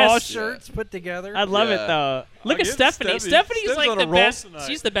 3 dress. Raw shirts put together. I love it Yeah. though. Look at give Stephanie. Steffi- Stephanie's Stephanie's like on the a roll best. tonight.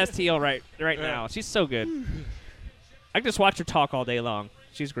 She's the best heel right now. She's so good. I can just watch her talk all day long.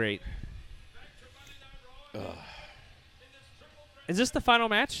 She's great. Is this the final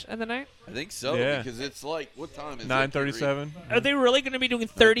match of the night? I think so Yeah. because it's like what time is it? 9:37. Are they really going to be doing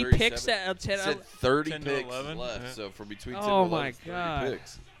 30 9:37. picks at 10? It said 30 10 to picks 11, left, yeah. so from between 10 Oh and 11, my 30 God.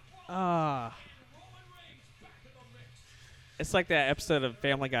 picks. Ah. It's like that episode of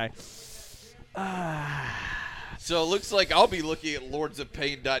Family Guy. So it looks like I'll be looking at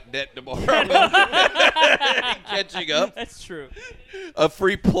lordsofpain.net tomorrow. Catching up. That's true. A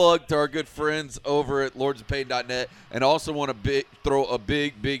free plug to our good friends over at lordsofpain.net. And also want to throw a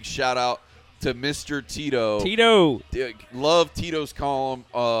big shout out to Mr. Tito. Tito. Love Tito's column,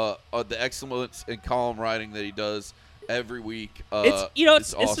 the excellence in column writing that he does every week. It's it's this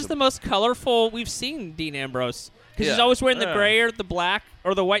is awesome. the most colorful we've seen Dean Ambrose because he's Yeah. always wearing the Yeah. gray or the black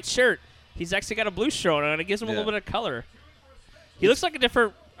or the white shirt. He's actually got a blue shirt on, and it gives him a Yeah. little bit of color. He looks like a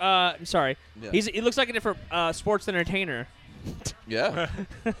different. I'm sorry. Yeah. He looks like a different sports entertainer. Yeah.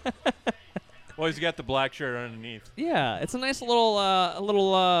 Well, he's got the black shirt underneath. Yeah, it's a nice little,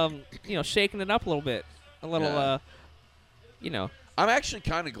 shaking it up a little bit, a little, Yeah. I'm actually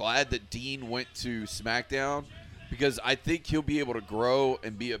kind of glad that Dean went to SmackDown because I think he'll be able to grow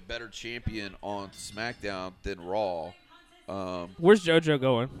and be a better champion on SmackDown than Raw. Where's JoJo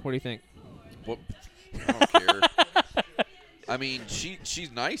going? What do you think? What, I don't care. I mean,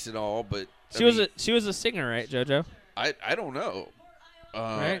 she's nice and all, but She was a singer, right, JoJo? I don't know.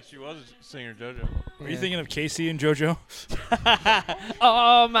 Right. She was a singer, JoJo. Are you thinking of Casey and JoJo?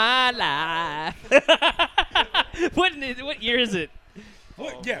 All my life. What year is it?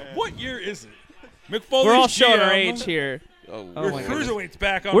 What? Yeah. What year is it? Mick Foley's We're all showing our GM. age here. Oh, Oh We're my goodness. cruiserweights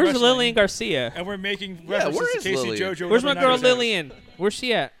back on Where's wrestling, Lillian Garcia? and we're making Yeah, references where to is Casey Lillian? JoJo. Where's my whatever girl that is. Lillian? Where's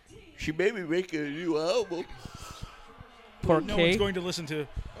she at? she may be making a new album. Poor No Kate. one's going to listen to.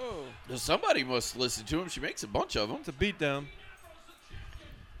 Somebody must listen to him. She makes a bunch of them. It's a beatdown.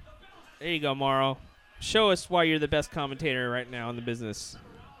 There you go, Morrow. Show us why you're the best commentator right now in the business.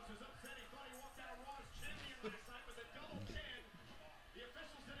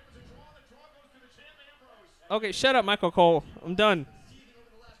 Okay, shut up, Michael Cole. I'm done.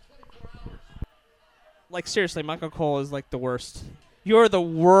 Like, seriously, Michael Cole is like the worst. You're the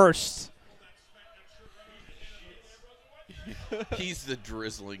worst. He's the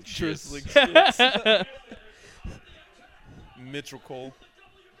drizzling shit. Mitchell Cole.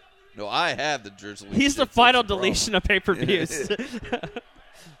 No, I have the drizzling. He's the shits, final that's the problem. deletion of pay-per-views.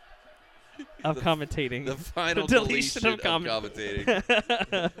 Of commentating. The final The deletion deletion of of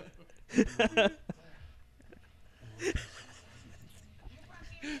commentating.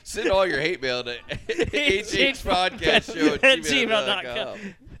 Send all your hate mail to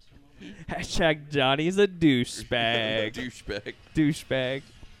hhpodcastshow@gmail.com. Hashtag Johnny's a douchebag. Douchebag. Douchebag.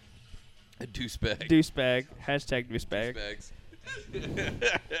 A douchebag. Douchebag. Hashtag douchebag. Douchebags.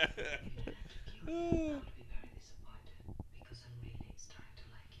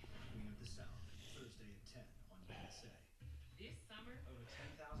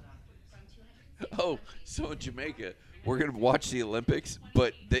 Oh, so in Jamaica, we're gonna watch the Olympics,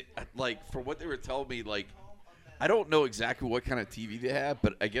 but they for what they were telling me, I don't know exactly what kind of TV they have,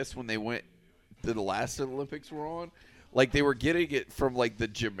 but I guess when they went to the last Olympics were on, they were getting it from the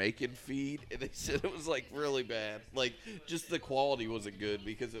Jamaican feed, and they said it was really bad. Just the quality wasn't good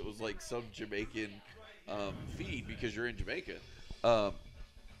because it was some Jamaican feed because you're in Jamaica, and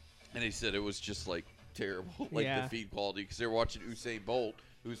they said it was just terrible, Yeah. the feed quality because they were watching Usain Bolt,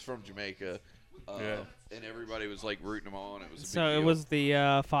 who's from Jamaica. And everybody was rooting him on. It was a big So it deal. was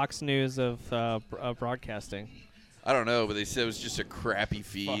the Fox News of broadcasting. I don't know, but they said it was just a crappy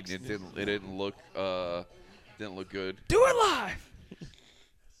feed. Fox And it didn't look good. Do it live.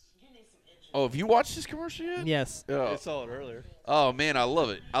 Oh, have you watched this commercial yet? Yes. Oh. I saw it earlier. Oh man, I love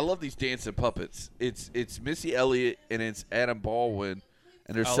it. I love these dancing puppets. It's Missy Elliott and it's Adam Baldwin,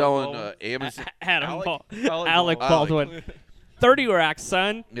 and they're Alec selling Baldwin? Amazon. Alec Baldwin. 30 racks,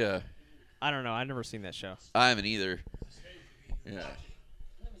 son. Yeah, I don't know. I've never seen that show. I haven't either. Yeah.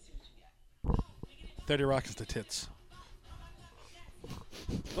 30 Rock is the tits.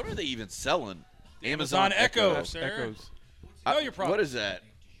 What are they even selling? Amazon Echo, sir. Echoes. Know your product. What is that?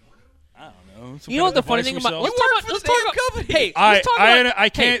 I don't know. Some You know what kind the of funny device thing we about? sell? Let's talk about. Let's talk about. Hey, I let's talk about. I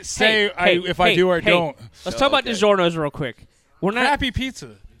can't say if I do or hey, don't. Let's Oh, talk about okay. DiGiorno's real quick. We're not. Crappy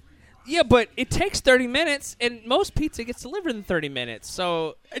pizza. Yeah, but it takes 30 minutes, and most pizza gets delivered in 30 minutes.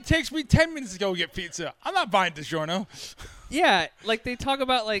 So It takes me 10 minutes to go get pizza. I'm not buying DiGiorno. yeah, they talk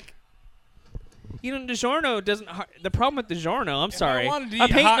about You know, DiGiorno doesn't. The problem with DiGiorno, I'm sorry. wanted to I'm,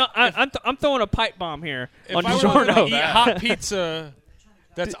 eat hating hot- on- I'm throwing a pipe bomb here on If I wanted to DiGiorno. eat hot pizza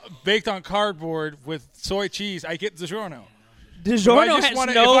that's baked on cardboard with soy cheese, I get DiGiorno. DiGiorno just has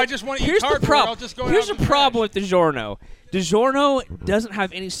wanna- no. if I just wanna eat here's the cardboard, problem. I'll just go Here's out the in the problem with DiGiorno. DiGiorno doesn't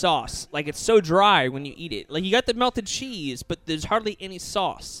have any sauce. Like, it's so dry when you eat it. Like, you got the melted cheese, but there's hardly any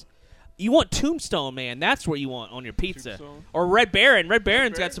sauce. You want Tombstone, man. That's what you want on your pizza. Tombstone. Or Red Baron. Red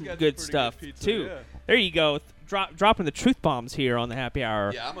Baron's got Baron's some got good pretty stuff good pizza, too. yeah. There you go. Dropping the truth bombs here on the happy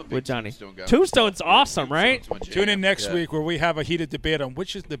hour Yeah, I'm a big with Johnny. Tombstone guy. Tombstone's awesome, right? Tombstone's my jam. Tune in next Yeah. week where we have a heated debate on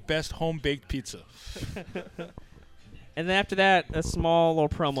which is the best home-baked pizza. And then after that, a small little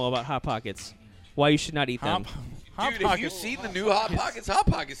promo about Hot Pockets. Why you should not eat them. Hot Dude, have you Pockets. seen the new Hot Pockets? Hot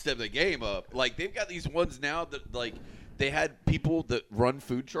Pockets stepped the game up. Like, they've got these ones now that, like, they had people that run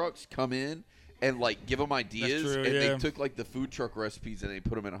food trucks come in and, like, give them ideas. true, and yeah. they took, like, the food truck recipes and they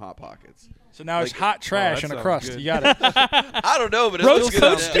put them in Hot Pockets. So now it's Like- hot trash that and a sounds crust. good. You got it. I don't know, but it Roast looks good.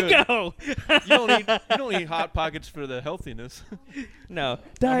 Coast now. to go. You don't eat Hot Pockets for the healthiness. No.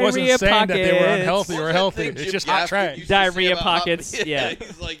 I wasn't Diarrhea saying pockets. that they were unhealthy What or was that healthy. thing It's Jim just hot Gaffigan trash. used to say Diarrhea about hot- pockets, yeah.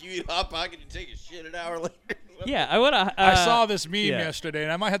 He's like, you eat Hot Pocket, you take a shit an hour later. Yeah, I would. I saw this meme yeah. yesterday,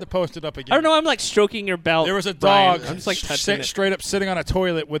 and I might have to post it up again. I don't know. I'm like stroking your belt. There was a Brian. dog I'm just like touching it. straight up sitting on a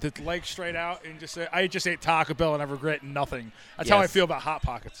toilet with its legs straight out and just said, I just ate Taco Bell and I regret nothing. That's how I Yes. feel about Hot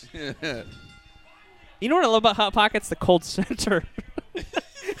Pockets. You know what I love about Hot Pockets? The cold center.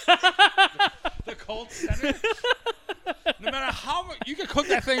 The cold center? No matter how much, you can cook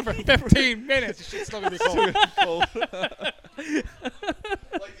that thing for 15 minutes. It shit's still going to be cold. Like,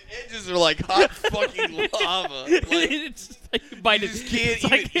 the edges are like hot fucking lava. Like, It's just like you bite you it. just can't It's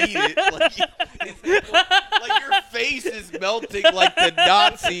even eat it. Like your face is melting like the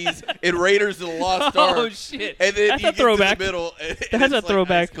Nazis in Raiders of the Lost Ark. Oh shit! And then That's you a get throwback. to the middle. And That's it's a like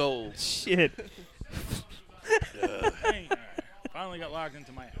throwback. ice cold. Shit. Dang, finally got logged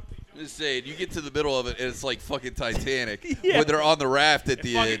into my app. I'm just saying, you get to the middle of it, and it's like fucking Titanic Yeah. when they're on the raft at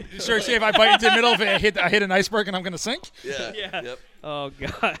the end. Sure, see if I bite into the middle of it, I hit an iceberg and I'm going to sink? Yeah. Yeah. Yep. Oh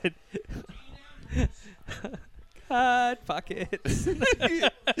god. Hot Pockets. Who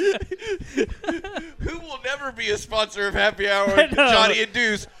will never be a sponsor of Happy Hour I with know. Johnny and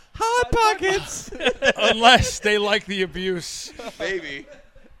Deuce? Hot Pockets. Unless they like the abuse. Maybe.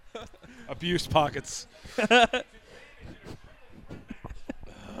 Abuse pockets.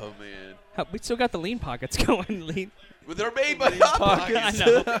 Oh, man. We still got the lean pockets going. Lean. But they're made by Hot I Pockets.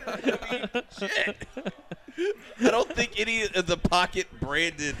 know. I mean, shit. I don't think any of the pocket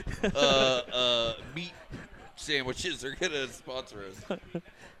branded meat sandwiches are going to sponsor us.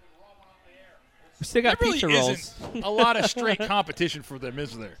 We still got There really pizza rolls. isn't a lot of straight competition for them,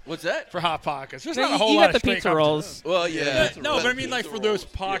 is there? What's that? For Hot Pockets. There's Yeah, not a you whole got lot the of straight pizza competition. rolls. Well, yeah. No, but I mean like for those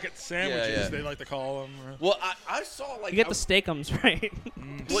pocket Yeah. sandwiches, Yeah. they like to call them. Well, I saw like You get the steakums, right?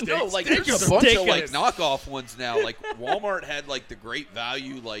 well, no, like steak there's is a bunch of steak like is- knockoff ones now. Like Walmart had like the great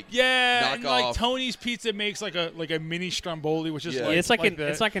value, like Yeah, and like knockoff. Tony's Pizza makes like a mini Stromboli, which is Yeah. like It's like an- that.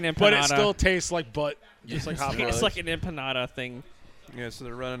 it's like an but it empanada. still tastes like butt, just like Hot It's Pockets. like an empanada thing. Yeah, so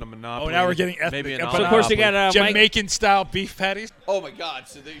they're running a monopoly. Oh, now we're getting ethnic. Maybe an Empanada. So of course you got Mike. Jamaican style beef patties. Oh my God!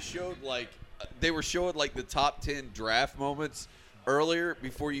 So they showed like they were showing like the top 10 draft moments earlier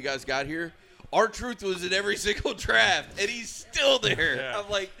before you guys got here. R-Truth was in every single draft, and he's still there. Yeah. I'm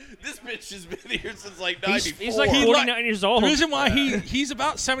like, this bitch has been here since like He's, 94. he's like He 49 years old. The reason why he's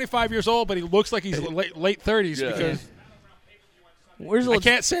about 75 years old, but he looks like he's late 30s Yeah. because Where's I little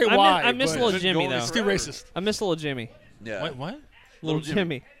can't say I why. I miss but- little Jimmy though. It's too racist. I miss little Jimmy. yeah. What? Little Jimmy.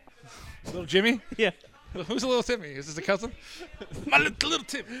 Jimmy. Little Jimmy? Yeah. Who's a little Timmy? Is this a cousin? My little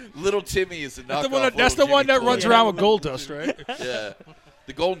Timmy. Little Timmy is the knockoff. That's the Little one that Jimmy runs toy. around with gold dust, right? Yeah,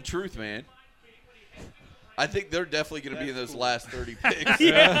 the Golden Truth, man. I think they're definitely going to be in those last 30 picks.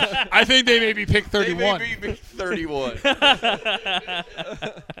 I think they may be pick They 31. may be 31.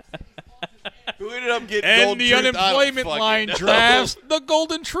 Who ended up getting And Golden the Truth? I don't unemployment fucking line know. drafts the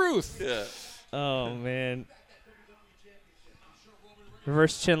golden truth. Yeah. Oh man.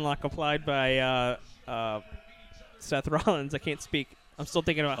 Reverse chin lock applied by Seth Rollins. I can't speak. I'm still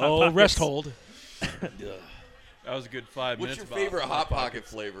thinking about Hot Oh, Pockets. rest hold. That was a good 5 What's minutes. your about favorite Hot Pocket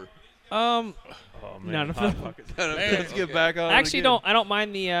flavor? Oh man, None of Hot them. Pockets. Man, Let's get back on. I it actually again. don't. I don't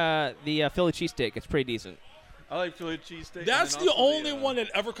mind the Philly cheesesteak. It's pretty decent. I like Philly cheesesteak. That's and the then also only one that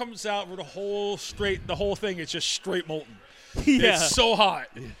ever comes out where the whole thing is just straight molten. Yeah. It's so hot.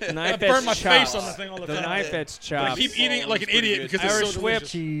 Knife I burn edge my chops. face on the thing all the The time. knife edge I chops. keep eating it like an Pretty idiot good. because it's Irish so whip.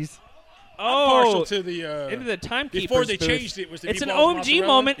 delicious. Cheese. Oh, partial to the into the timekeepers before they booth. changed it. Was the It's an meatballs and OMG mozzarella.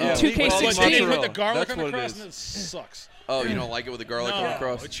 moment in Yeah. 2K16. But then they put Mozzarella. the garlic That's on the what it crust, is. and it sucks. Oh, you don't like it with the garlic on the No,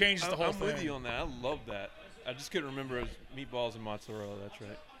 crust? it changes the whole I'm thing. with you on that. I love that. I just couldn't remember it was meatballs and mozzarella. That's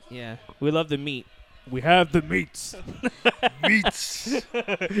right. Yeah, we love the meat. We have the meats. Meats.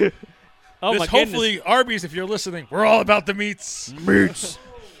 Oh This my hopefully Arby's, if you're listening, we're all about the meats. goodness.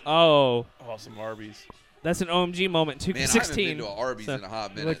 Oh, Awesome Arby's. that's an OMG moment. Man, I haven't been 2K16. to an Arby's So- in a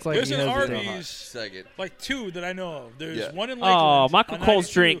hot minute. Looks like There's he an has it. Arby's, Second. like 2 that I know of. There's Yeah. one in Oh, Lakeland. Michael on Cole's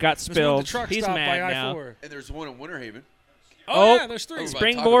 92. drink got There's one at spilled. the truck He's stop mad by now. I-4. And there's one in Winter Haven. Oh, Oh, yeah, there's 3. Over If by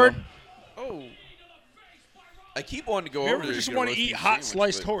Springboard. Taco Bell. Oh, I keep wanting to go you over ever there. just get a want to roast eat beef hot sandwich,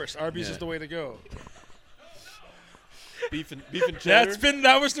 sliced but- horse, Arby's Yeah. is the way to go. beef and cheddar.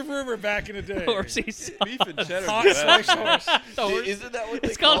 That was the rumor back in the day. Horsey sauce. beef and cheddar. Hot sliced horse. Isn't that what they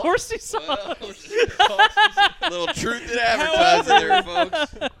It's called call it? horsey sauce. Little truth in advertising there,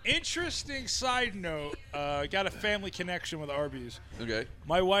 folks. Interesting side note. Got a family connection with Arby's. Okay.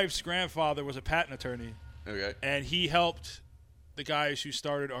 My wife's grandfather was a patent attorney, Okay. and he helped the guys who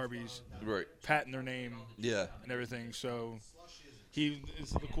started Arby's Right. patent their name Yeah. and everything. So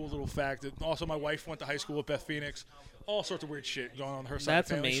it's a cool little fact. That also, my wife went to high school with Beth Phoenix. All sorts of weird shit going on in her side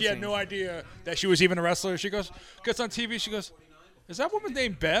That's of the family. She had amazing. no idea that she was even a wrestler. She gets on TV. She goes, "Is that woman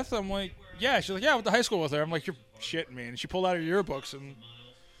named Beth?" I'm like, "Yeah." She's like, "Yeah, I went to high school with her." I'm like, "You're shitting me." And she pulled out her yearbooks, and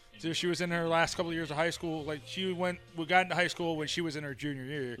so she was in her last couple of years of high school. Like we got into high school when she was in her junior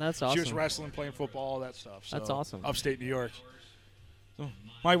year. That's She was awesome. wrestling, playing football, all that stuff. So, That's awesome. Upstate New York. So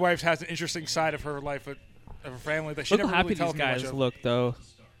my wife has an interesting side of her life, of her family that she Look how never happy really tells these me much guys of. look, though,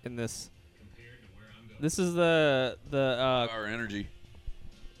 in this. This is the Our energy.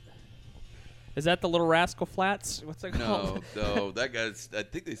 is that the Little Rascal Flats? What's that No, called? no, that guy's. I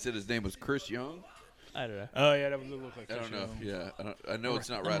think they said his name was Chris Young. I don't know. Oh yeah, that would look like. I don't know. Chris Young. Yeah, I know it's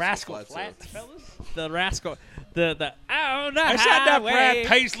not The Rascal, Rascal Flatts, Flats, though. fellas. The Rascal, the oh no, I shot that Brad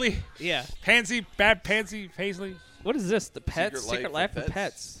Paisley, Yeah. Pansy Paisley. What is this? The Pets Secret Secret Life Life of of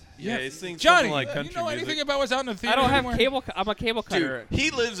Pets. Yeah, he sings Johnny, something like you country know music. anything about what's out in the theater? I don't have anymore? cable. I'm a cable cutter. Dude, he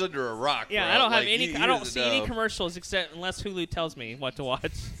lives under a rock. Yeah, bro. I don't have Like, any. he I don't doesn't see any know. commercials except unless Hulu tells me what to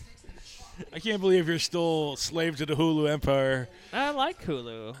watch. I can't believe you're still slave to the Hulu empire. I like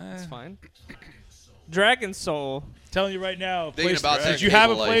Hulu. It's fine. Dragon Soul. Telling you right now, Thinking about that if you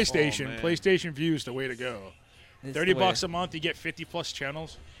have a cable life. PlayStation, Oh, man. PlayStation View is the way to go. It's $30 the way. a month, you get 50 plus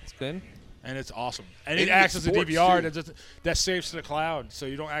channels, It's good. and it's awesome. And And it you acts get as a sports, DVR too. that saves to the cloud, so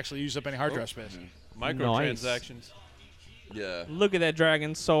you don't actually use up any hard drive space. Microtransactions. Yeah. Look at that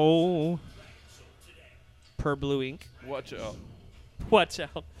Dragon Soul. Per Blue Ink. Watch out. Watch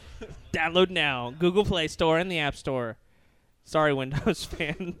out. Download now. Google Play Store and the App Store. Sorry, Windows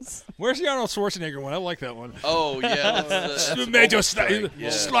fans. Where's the Arnold Schwarzenegger one? I like that one. Oh yeah. That's Major almost right. Yeah.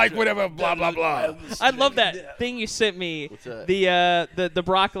 Slike, whatever, blah blah blah. I love that thing you sent me. What's that? The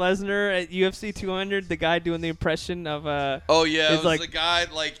Brock Lesnar at UFC 200. The guy doing the impression of Oh yeah, It's it was like- the guy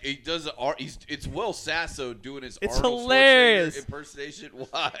like he does. It's Will Sasso doing his. It's Arnold hilarious. Schwarzenegger impersonation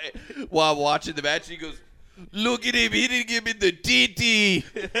while watching the match. He goes, "Look at him! He didn't give me the TT."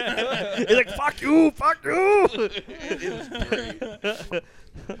 he's like, "Fuck you, fuck you." It was great.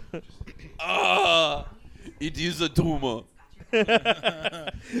 It is a tumor.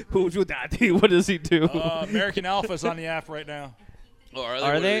 Who's your daddy? What does he do? American Alpha's on the app right now. Oh, are they?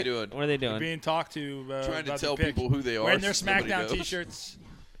 Are what they? are they doing? What are they doing? Being talked to. Trying to about tell the pick. people who they are. Wearing their so nobody SmackDown knows. T-shirts.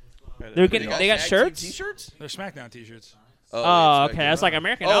 They're getting. They got tag team shirts. T-shirts. They're SmackDown T-shirts. Oh, it's okay. That's like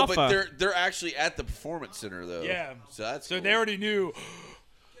American Oh, Alpha. but they're actually at the Performance Center though. Yeah. So that's So cool. they already knew.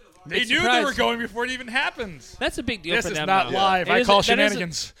 They Big knew they surprise. were going before it even happened. That's a big deal This for is them. not though. live. It I is call a- that is a-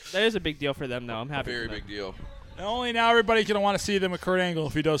 shenanigans. That is a big deal for them, though. I'm happy. very for them. big deal. And only now everybody's going to want to see them with Kurt Angle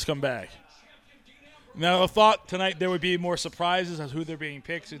if he does come back. Now, I thought tonight there would be more surprises as who they're being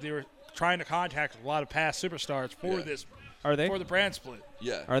picked. So they were trying to contact a lot of past superstars for Yeah. this, Are they? for the brand split.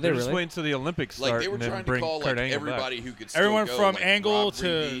 Yeah. Are they They're just really? waiting till the Olympics start Like they were and then trying to bring call Kurt like Angle everybody back. who could still Everyone go, from like Angle Rob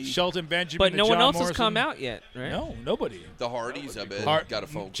to Reed, Shelton Benjamin But to no John one else has Morrison. come out yet, right? No, nobody. the Hardys. I bet got a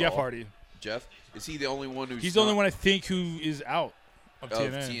phone call. Jeff Hardy. Jeff, is he the only one who's? He's the only not one I think who is out of of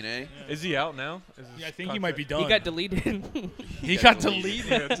TNA. TNA? Is he out now? Is his Yeah, I think he might be contract- done. He got deleted. He got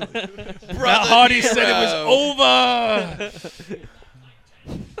deleted. Brother Now Hardy said it Hero. was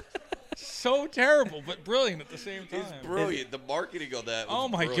over. So terrible, but brilliant at the same time. It's brilliant. The marketing on that. Was Oh,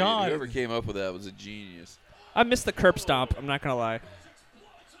 my brilliant. God. Whoever came up with that was a genius. I missed the curb stomp. I'm not gonna lie.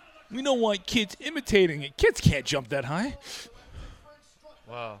 We don't want kids imitating it. Kids can't jump that high.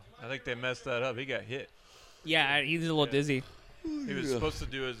 Wow, I think they messed that up. He got hit. Yeah, he's a little dizzy. He was supposed to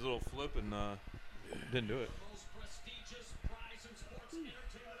do his little flip and didn't do it.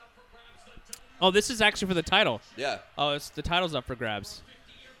 Oh, this is actually for the title. Yeah. Oh, it's the title's up for grabs.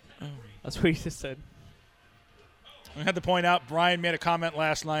 That's what he just said. I had to point out, Brian made a comment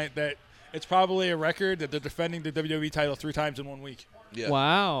last night that it's probably a record that they're defending the WWE title 3 times in 1 week. Yeah.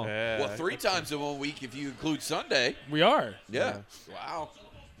 Wow. Yeah. Well, 3 times in 1 week if you include Sunday. We are. Yeah. Wow.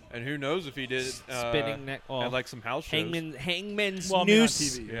 And who knows if he did it Spinning neck. Oh, at like some house shows. Hangman's Well, I mean, on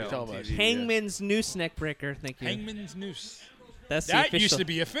noose. TV. Yeah, we tell on us. TV. Hangman's noose neck breaker. Thank you. Hangman's Noose. That's the That official. used to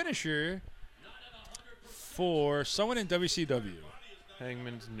be a finisher for someone in WCW.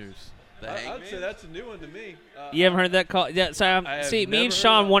 Hangman's Noose. The I'd Hangman? say that's a new one to me. You haven't heard that call? Yeah. So I have see, me never and heard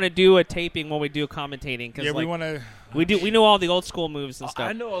Sean that. want to do a taping when we do commentating because Yeah, we want to. we know all the old school moves and stuff.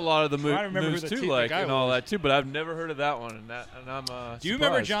 I know a lot of the I remember moves who the too, team like guy and all was. that too, but I've never heard of that one, and I'm. Do you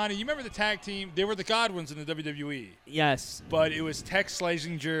remember, surprised. Johnny? You remember the tag team? They were the Godwins in the WWE, Yes. but it was Tex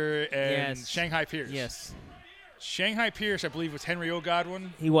Slazenger and Yes. Shanghai Pierce. Yes. Shanghai Pierce, I believe, was Henry O.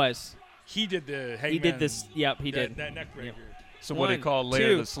 Godwin. He was. He did the Hangman. He did this. Yep. He did. That neck breaker. So what they 1, call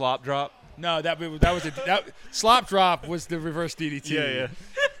later 2. the slop drop? No, that slop drop was the reverse DDT.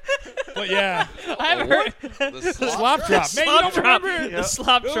 But yeah, I haven't heard The slop drop. Man, you slop don't drop. remember? The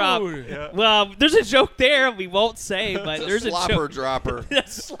slop drop. Dude. Yeah. Well, there's a joke there we won't say, but It's there's a a slopper joke. dropper. The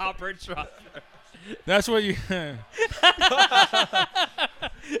slopper drop. That's what you.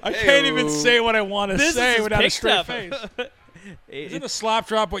 I can't even say what I want to This say is without a picked straight up. face. Isn't a slop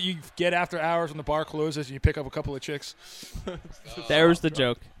drop what you get after hours when the bar closes and you pick up a couple of chicks? There's the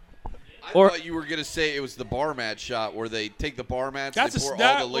joke. I Or- thought you were going to say it was the bar mat shot where they take the bar mats That's and a pour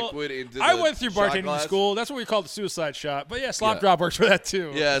that- all the liquid well, into the I went through shot bartending glass. school. That's what we call the suicide shot. But yeah, slop Yeah. drop works for that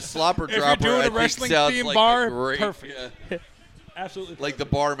too. Yeah, slopper If you're dropper. doing I a think wrestling sounds theme like bar, a great, perfect. yeah. Absolutely. Like the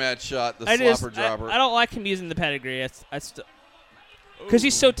bar mat shot, the I slopper dropper. I don't like him using the pedigree. Because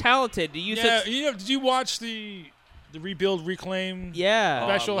he's so talented. To use Yeah, it. did you watch the Rebuild Reclaim Yeah.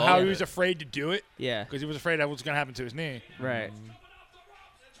 special? I How love he was it. afraid to do it Yeah. because he was afraid that was going to happen to his knee. Right.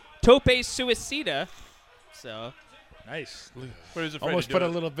 Tope suicida. So. Nice. But he's afraid Almost to put do a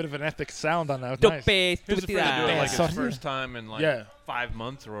it. little bit of an ethic sound on that. Tope Nice. He was afraid to do it suicida. like son. his first time in like Yeah. 5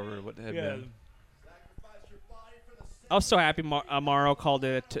 months or what have Yeah. been. I was so happy Amaro called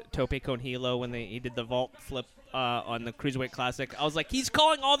it Tope con Hilo when he did the vault flip on the Cruiserweight Classic. I was like, he's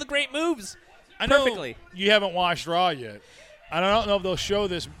calling all the great moves I know perfectly. you haven't watched Raw yet. I don't know if they'll show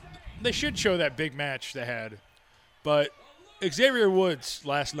this. They should show that big match they had. But Xavier Woods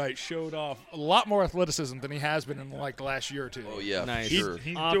last night showed off a lot more athleticism than he has been in like the last year or two. Oh, yeah, Nice. for sure.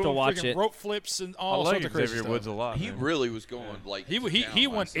 He's I'll have to doing watch freaking it. rope flips and I all like sorts of crazy Xavier stuff. Woods a lot. He man. really was going like He to town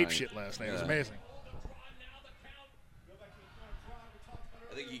went last ape night. shit last night. It was Yeah. amazing.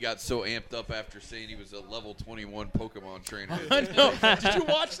 I think he got so amped up after saying he was a level 21 Pokemon trainer. I know. Did you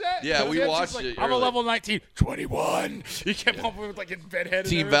watch that? Yeah, we It's watched like, it I'm a early. level 19. 21. He kept up with like in bedhead.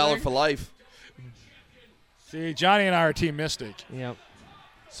 Team and Valor everything. for life. See, Johnny and I are Team Mystic. Yep.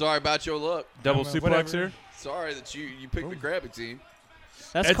 Sorry about your luck. Double Yeah, suplex whatever. here. Sorry that you picked the crappy team.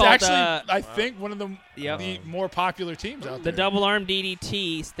 That's It's called actually, I think, one of Yep. the more popular teams out the there. double arm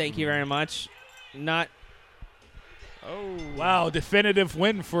DDT. Thank you very much. Not. Oh. Wow, definitive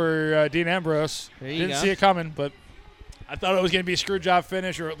win for Dean Ambrose. There you Didn't go. see it coming, but I thought it was going to be a screw job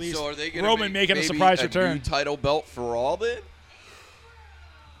finish, or at least So are they going to Roman making a surprise return. new title belt for all then?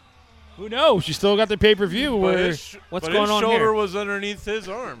 Who knows? You still got the pay per view. But Where his, What's but going his on shoulder here? was underneath his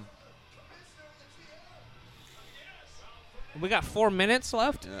arm. We got 4 minutes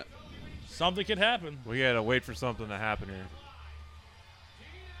left. Yeah. something could happen. We gotta wait for something to happen here.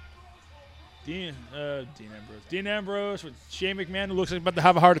 Dean Ambrose with Shane McMahon, who looks like about to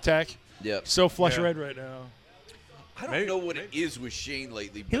have a heart attack. Yep. So flush Yeah. red right now. I don't Maybe- know what it is with Shane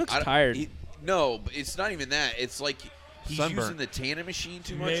lately. He but looks I don't- tired. No, but it's not even that. It's like he's Sunburnt. using the tanning machine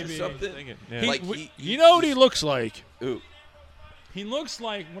too much Maybe. or something. Thinking, yeah. Like You know what he looks like? Ooh. He looks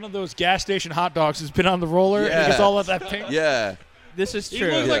like one of those gas station hot dogs who's been on the roller and Yeah. he gets all of that pink. Yeah. This is He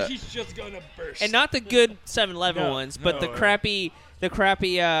true. looks Yeah. like he's just going to burst. And not the good 7-Eleven No, ones, but no. the crappy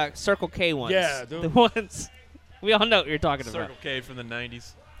Circle K ones. Yeah, the ones. We all know what you're talking about. Circle K from the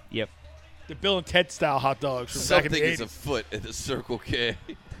 90s. Yep. the Bill and Ted style hot dogs from back in Something the is 80s. afoot at the Circle K.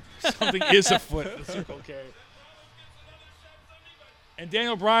 Something is afoot at the Circle K. And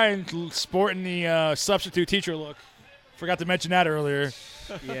Daniel Bryan sporting the substitute teacher look. Forgot to mention that earlier.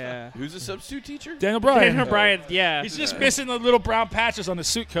 Yeah. Who's a substitute teacher? Daniel Bryan. Daniel Bryan, yeah. He's just missing the little brown patches on the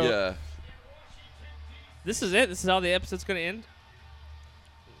suit coat. Yeah. This is it. This is how the episode's going to end.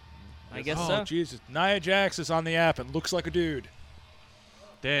 I guess Oh, so. Jesus. Nia Jax is on the app and looks like a dude.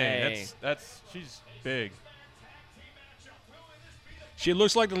 Dang, Hey. that's she's big. She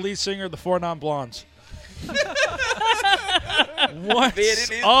looks like the lead singer of the Four Non Blondes. What? Man,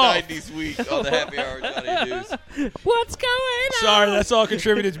 it is Oh. 90s week on the Happy Hour with Johnny and Deuce. What's going on? Sorry, that's all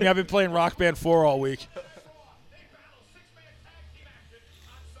contributed to me. I've been playing Rock Band 4 all week.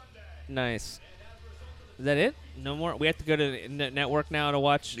 Nice. Is that it? No more? We have to go to the network now to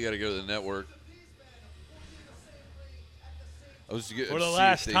watch. You got to go to the network. I was For the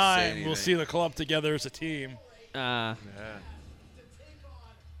last time, we'll see the club together as a team. Uh,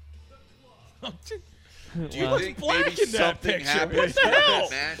 Do you Well, think black maybe in that something picture? happens What the in hell?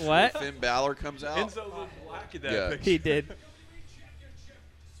 that match What? when Finn Balor comes out? Enzo was black in that Yeah. picture. he did.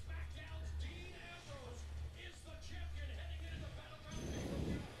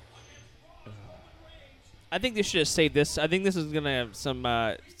 I think they should have saved this. I think this is gonna have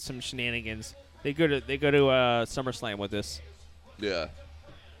some shenanigans. They go to SummerSlam with this. Yeah.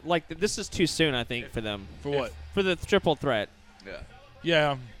 Like this is too soon, I think, for them. For what? For the triple threat. Yeah.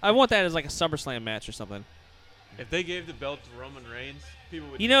 Yeah. I want that as like a SummerSlam match or something. If they gave the belt to Roman Reigns, people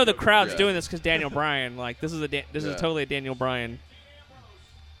would. You know the go crowd's Yeah. doing this because Daniel Bryan. Like this is Yeah. totally a Daniel Bryan.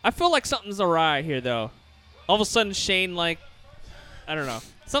 I feel like something's awry here, though. All of a sudden, Shane I don't know,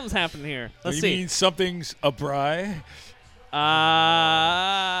 something's happening here. Let's you see. mean something's a bri?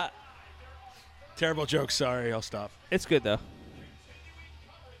 Terrible joke. Sorry, I'll stop. It's good though.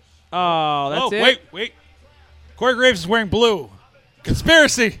 Oh, that's it. Wait. Corey Graves is wearing blue.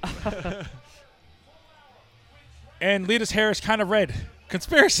 Conspiracy. And Lita's hair is kind of red.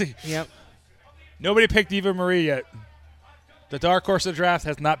 Conspiracy. Yep. Nobody picked Eva Marie yet. The dark horse of the draft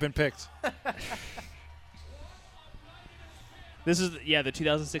has not been picked. This is the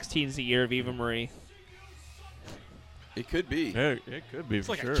 2016 is the year of Eva Marie. It could be. Yeah, it could be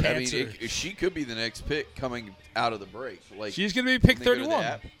for like a sure. cat. I mean, Cancer. she could be the next pick coming out of the break. Like She's going to be picked when they go to the 31.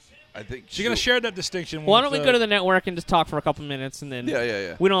 app, I think She's going to share that distinction. Why with, don't we go to the network and just talk for a couple minutes and then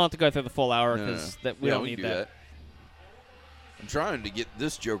Yeah. we don't have to go through the full hour No, no, because no. we Yeah, don't we need can do that. I'm trying to get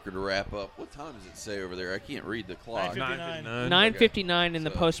this Joker to wrap up. What time does it say over there? I can't read the clock. 9:59. 9:59 in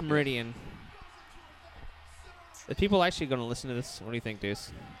the So, post meridian. Are people actually going to listen to this? What do you think,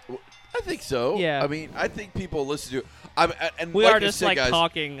 Deuce? I think so. Yeah. I mean, I think people listen to. And We like are I just said, like guys,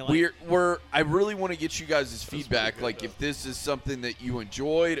 talking. Like, we're. I really want to get you guys' feedback. Like, if this is something that you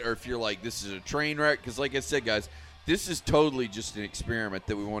enjoyed, or if you're like, this is a train wreck. Because, like I said, guys, this is totally just an experiment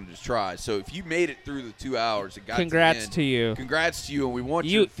that we wanted to try. So, if you made it through the 2 hours and got congrats to, to you. congrats to you, and we want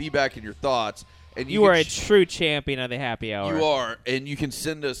You- your feedback and your thoughts. And You can are a true champion of the happy hour. You are, and you can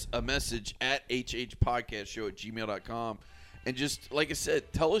send us a message at hhpodcastshow@gmail.com. And just, like I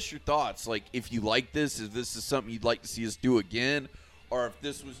said, tell us your thoughts. Like, if you like this, if this is something you'd like to see us do again, or if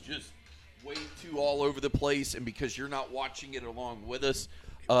this was just way too all over the place, and because you're not watching it along with us.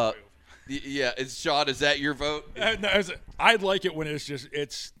 Yeah, it's Sean, is that your vote? No, I'd like it when it's just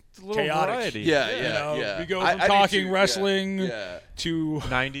it's a little chaotic. variety. Yeah, You yeah, know, yeah. we go I from do talking too. wrestling Yeah. to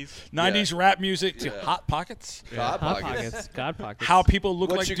 90s. 90s rap music to Yeah. Hot Pockets. God Hot pockets. pockets. God pockets. How people look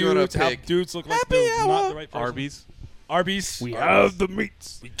What like you gonna dudes. How pick? dudes look like Happy dudes. Not hour. the right person. Arby's. Arby's. We Arby's. have the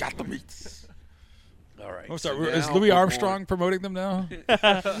meats. We got the meats. All right. Oh, sorry. so Is now Louis for Armstrong promoting them now?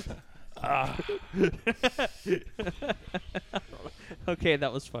 Okay,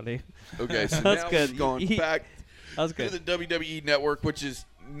 that was funny. more. Okay, so That's now good. we've gone back That was to good. the WWE Network, which is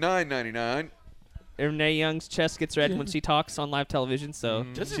 $9.99. Renee Young's chest gets red when she talks on live television, so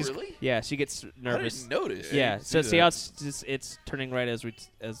Does it she's- really? yeah, she gets nervous. I didn't notice. Yeah, didn't so see see that. how it's turning red as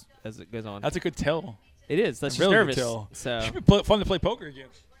it goes on. That's a good tell. It is. That's she's really good nervous. tell. So Should be fun to play poker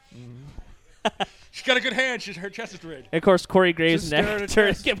against. She's got a good hand. Her chest is red. and of course Corey Graves Just and stare at her actor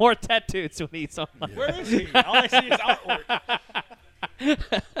chest. get more tattoos when he's on. Live. Where is he? All I see is artwork.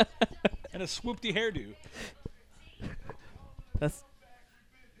 And a swoopty hairdo. That's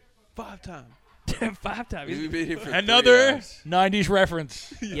 5 times. 5 times. We've been here for 3 Another hours. 90s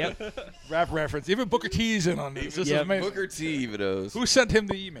reference. Yep. Rap reference. Even Booker T's in on this. This is Yep. amazing. Booker T even knows. Who sent him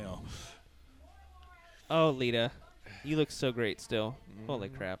the email? Oh, Lita, you look so great still. Holy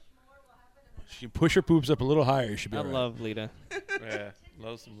crap! She can push her boobs up a little higher. You should be I all right. love Lita. Yeah,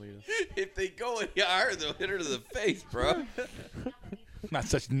 love some Lita. If they go any higher, they'll hit her to the face, bro. Not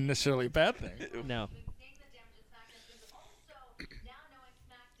such necessarily a bad thing. No,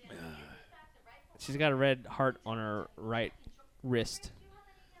 she's got a red heart on her right wrist.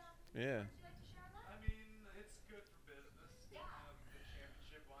 Yeah.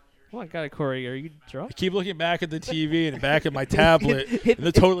 Oh my God, Corey, are you drunk? I keep looking back at the TV and back at my tablet in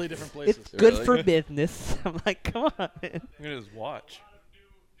the totally different places. It's good Really? for business. I'm like, come on, man. Look at his watch.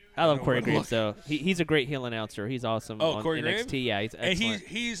 I love know Corey what Graves look. though. He's a great heel announcer. He's awesome. Oh, on Corey NXT. Graves? Yeah, he's And excellent.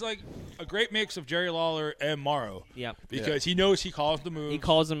 he's like a great mix of Jerry Lawler and Morrow Yep. because he knows he calls the moves. He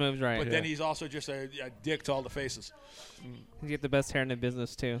calls the moves right. but then he's also just a dick to all the faces. He's got the best hair in the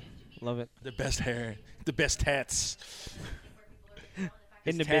business too. Love it. The best hair, the best tats.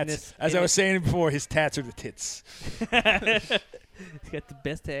 In the Tats. business. As I was saying before, his tats are the tits. He's got the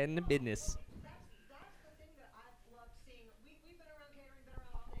best hair in the business.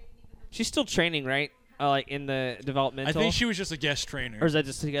 She's still training, right? Like in the developmental. I think she was just a guest trainer. Or is that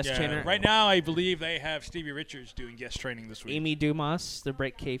just a guest Yeah, trainer? Right now, I believe they have Stevie Richards doing guest training this week. Amy Dumas, the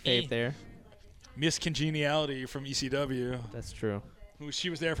break kayfabe there. Miss Congeniality from ECW, That's true. who she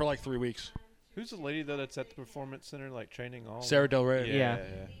was there for like 3 weeks. Who's the lady though that's at the performance center like training all? Sarah Del Rey. Yeah.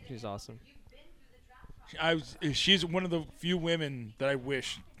 She's awesome. She's one of the few women that I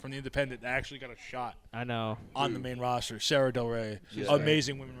wish from the independent that actually got a shot I know. on the main roster. Sarah Del Rey, She's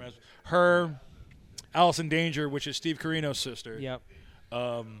amazing women wrestler. Her, Allison Danger, which is Steve Carino's sister. Yep.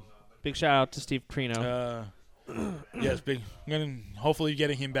 Um, Big shout out to Steve Carino. yes, big. I'm gonna hopefully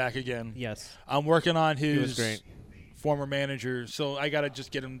getting him back again. Yes. I'm working on He was his great. former manager, so I gotta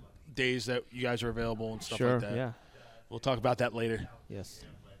just get him days that you guys are available and stuff Sure. like that. Yeah. We'll talk about that later. Yes.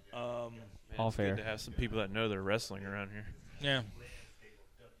 Um, Man, All it's fair. Good to have some people that know their wrestling around here. yeah.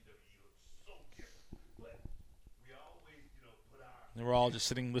 And we're all just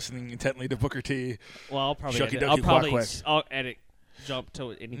sitting, listening intently to Booker T. Well, I'll probably Shucky edit. ducky I'll quack probably quack. I'll edit. Jump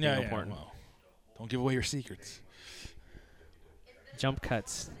to anything important. Well, don't give away your secrets. Jump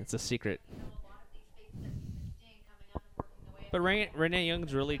cuts. It's a secret. But Renee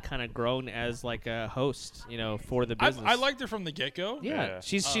Young's really kind of grown as like a host, for the business. I liked her from the get-go. Yeah, Yeah.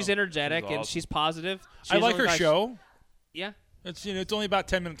 she's energetic She's and awesome. she's positive. I like her She's show. Yeah, It's it's only about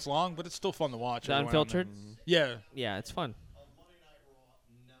 10 minutes long, but it's still fun to watch. it's every now and then. unfiltered. Yeah, Yeah, it's fun.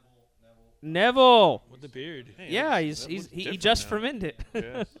 Neville. with the beard. Hey, Yeah, that he looks he different just now. fermented.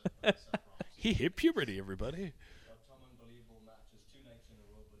 Yeah. He hit puberty, everybody.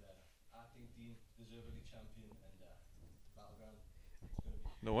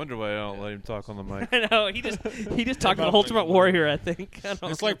 No wonder why I don't let him talk on the mic. I know he just talked about Ultimate Warrior. I think. I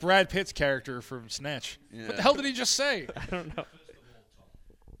don't It's know. like Brad Pitt's character from Snatch. Yeah. What the hell did he just say? I don't know.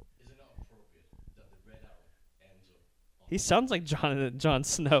 He sounds like Jon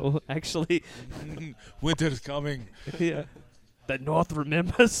Snow, actually. Winter's coming. Yeah. The North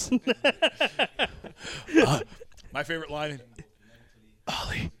remembers. My favorite line.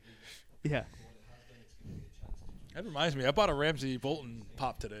 Ollie. Yeah. That reminds me. I bought a Ramsey Bolton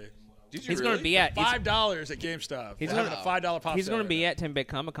pop today. Did you He's really? going to be at. $5 at GameStop. He's They're having a $5 pop. He's sale going to right be now. at 10 Bit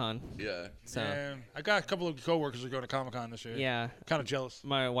Comic Con. Yeah. So And I got a couple of coworkers who are going to Comic Con this year. yeah, Kind of jealous.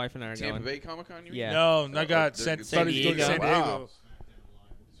 my wife and I are Tampa going. Bay Comic Con. You mean? Yeah. No, I got they're San, good. thought he was going to San Diego. Diego. Wow.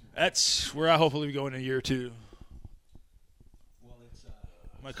 That's where I hopefully be going in a year or two.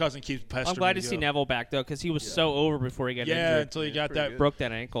 My cousin keeps pestering I'm glad me to see go. Neville back though, because he was so over before he got Yeah, injured. until he Yeah, got pretty that good. Broke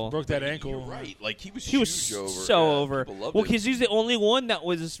that ankle. broke that But ankle. You're right. Like he was He was huge over. so Yeah, over. people loved Well, him. because he's the only one that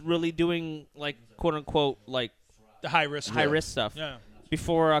was really doing like quote unquote like The high risk. high risk stuff. Yeah,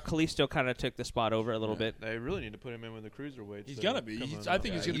 Before Kalisto kind of took the spot over a little bit. They really need to put him in with the cruiserweights. he's so gonna be. come He's, on I up.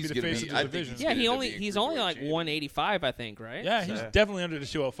 think he's Yeah, gonna be he's the gonna face be- of I the think division. he's Yeah, gonna he be only a he's only cruiserweight like champion. 185, I think, right? Yeah, he's Yeah. definitely under the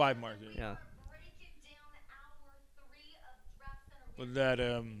 205 marker. Yeah. With that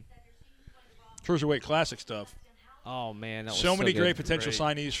cruiserweight classic stuff. Oh man, that was So many good. great potential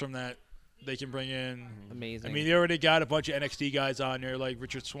Great. signees from that they can bring in. Amazing. I mean, they already got a bunch of NXT guys on there, like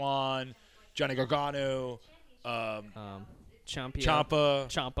Richard Swan, Johnny Gargano, Ciampa.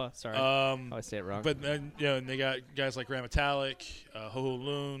 Ciampa. Sorry. I I say it wrong. But then, and they got guys like Ram Metallic, Ho Ho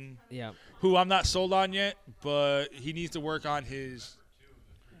Loon, yeah. who I'm not sold on yet, but he needs to work on his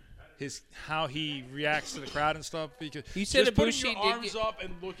how he reacts to the crowd and stuff. Because You said just putting Ibushi your did arms get- up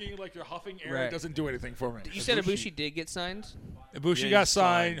and looking like you're huffing air Right. doesn't do anything for me. You said Ibushi did get signed. Ibushi Yeah, got he's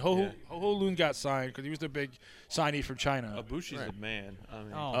signed. signed, Ho yeah. Ho Loon got signed because he was the big signee from China. Ibushi's Right. the man. I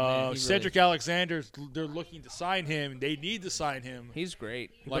mean, Oh man, he really- Cedric Alexander, they're looking to sign him. They need to sign him He's great.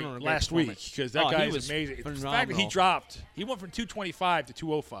 He like put on a great last week performance. because that Oh, guy he is was amazing. The fact that phenomenal. he dropped, he went from 225 to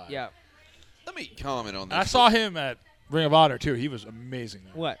 205. Yeah. Let me comment on this. I saw him at Ring of Honor too. He was amazing.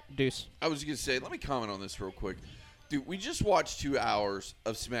 There. What, Deuce? I was going to say, let me comment on this real quick. Dude, we just watched 2 hours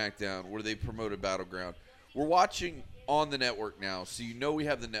of SmackDown where they promoted Battleground. We're watching on the network now, so you know we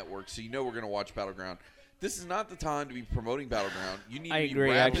have the network, so you know we're going to watch Battleground. This is not the time to be promoting Battleground. You need I to agree,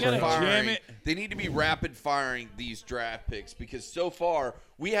 be rapid actually. firing. Jam it. They need to be rapid firing these draft picks because so far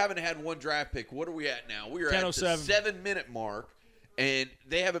we haven't had one draft pick. What are we at now? We are at the 10:07. 7-minute mark. and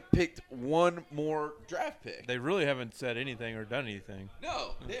they haven't picked one more draft pick. They really haven't said anything or done anything.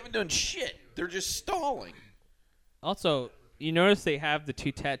 No, they haven't done shit. They're just stalling. Also, you notice they have the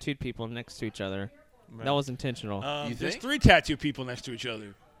two tattooed people next to each other. Right. That was intentional. You There's think? 3 tattoo people next to each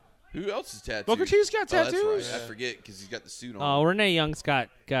other. Who else is tattooed? Booker T's got Oh, that's tattoos. right. I forget because he's got the suit on. Oh, Renee Young's got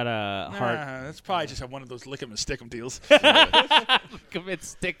a heart. Nah, that's probably just one of those lick 'em and stick 'em deals. Commit,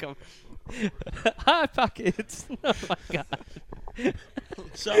 stick 'em. Hot pockets. Oh my god.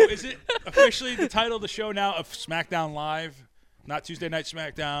 So is it officially the title of the show now of SmackDown Live? Not Tuesday Night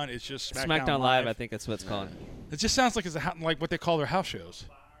SmackDown. It's just SmackDown Live, I think that's what it's called. It just sounds like it's like what they call their house shows.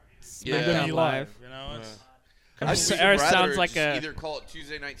 Yeah. SmackDown WWE Live. You know, it's, I So- think or you'd sounds rather like just a- either call it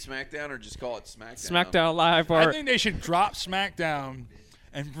Tuesday Night SmackDown or just call it SmackDown. SmackDown Live, I or think they should drop SmackDown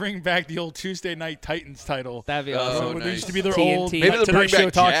and bring back the old Tuesday Night Titans title. that'd be Oh, awesome. When they used to nice. be their TNT. old Maybe they'll Tonight bring Show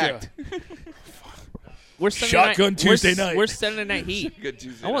back talk Jacked. show. We're Sunday Shotgun night, Tuesday we're, night. We're Sunday Night Heat. Good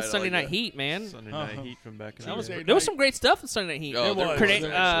Tuesday I want night, Sunday like Night that. Heat, man. Sunday Night Heat from back in That the was, day. there was some great stuff in Sunday Night Heat. Oh, there was. was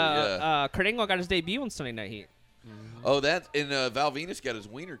Kurt, actually, Kurt Angle got his debut on Sunday Night Heat. Oh, that and Val Venus got his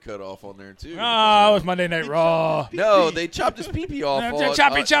wiener cut off on there too. Oh, it was Monday Night Raw. No, they chopped his pee-pee off. on,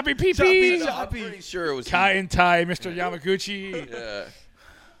 Choppy pee-pee. I'm pretty sure it was Kai and Tai, Mr. Yamaguchi. Yeah.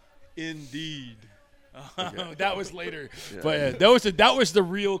 Indeed. That was later, but that was the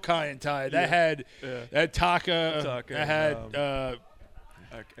real Kai and Tai. That had Taka, that had I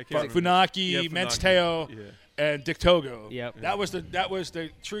can't remember. Funaki, Yeah, Mensteo, Yeah. and Dick Togo. Yep. That was the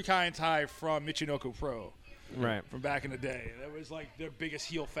true Kai and Tai from Michinoku Pro Right. from back in the day. That was like their biggest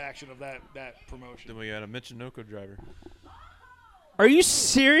heel faction of that promotion. Then we got a Michinoku driver. Are you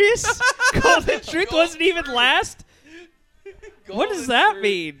serious? Golden Truth wasn't even last? What does Golden that Truth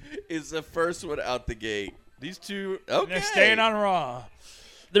mean? Is the first one out the gate. These two, Okay. They're staying on Raw.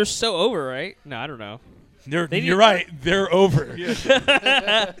 They're so over, right? No, I don't know. You're need- right. They're over.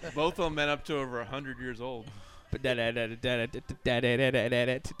 both of them been up to over 100 years old.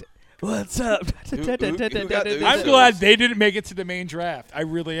 What's up? who got the I'm Usos? glad they didn't make it to the main draft. I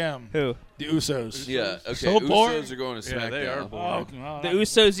really am. Who? The Usos. Yeah. Okay. So boring. Usos are going to Yeah, SmackDown. they are Oh, boring. no, The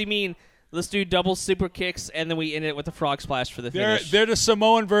Usos, you mean, let's do double super kicks and then we end it with a frog splash for the they're finish. the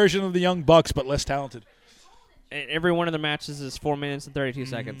Samoan version of the Young Bucks, but less talented. And every one of the matches is 4 minutes and 32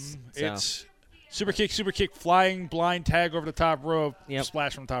 seconds. So. It's super kick, flying blind tag over the top rope, Yep.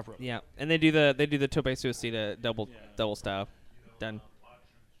 splash from the top rope. Yeah, and they do the tope suicida double style. Done.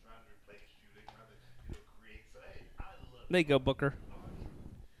 There you go, Booker.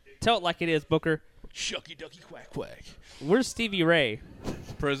 Tell it like it is, Booker. Shucky ducky quack quack. Where's Stevie Ray?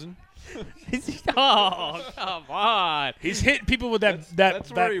 Prison. Oh, come on. He's hitting people with that. That's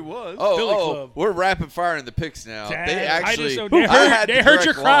where he was. Philly Oh, Club. we're rapid firing the picks now. Dang, They actually, Titus O'Neil. I had They the heard correct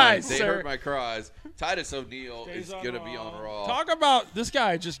your cries, line. They sir. heard my cries. Titus O'Neil is going to be on Raw. Talk about this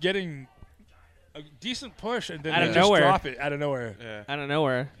guy just getting a decent push and then Out of they just nowhere. drop it out of nowhere. Yeah. I don't know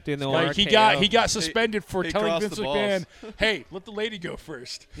where. Doing the Like old he RKO. got suspended for he telling crossed Vince the McMahon, balls. "Hey, let the lady go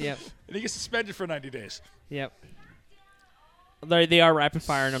first." Yep. And he gets suspended for 90 days. Yep. They are rapid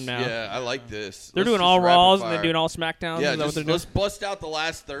firing them now. Yeah, I like this. They're Let's doing just all rapid Raws and they're fire. doing all SmackDowns. Yeah, Is that what just they're doing? let's bust out the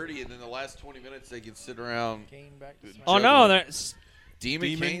last 30, and then the last 20 minutes they can sit around. Oh no, that's Demon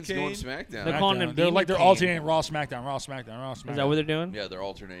Demon Kane's Kane? going SmackDown. They're calling him They're like Demon they're Kane. alternating Raw, SmackDown, Raw, SmackDwn, Raw, SmackDown, Raw, SmackDown. Is that what they're doing? Yeah, they're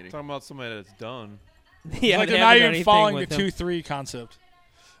alternating. Talking about somebody that's done. Yeah, Like they they're haven't not done even anything following the with him. 2-3 concept.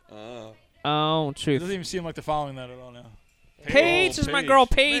 Oh, It truth. doesn't even seem like they're following that at all now. Paige is my girl,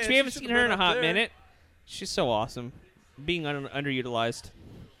 Paige. Man, We she haven't should've seen her in been a up hot there. minute. She's so awesome. Being underutilized.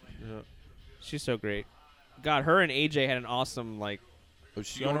 Yeah. She's so great. God, her and AJ had an awesome, like, Oh,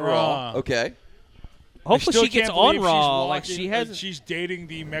 she's Going going to Raw. Raw. Okay. hopefully I still she gets can't on believe she's Raw. Like, walking she and hasn't. She's dating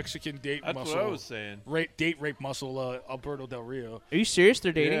the Mexican date That's muscle. what I was saying. Date rape muscle, Alberto Del Rio. Are you serious?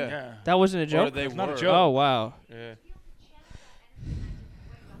 They're dating? Yeah. Yeah. That wasn't a Or joke? they not a were. joke. Oh, wow. Yeah.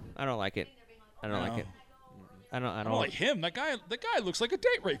 I don't like it. I don't like No. it. I don't I don't like him. That guy looks like a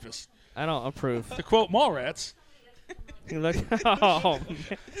date rapist. I don't approve. To quote Mallrats. You look. Oh,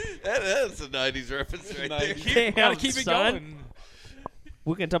 man. That's a 90s reference right there. Damn, Gotta keep it son. going.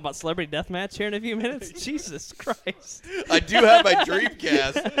 We're going to talk about Celebrity Deathmatch here in a few minutes? Jesus Christ. I do have my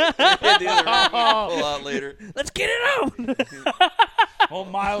Dreamcast. The other one we'll pull out later. Let's get it on. Old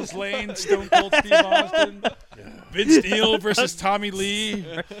Miles Lane, Stone Cold Steve Austin, Vince Neil versus Tommy Lee.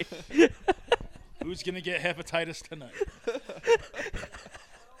 Who's gonna get hepatitis tonight?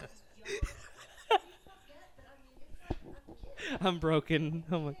 I'm broken.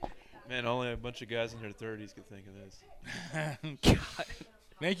 Oh my Man, only a bunch of guys in their 30s could think of this. God.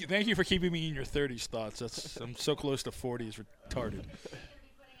 Thank you for keeping me in your 30s thoughts. I'm so close to 40 is retarded.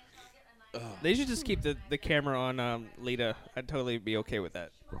 They should just keep the camera on Lita. I'd totally be okay with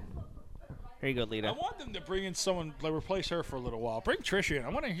that. Here you go, I Lita. want them to bring in someone, like replace her for a little while. Bring Trish in. I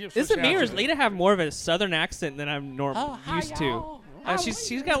want to hear. Is it me or does sounds. Lita have more of a southern accent than I'm used to?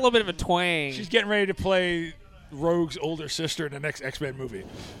 She's got a little bit of a twang. She's getting ready to play Rogue's older sister in the next X-Men movie.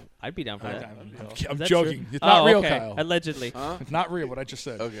 I'd be down for that. I'm Is that joking. true? It's not real, okay. Kyle. Allegedly. It's not real. What I just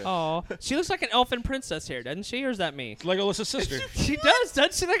said. Okay. Oh, she looks like an elfin princess here, doesn't she? Or is that me? Legolas' sister. She does.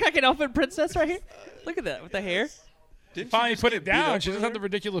 Doesn't she look like an elfin princess right here? Look at that with the hair. Didn't Finally just put get it beat down. up She doesn't earlier? have the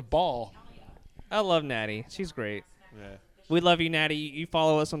ridiculous ball. I love Natty. She's great. Yeah. We love you, Natty. You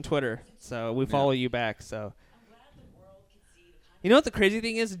follow us on Twitter, so we follow you back. So, you know what the crazy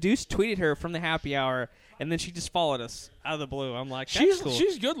thing is? Deuce tweeted her from the happy hour, and then she just followed us out of the blue. I'm like, that's cool.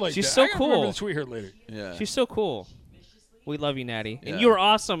 She's good like She's that. so I gotta remember cool. to tweet her later. Yeah. She's so cool. We love you, Natty, Yeah. and you were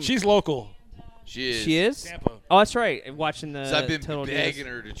awesome. She's local. She is. She is. Tampa. Oh, that's right. Watching the So I've been Total begging Divas.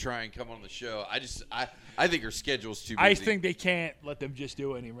 her to try and come on the show. I think her schedule's too busy. I think they can't let them just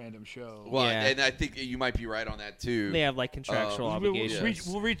do any random show. Well, Yeah. and I think you might be right on that too. They have like contractual We'll obligations.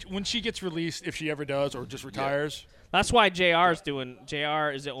 We'll reach when she gets released, if she ever does, or just retires. That's why JR is doing. JR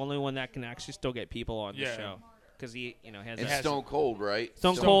is the only one that can actually still get people on the Yeah. show because he, has And that. Stone Cold, right?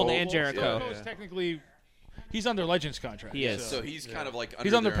 Stone Cold and Jericho. Stone Cold's technically, he's under Legends contract. He is. So he's kind of like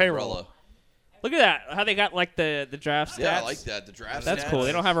He's under their payroll. umbrella. Look at that. How they got like the draft stats. Yeah, I like that. The draft. That's stats cool.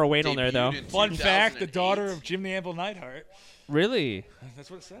 They don't have her weight on there, though. debuted in Fun fact: the 2008. daughter of Jim the Anvil Neidhart. Really? That's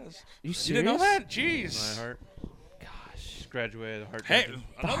what it says. You You serious? didn't know that? Jeez. Neidhart. Gosh. Graduated Heart. Hey, Foundation.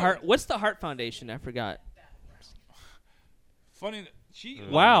 The another Heart. What's the Heart Foundation? I forgot. funny. She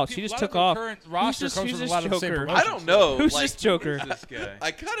Wow, a she just lot took of the off. Current roster this- comes who's from a this lot of the same Joker? promotions. I don't know. Who's like, this Joker? Who's this guy?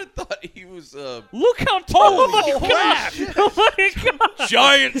 I kind of thought he was. Look how tall! Oh my Holy god! crap. Oh my god!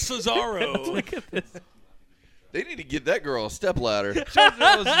 Giant Cesaro. Look at this. They need to get that girl a step ladder.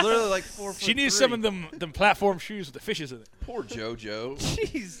 JoJo was literally like 4 foot She needs some of them platform shoes with the fishes in it. Poor JoJo.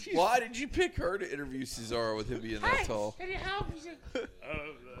 Jeez. Why did you pick her to interview Cesaro with him being that tall?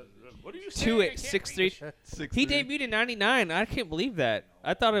 What are you saying? 2'8", 6'3". He debuted in '99. I can't believe that.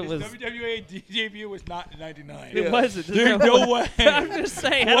 I thought it was. WWA debut was not in '99. It wasn't. There's no way. I'm just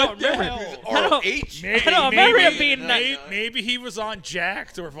saying. I don't What the remember. hell? I don't- RH. Maybe, I don't remember maybe, it being maybe he was on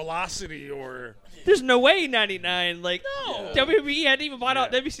Jacked or Velocity or. There's no way '99. Like No. WWE hadn't even bought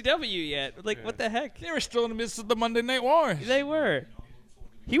out WCW yet. Like what the heck? They were still in the midst of the Monday Night Wars. They were.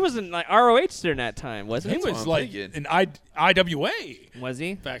 He wasn't like ROH during that time, wasn't He he? what was I'm like thinking. in IWA Was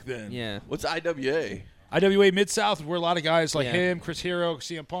he? back then. Yeah. What's IWA? IWA Mid South, where a lot of guys like Yeah. him, Chris Hero,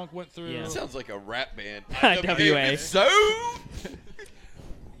 CM Punk went through. Yeah. That sounds like a rap band. IWA. So.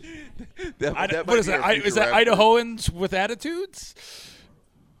 that What might is be that? our future Is that rap group. Idahoans with attitudes?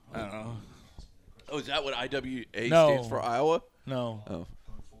 I don't know. Oh, is that what IWA No. stands for? Iowa? No, Oh.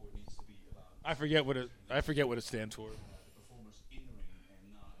 I forget what it stands for.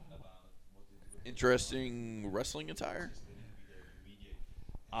 Interesting wrestling attire.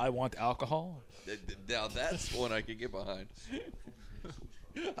 I want alcohol. Now that's one I can get behind.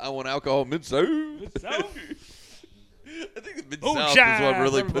 I want alcohol mid-south. I think the mid-south is what jazz,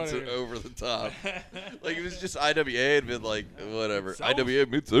 really puts it everybody. over the top. Like, if it was just IWA, it'd been like, whatever. South? IWA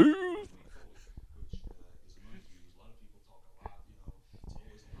mid-south.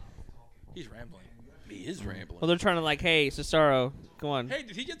 He's rambling. He is rambling. Well, they're trying to like, hey, Cesaro, come on. Hey,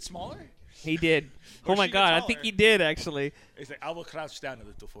 did he get smaller? He did. Or Oh my she get God, I taller. think he did actually. He's like, I will crouch down a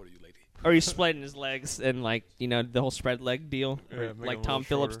little for you, lady. Or he's spreading his legs and like the whole spread leg deal, Yeah, make like him a Tom little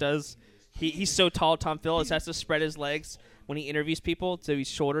Phillips shorter. does. He's so tall. Tom Phillips has to spread his legs when he interviews people, so he's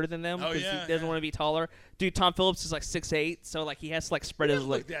shorter than them Oh, because yeah, he doesn't yeah. want to be taller. Dude, Tom Phillips is like 6'8", so like he has to like spread He his doesn't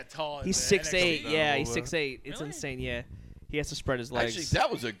look legs. that tall. in He's the 6'8". NXT. Yeah, he's Nova. 6'8". It's Really? insane. Yeah, he has to spread his legs. Actually,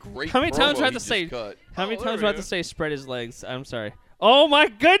 that was a great How many times promo do I have he to say? just cut. How many Oh, times do there I have we to go. say spread his legs? I'm sorry. Oh my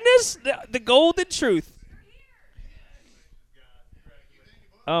goodness, the golden truth.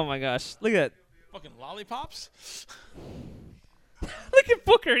 Oh my gosh, look at that. Fucking lollipops. Look at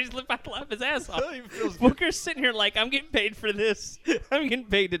Booker. He's laughing his ass off. Booker's sitting here like, I'm getting paid for this. I'm getting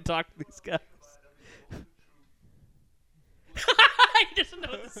paid to talk to these guys. He doesn't know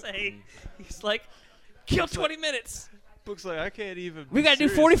what to say. He's like, kill 20 minutes. Looks like I can't even. We be got to do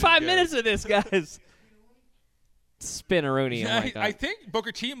serious 45 with you minutes guys. of this, guys. Spin-a-rooney. Oh my God. I think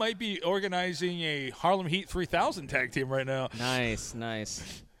Booker T might be organizing a Harlem Heat 3000 tag team right now. Nice,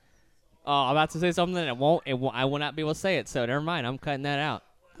 nice. Oh, I'm about to say something that I will not be able to say it, so never mind. I'm cutting that out.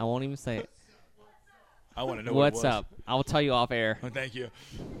 I won't even say it. I want to know What's what it was. up? I will tell you off air. Oh, thank you.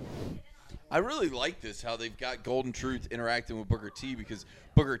 I really like this, how they've got Golden Truth interacting with Booker T, because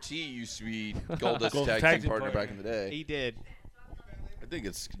Booker T used to be Goldust's Gold tag tag team team partner partner. back in the day. He did. think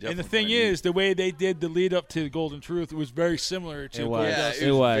it's definitely And the thing kinda neat. is, the way they did the lead up to Golden Truth was very similar to It was. yeah, Goldust,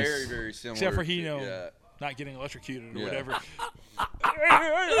 it was was. very, very similar. except for he, yeah. not getting electrocuted or Yeah. whatever.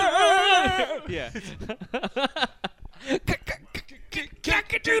 Yeah.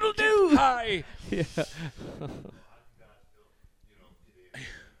 Cock-a-doodle-doo. Hi. Yeah.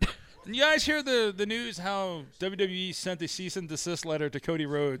 Did you guys hear the news how WWE sent a cease and desist letter to Cody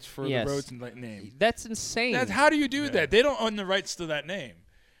Rhodes for Yes. the Rhodes name? That's insane. How do you do that? They don't own the rights to that name.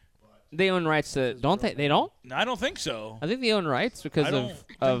 They own rights to, don't they? They don't? No, I don't think so. I think they own rights because I don't of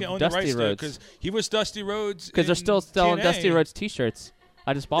think they own the Dusty rights Rhodes. because he was Dusty Rhodes. Because they're still selling TNA. Dusty Rhodes T-shirts.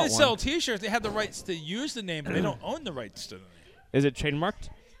 I just bought They one. sell T-shirts. They have the rights to use the name, but they don't own the rights to the name. Is it trademarked?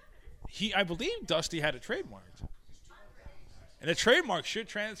 I believe Dusty had it trademarked, and the trademark should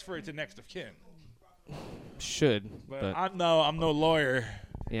transfer it to next of kin. Should. But I'm no lawyer.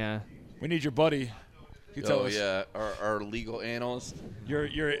 Yeah. We need your buddy. You tell Oh us. yeah, our legal analyst,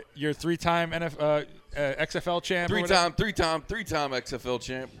 You're three-time XFL champ. or whatever? three-time XFL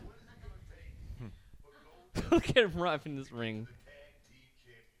champ. Look at him right in this ring.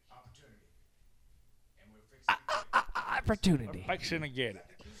 Opportunity. I shouldn't get it.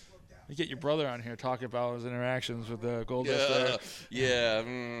 You get your brother on here talking about his interactions with the Goldust. Yeah.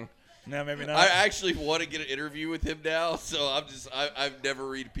 No, maybe not. I actually want to get an interview with him now, so I've never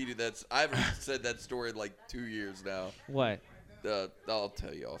repeated that. I haven't said that story in like 2 years now. What? I'll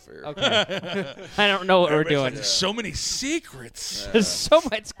tell you off air. Okay. I don't know what we're doing. There's so many secrets. There's so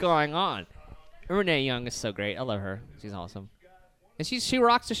much going on. Renee Young is so great. I love her. She's awesome. And she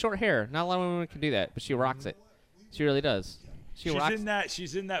rocks the short hair. Not a lot of women can do that, but she rocks it. She really does. She's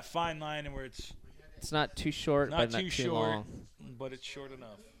She's in that fine line where it's It's not too short, not but not too too short, long. but it's short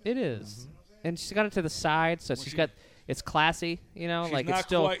enough. It is. And she's got it to the side, so it's classy, She's like not it's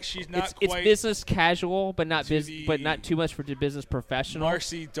still quite- she's not it's quite business casual, but not to but not the too much for the business professional.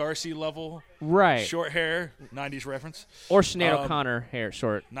 Marcy Darcy level, Right. short hair, 90s reference. Or Sinead Um, O'Connor hair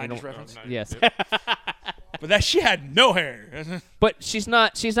short. We 90s don't- reference. Yes. But that she had no hair. But she's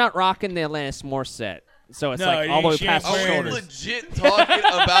not rocking the Alanis Morissette. So it's No, like all the way she past ain't the Are wearing we shoulders. legit talking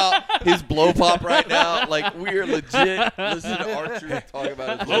about his blow pop right now? Like we are legit listening to Archer talk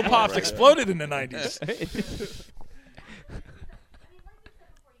about his Blow pops right exploded in the 90s.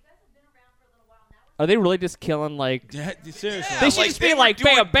 Are they really just killing like Yeah, seriously. They should just be like, were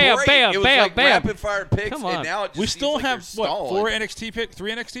doing bam, bam, great. bam, It was bam, like bam. rapid fire picks, Come on. and now it just We seems still like have they're stalling. 3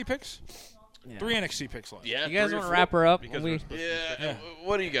 NXT picks? Yeah. 3 NXT picks left. Yeah, You guys 3 or want to 4. wrap her up? Because We- we're supposed to be Yeah.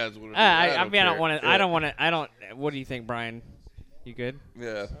 What do you guys want to do? I mean, I don't care. want to. Yeah. I don't want to. I don't. What do you think, Brian? You good?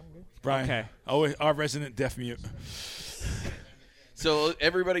 Yeah. Brian. Okay. Always our resident deaf mute. So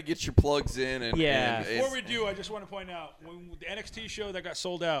everybody get your plugs in, and Yeah. and Before we do, I just want to point out when the NXT show that got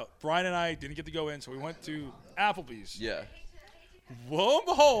sold out, Brian and I didn't get to go in, so we went to Applebee's. yeah. Lo and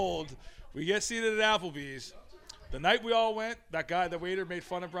behold, we get seated at Applebee's. The night we all went, that guy, the waiter, made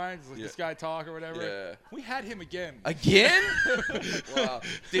fun of Brian. He's like, Yeah. this guy talk or whatever. Yeah. We had him again. Again? Wow.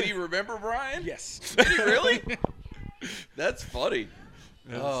 Did he remember Brian? Yes. Did he really? That's funny.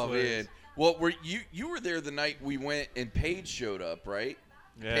 Oh hilarious. man. Well, you were there the night we went and Paige showed up, right?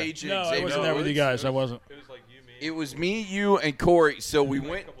 Yeah. Paige and No, I Xavier wasn't there with you Woods. guys. I wasn't. It was like you, me. It was me, you, and Corey. So we and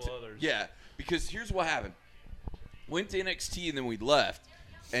went. a couple others. Yeah, because here's what happened. Went to NXT and then we left,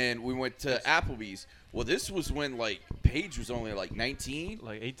 and we went to Applebee's. Well, this was when like Paige was only like 19,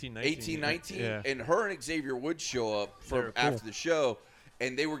 Like 18, 19. Yeah. and her and Xavier Woods show up They were from cool. after the show,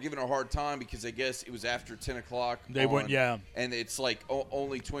 and they were giving her a hard time because I guess it was after 10 o'clock. They went, yeah. And it's like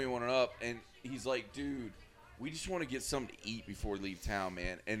only 21 and up, and he's like, dude, we just want to get something to eat before we leave town,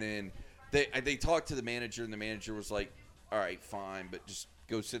 man. And then they talked to the manager, and the manager was like, all right, fine, but just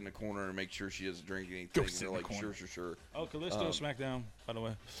go sit in the corner and make sure she doesn't drink anything. Go And sit they're in the like, corner. sure. Oh, Callisto SmackDown, by the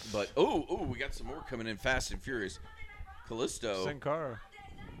way. But we got some more coming in fast and furious. Callisto Sin Cara.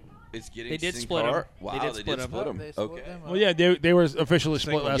 is getting They did Sin split 'em. Cara. They Wow, did they split did 'em. split Oh, them. they split Okay. them up. Well, yeah, they were officially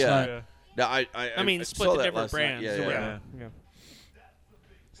split Single- last yeah. night. No, I mean, saw split to that different last night. brands. Yeah, so yeah. yeah.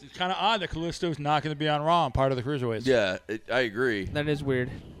 It's kind of odd that Callisto's not going to be on Raw and part of the Cruiserweights. Yeah, I agree. That is weird.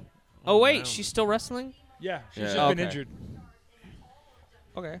 Oh wait, wow. she's still wrestling? Yeah, she's Yeah. just Oh, been okay. injured.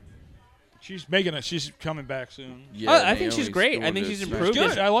 Okay. She's making it. She's coming back soon. Yeah, I think she's Naomi's great. I doing think this. she's improved.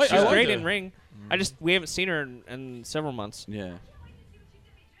 good. as- I like- she's I like great her. in ring. We haven't seen her in several months. Yeah.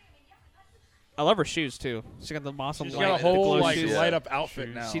 I love her shoes too. She got the awesome She's light, got a the whole glow like shoes. light up outfit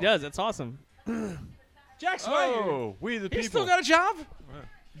now. She does. That's awesome. Jack Swagger. Oh, we the He people. still got a job.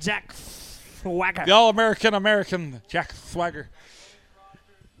 Jack Swagger. The All-American Jack Swagger.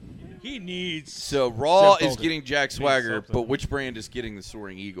 He needs. So Raw Jeff is Golden. getting Jack Swagger, something. but which brand is getting the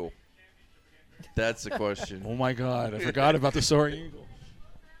Soaring Eagle? That's the question. Oh my God! I forgot about the Soaring Eagle.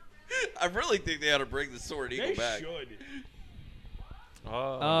 I really think they ought to bring the Sword Eagle They back. should.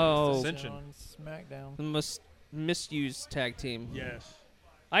 Oh. Ascension. On SmackDown. The most misused tag team. Yes.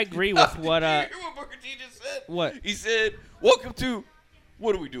 I agree with what. Did you hear what Booker T just said? What? He said, "Welcome to,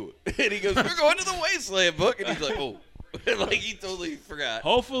 what are we doing?" And he goes, "We're going to the Wasteland, Book." And he's like, "Oh," like he totally forgot.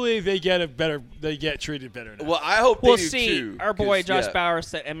 Hopefully they get They get treated better now. Well, I hope Well, they do see, too. our boy 'cause, Josh yeah. Bauer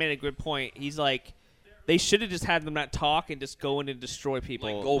said and made a good point. He's like, they should have just had them not talk and just go in and destroy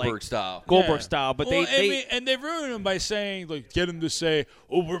people, like Goldberg style. Goldberg Yeah. style. But Well, they and they ruined them by saying, like, get them to say,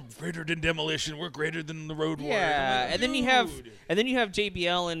 "Oh, we're greater than Demolition. We're greater than the Road Warriors." yeah, I'm like, and then you have "Dude."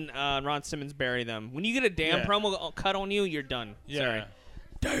 JBL and Ron Simmons bury them. When you get a damn Yeah. promo cut on you, you're done. Yeah. Sorry.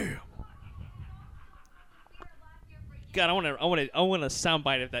 Damn. God, I want a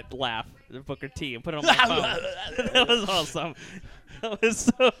soundbite of that laugh, the Booker T, and put it on my phone. That was awesome. That was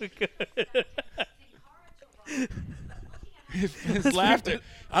so good. His laughter.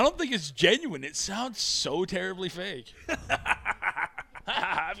 I don't think it's genuine. It sounds so terribly fake.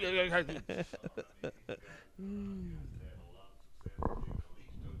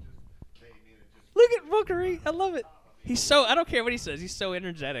 Look at Booker T. I love it. He's so. I don't care what he says. He's so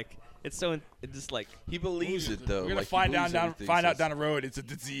energetic. It's so. It's just like. He believes it though. We're gonna Like, he find believes out everything find he out says. down the road it's a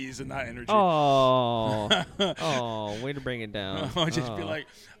disease and not energy. Oh. Oh. Way to bring it down. I'll just be Oh. like,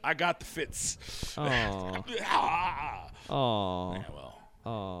 I got the fits. Oh. Ah. Oh. Yeah, well,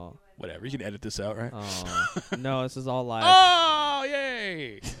 Oh. whatever. You can edit this out, right? Oh. No, this is all live. Oh,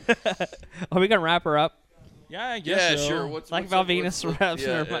 yay! Are we gonna wrap her up? Yeah, I guess Yeah, so. sure. What's Like what's Valvinus what's- raps, yeah,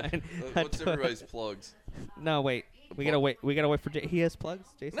 never yeah. mind. What's everybody's plugs? No, wait. We gotta wait. We gotta wait for. He has plugs,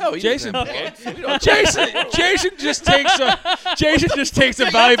 Jason. No, he Jason. doesn't have plugs. We don't- Jason just takes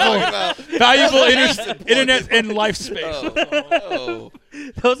a valuable internet and life space. Oh,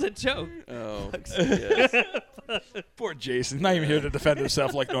 that was a joke. oh, yes. Poor Jason. He's not even here to defend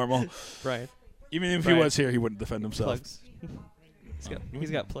himself like normal. Right. Even if he Right. was here, he wouldn't defend himself. Plugs. He's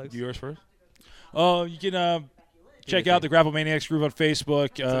got plugs. Yours first. Oh, you can check out the Grapple Maniacs group on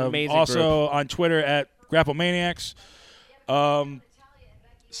Facebook. an amazing Also on Twitter at Grapple Maniacs. Sign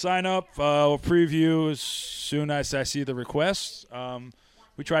up. We'll preview as soon as I see the requests.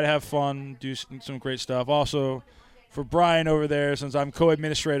 We try to have fun, do some great stuff. Also, for Brian over there, since I'm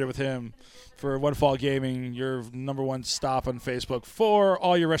co-administrator with him for One Fall Gaming, your number one stop on Facebook for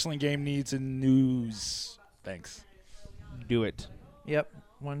all your wrestling game needs and news. Thanks. Do it. Yep.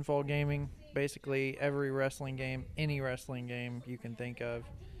 One Fall Gaming. Basically every wrestling game, any wrestling game you can think of,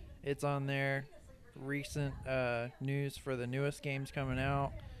 it's on there. Recent news for the newest games coming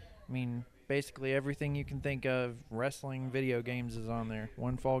out. I mean, basically everything you can think of wrestling video games is on there.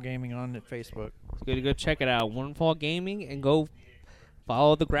 One Fall Gaming on Facebook. It's good to go check it out. One Fall Gaming and go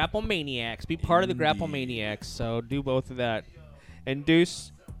follow the Grapple Maniacs. Be part of the Grapple Maniacs. So do both of that. And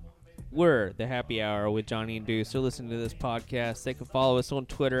Deuce, we're the Happy Hour with Johnny and Deuce. They're listening to this podcast. They can follow us on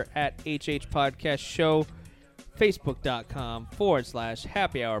Twitter at HH Podcast Show,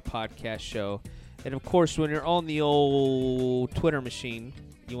 Facebook.com/Happy Hour Podcast Show. And of course, when you're on the old Twitter machine,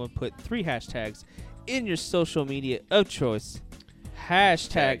 you want to put 3 hashtags in your social media of choice.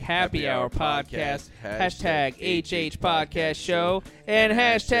 Hashtag Happy Hour Podcast, hashtag HH Podcast Show, and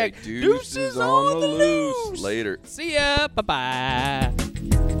hashtag Deuces on the Loose. Later. See ya. Bye-bye.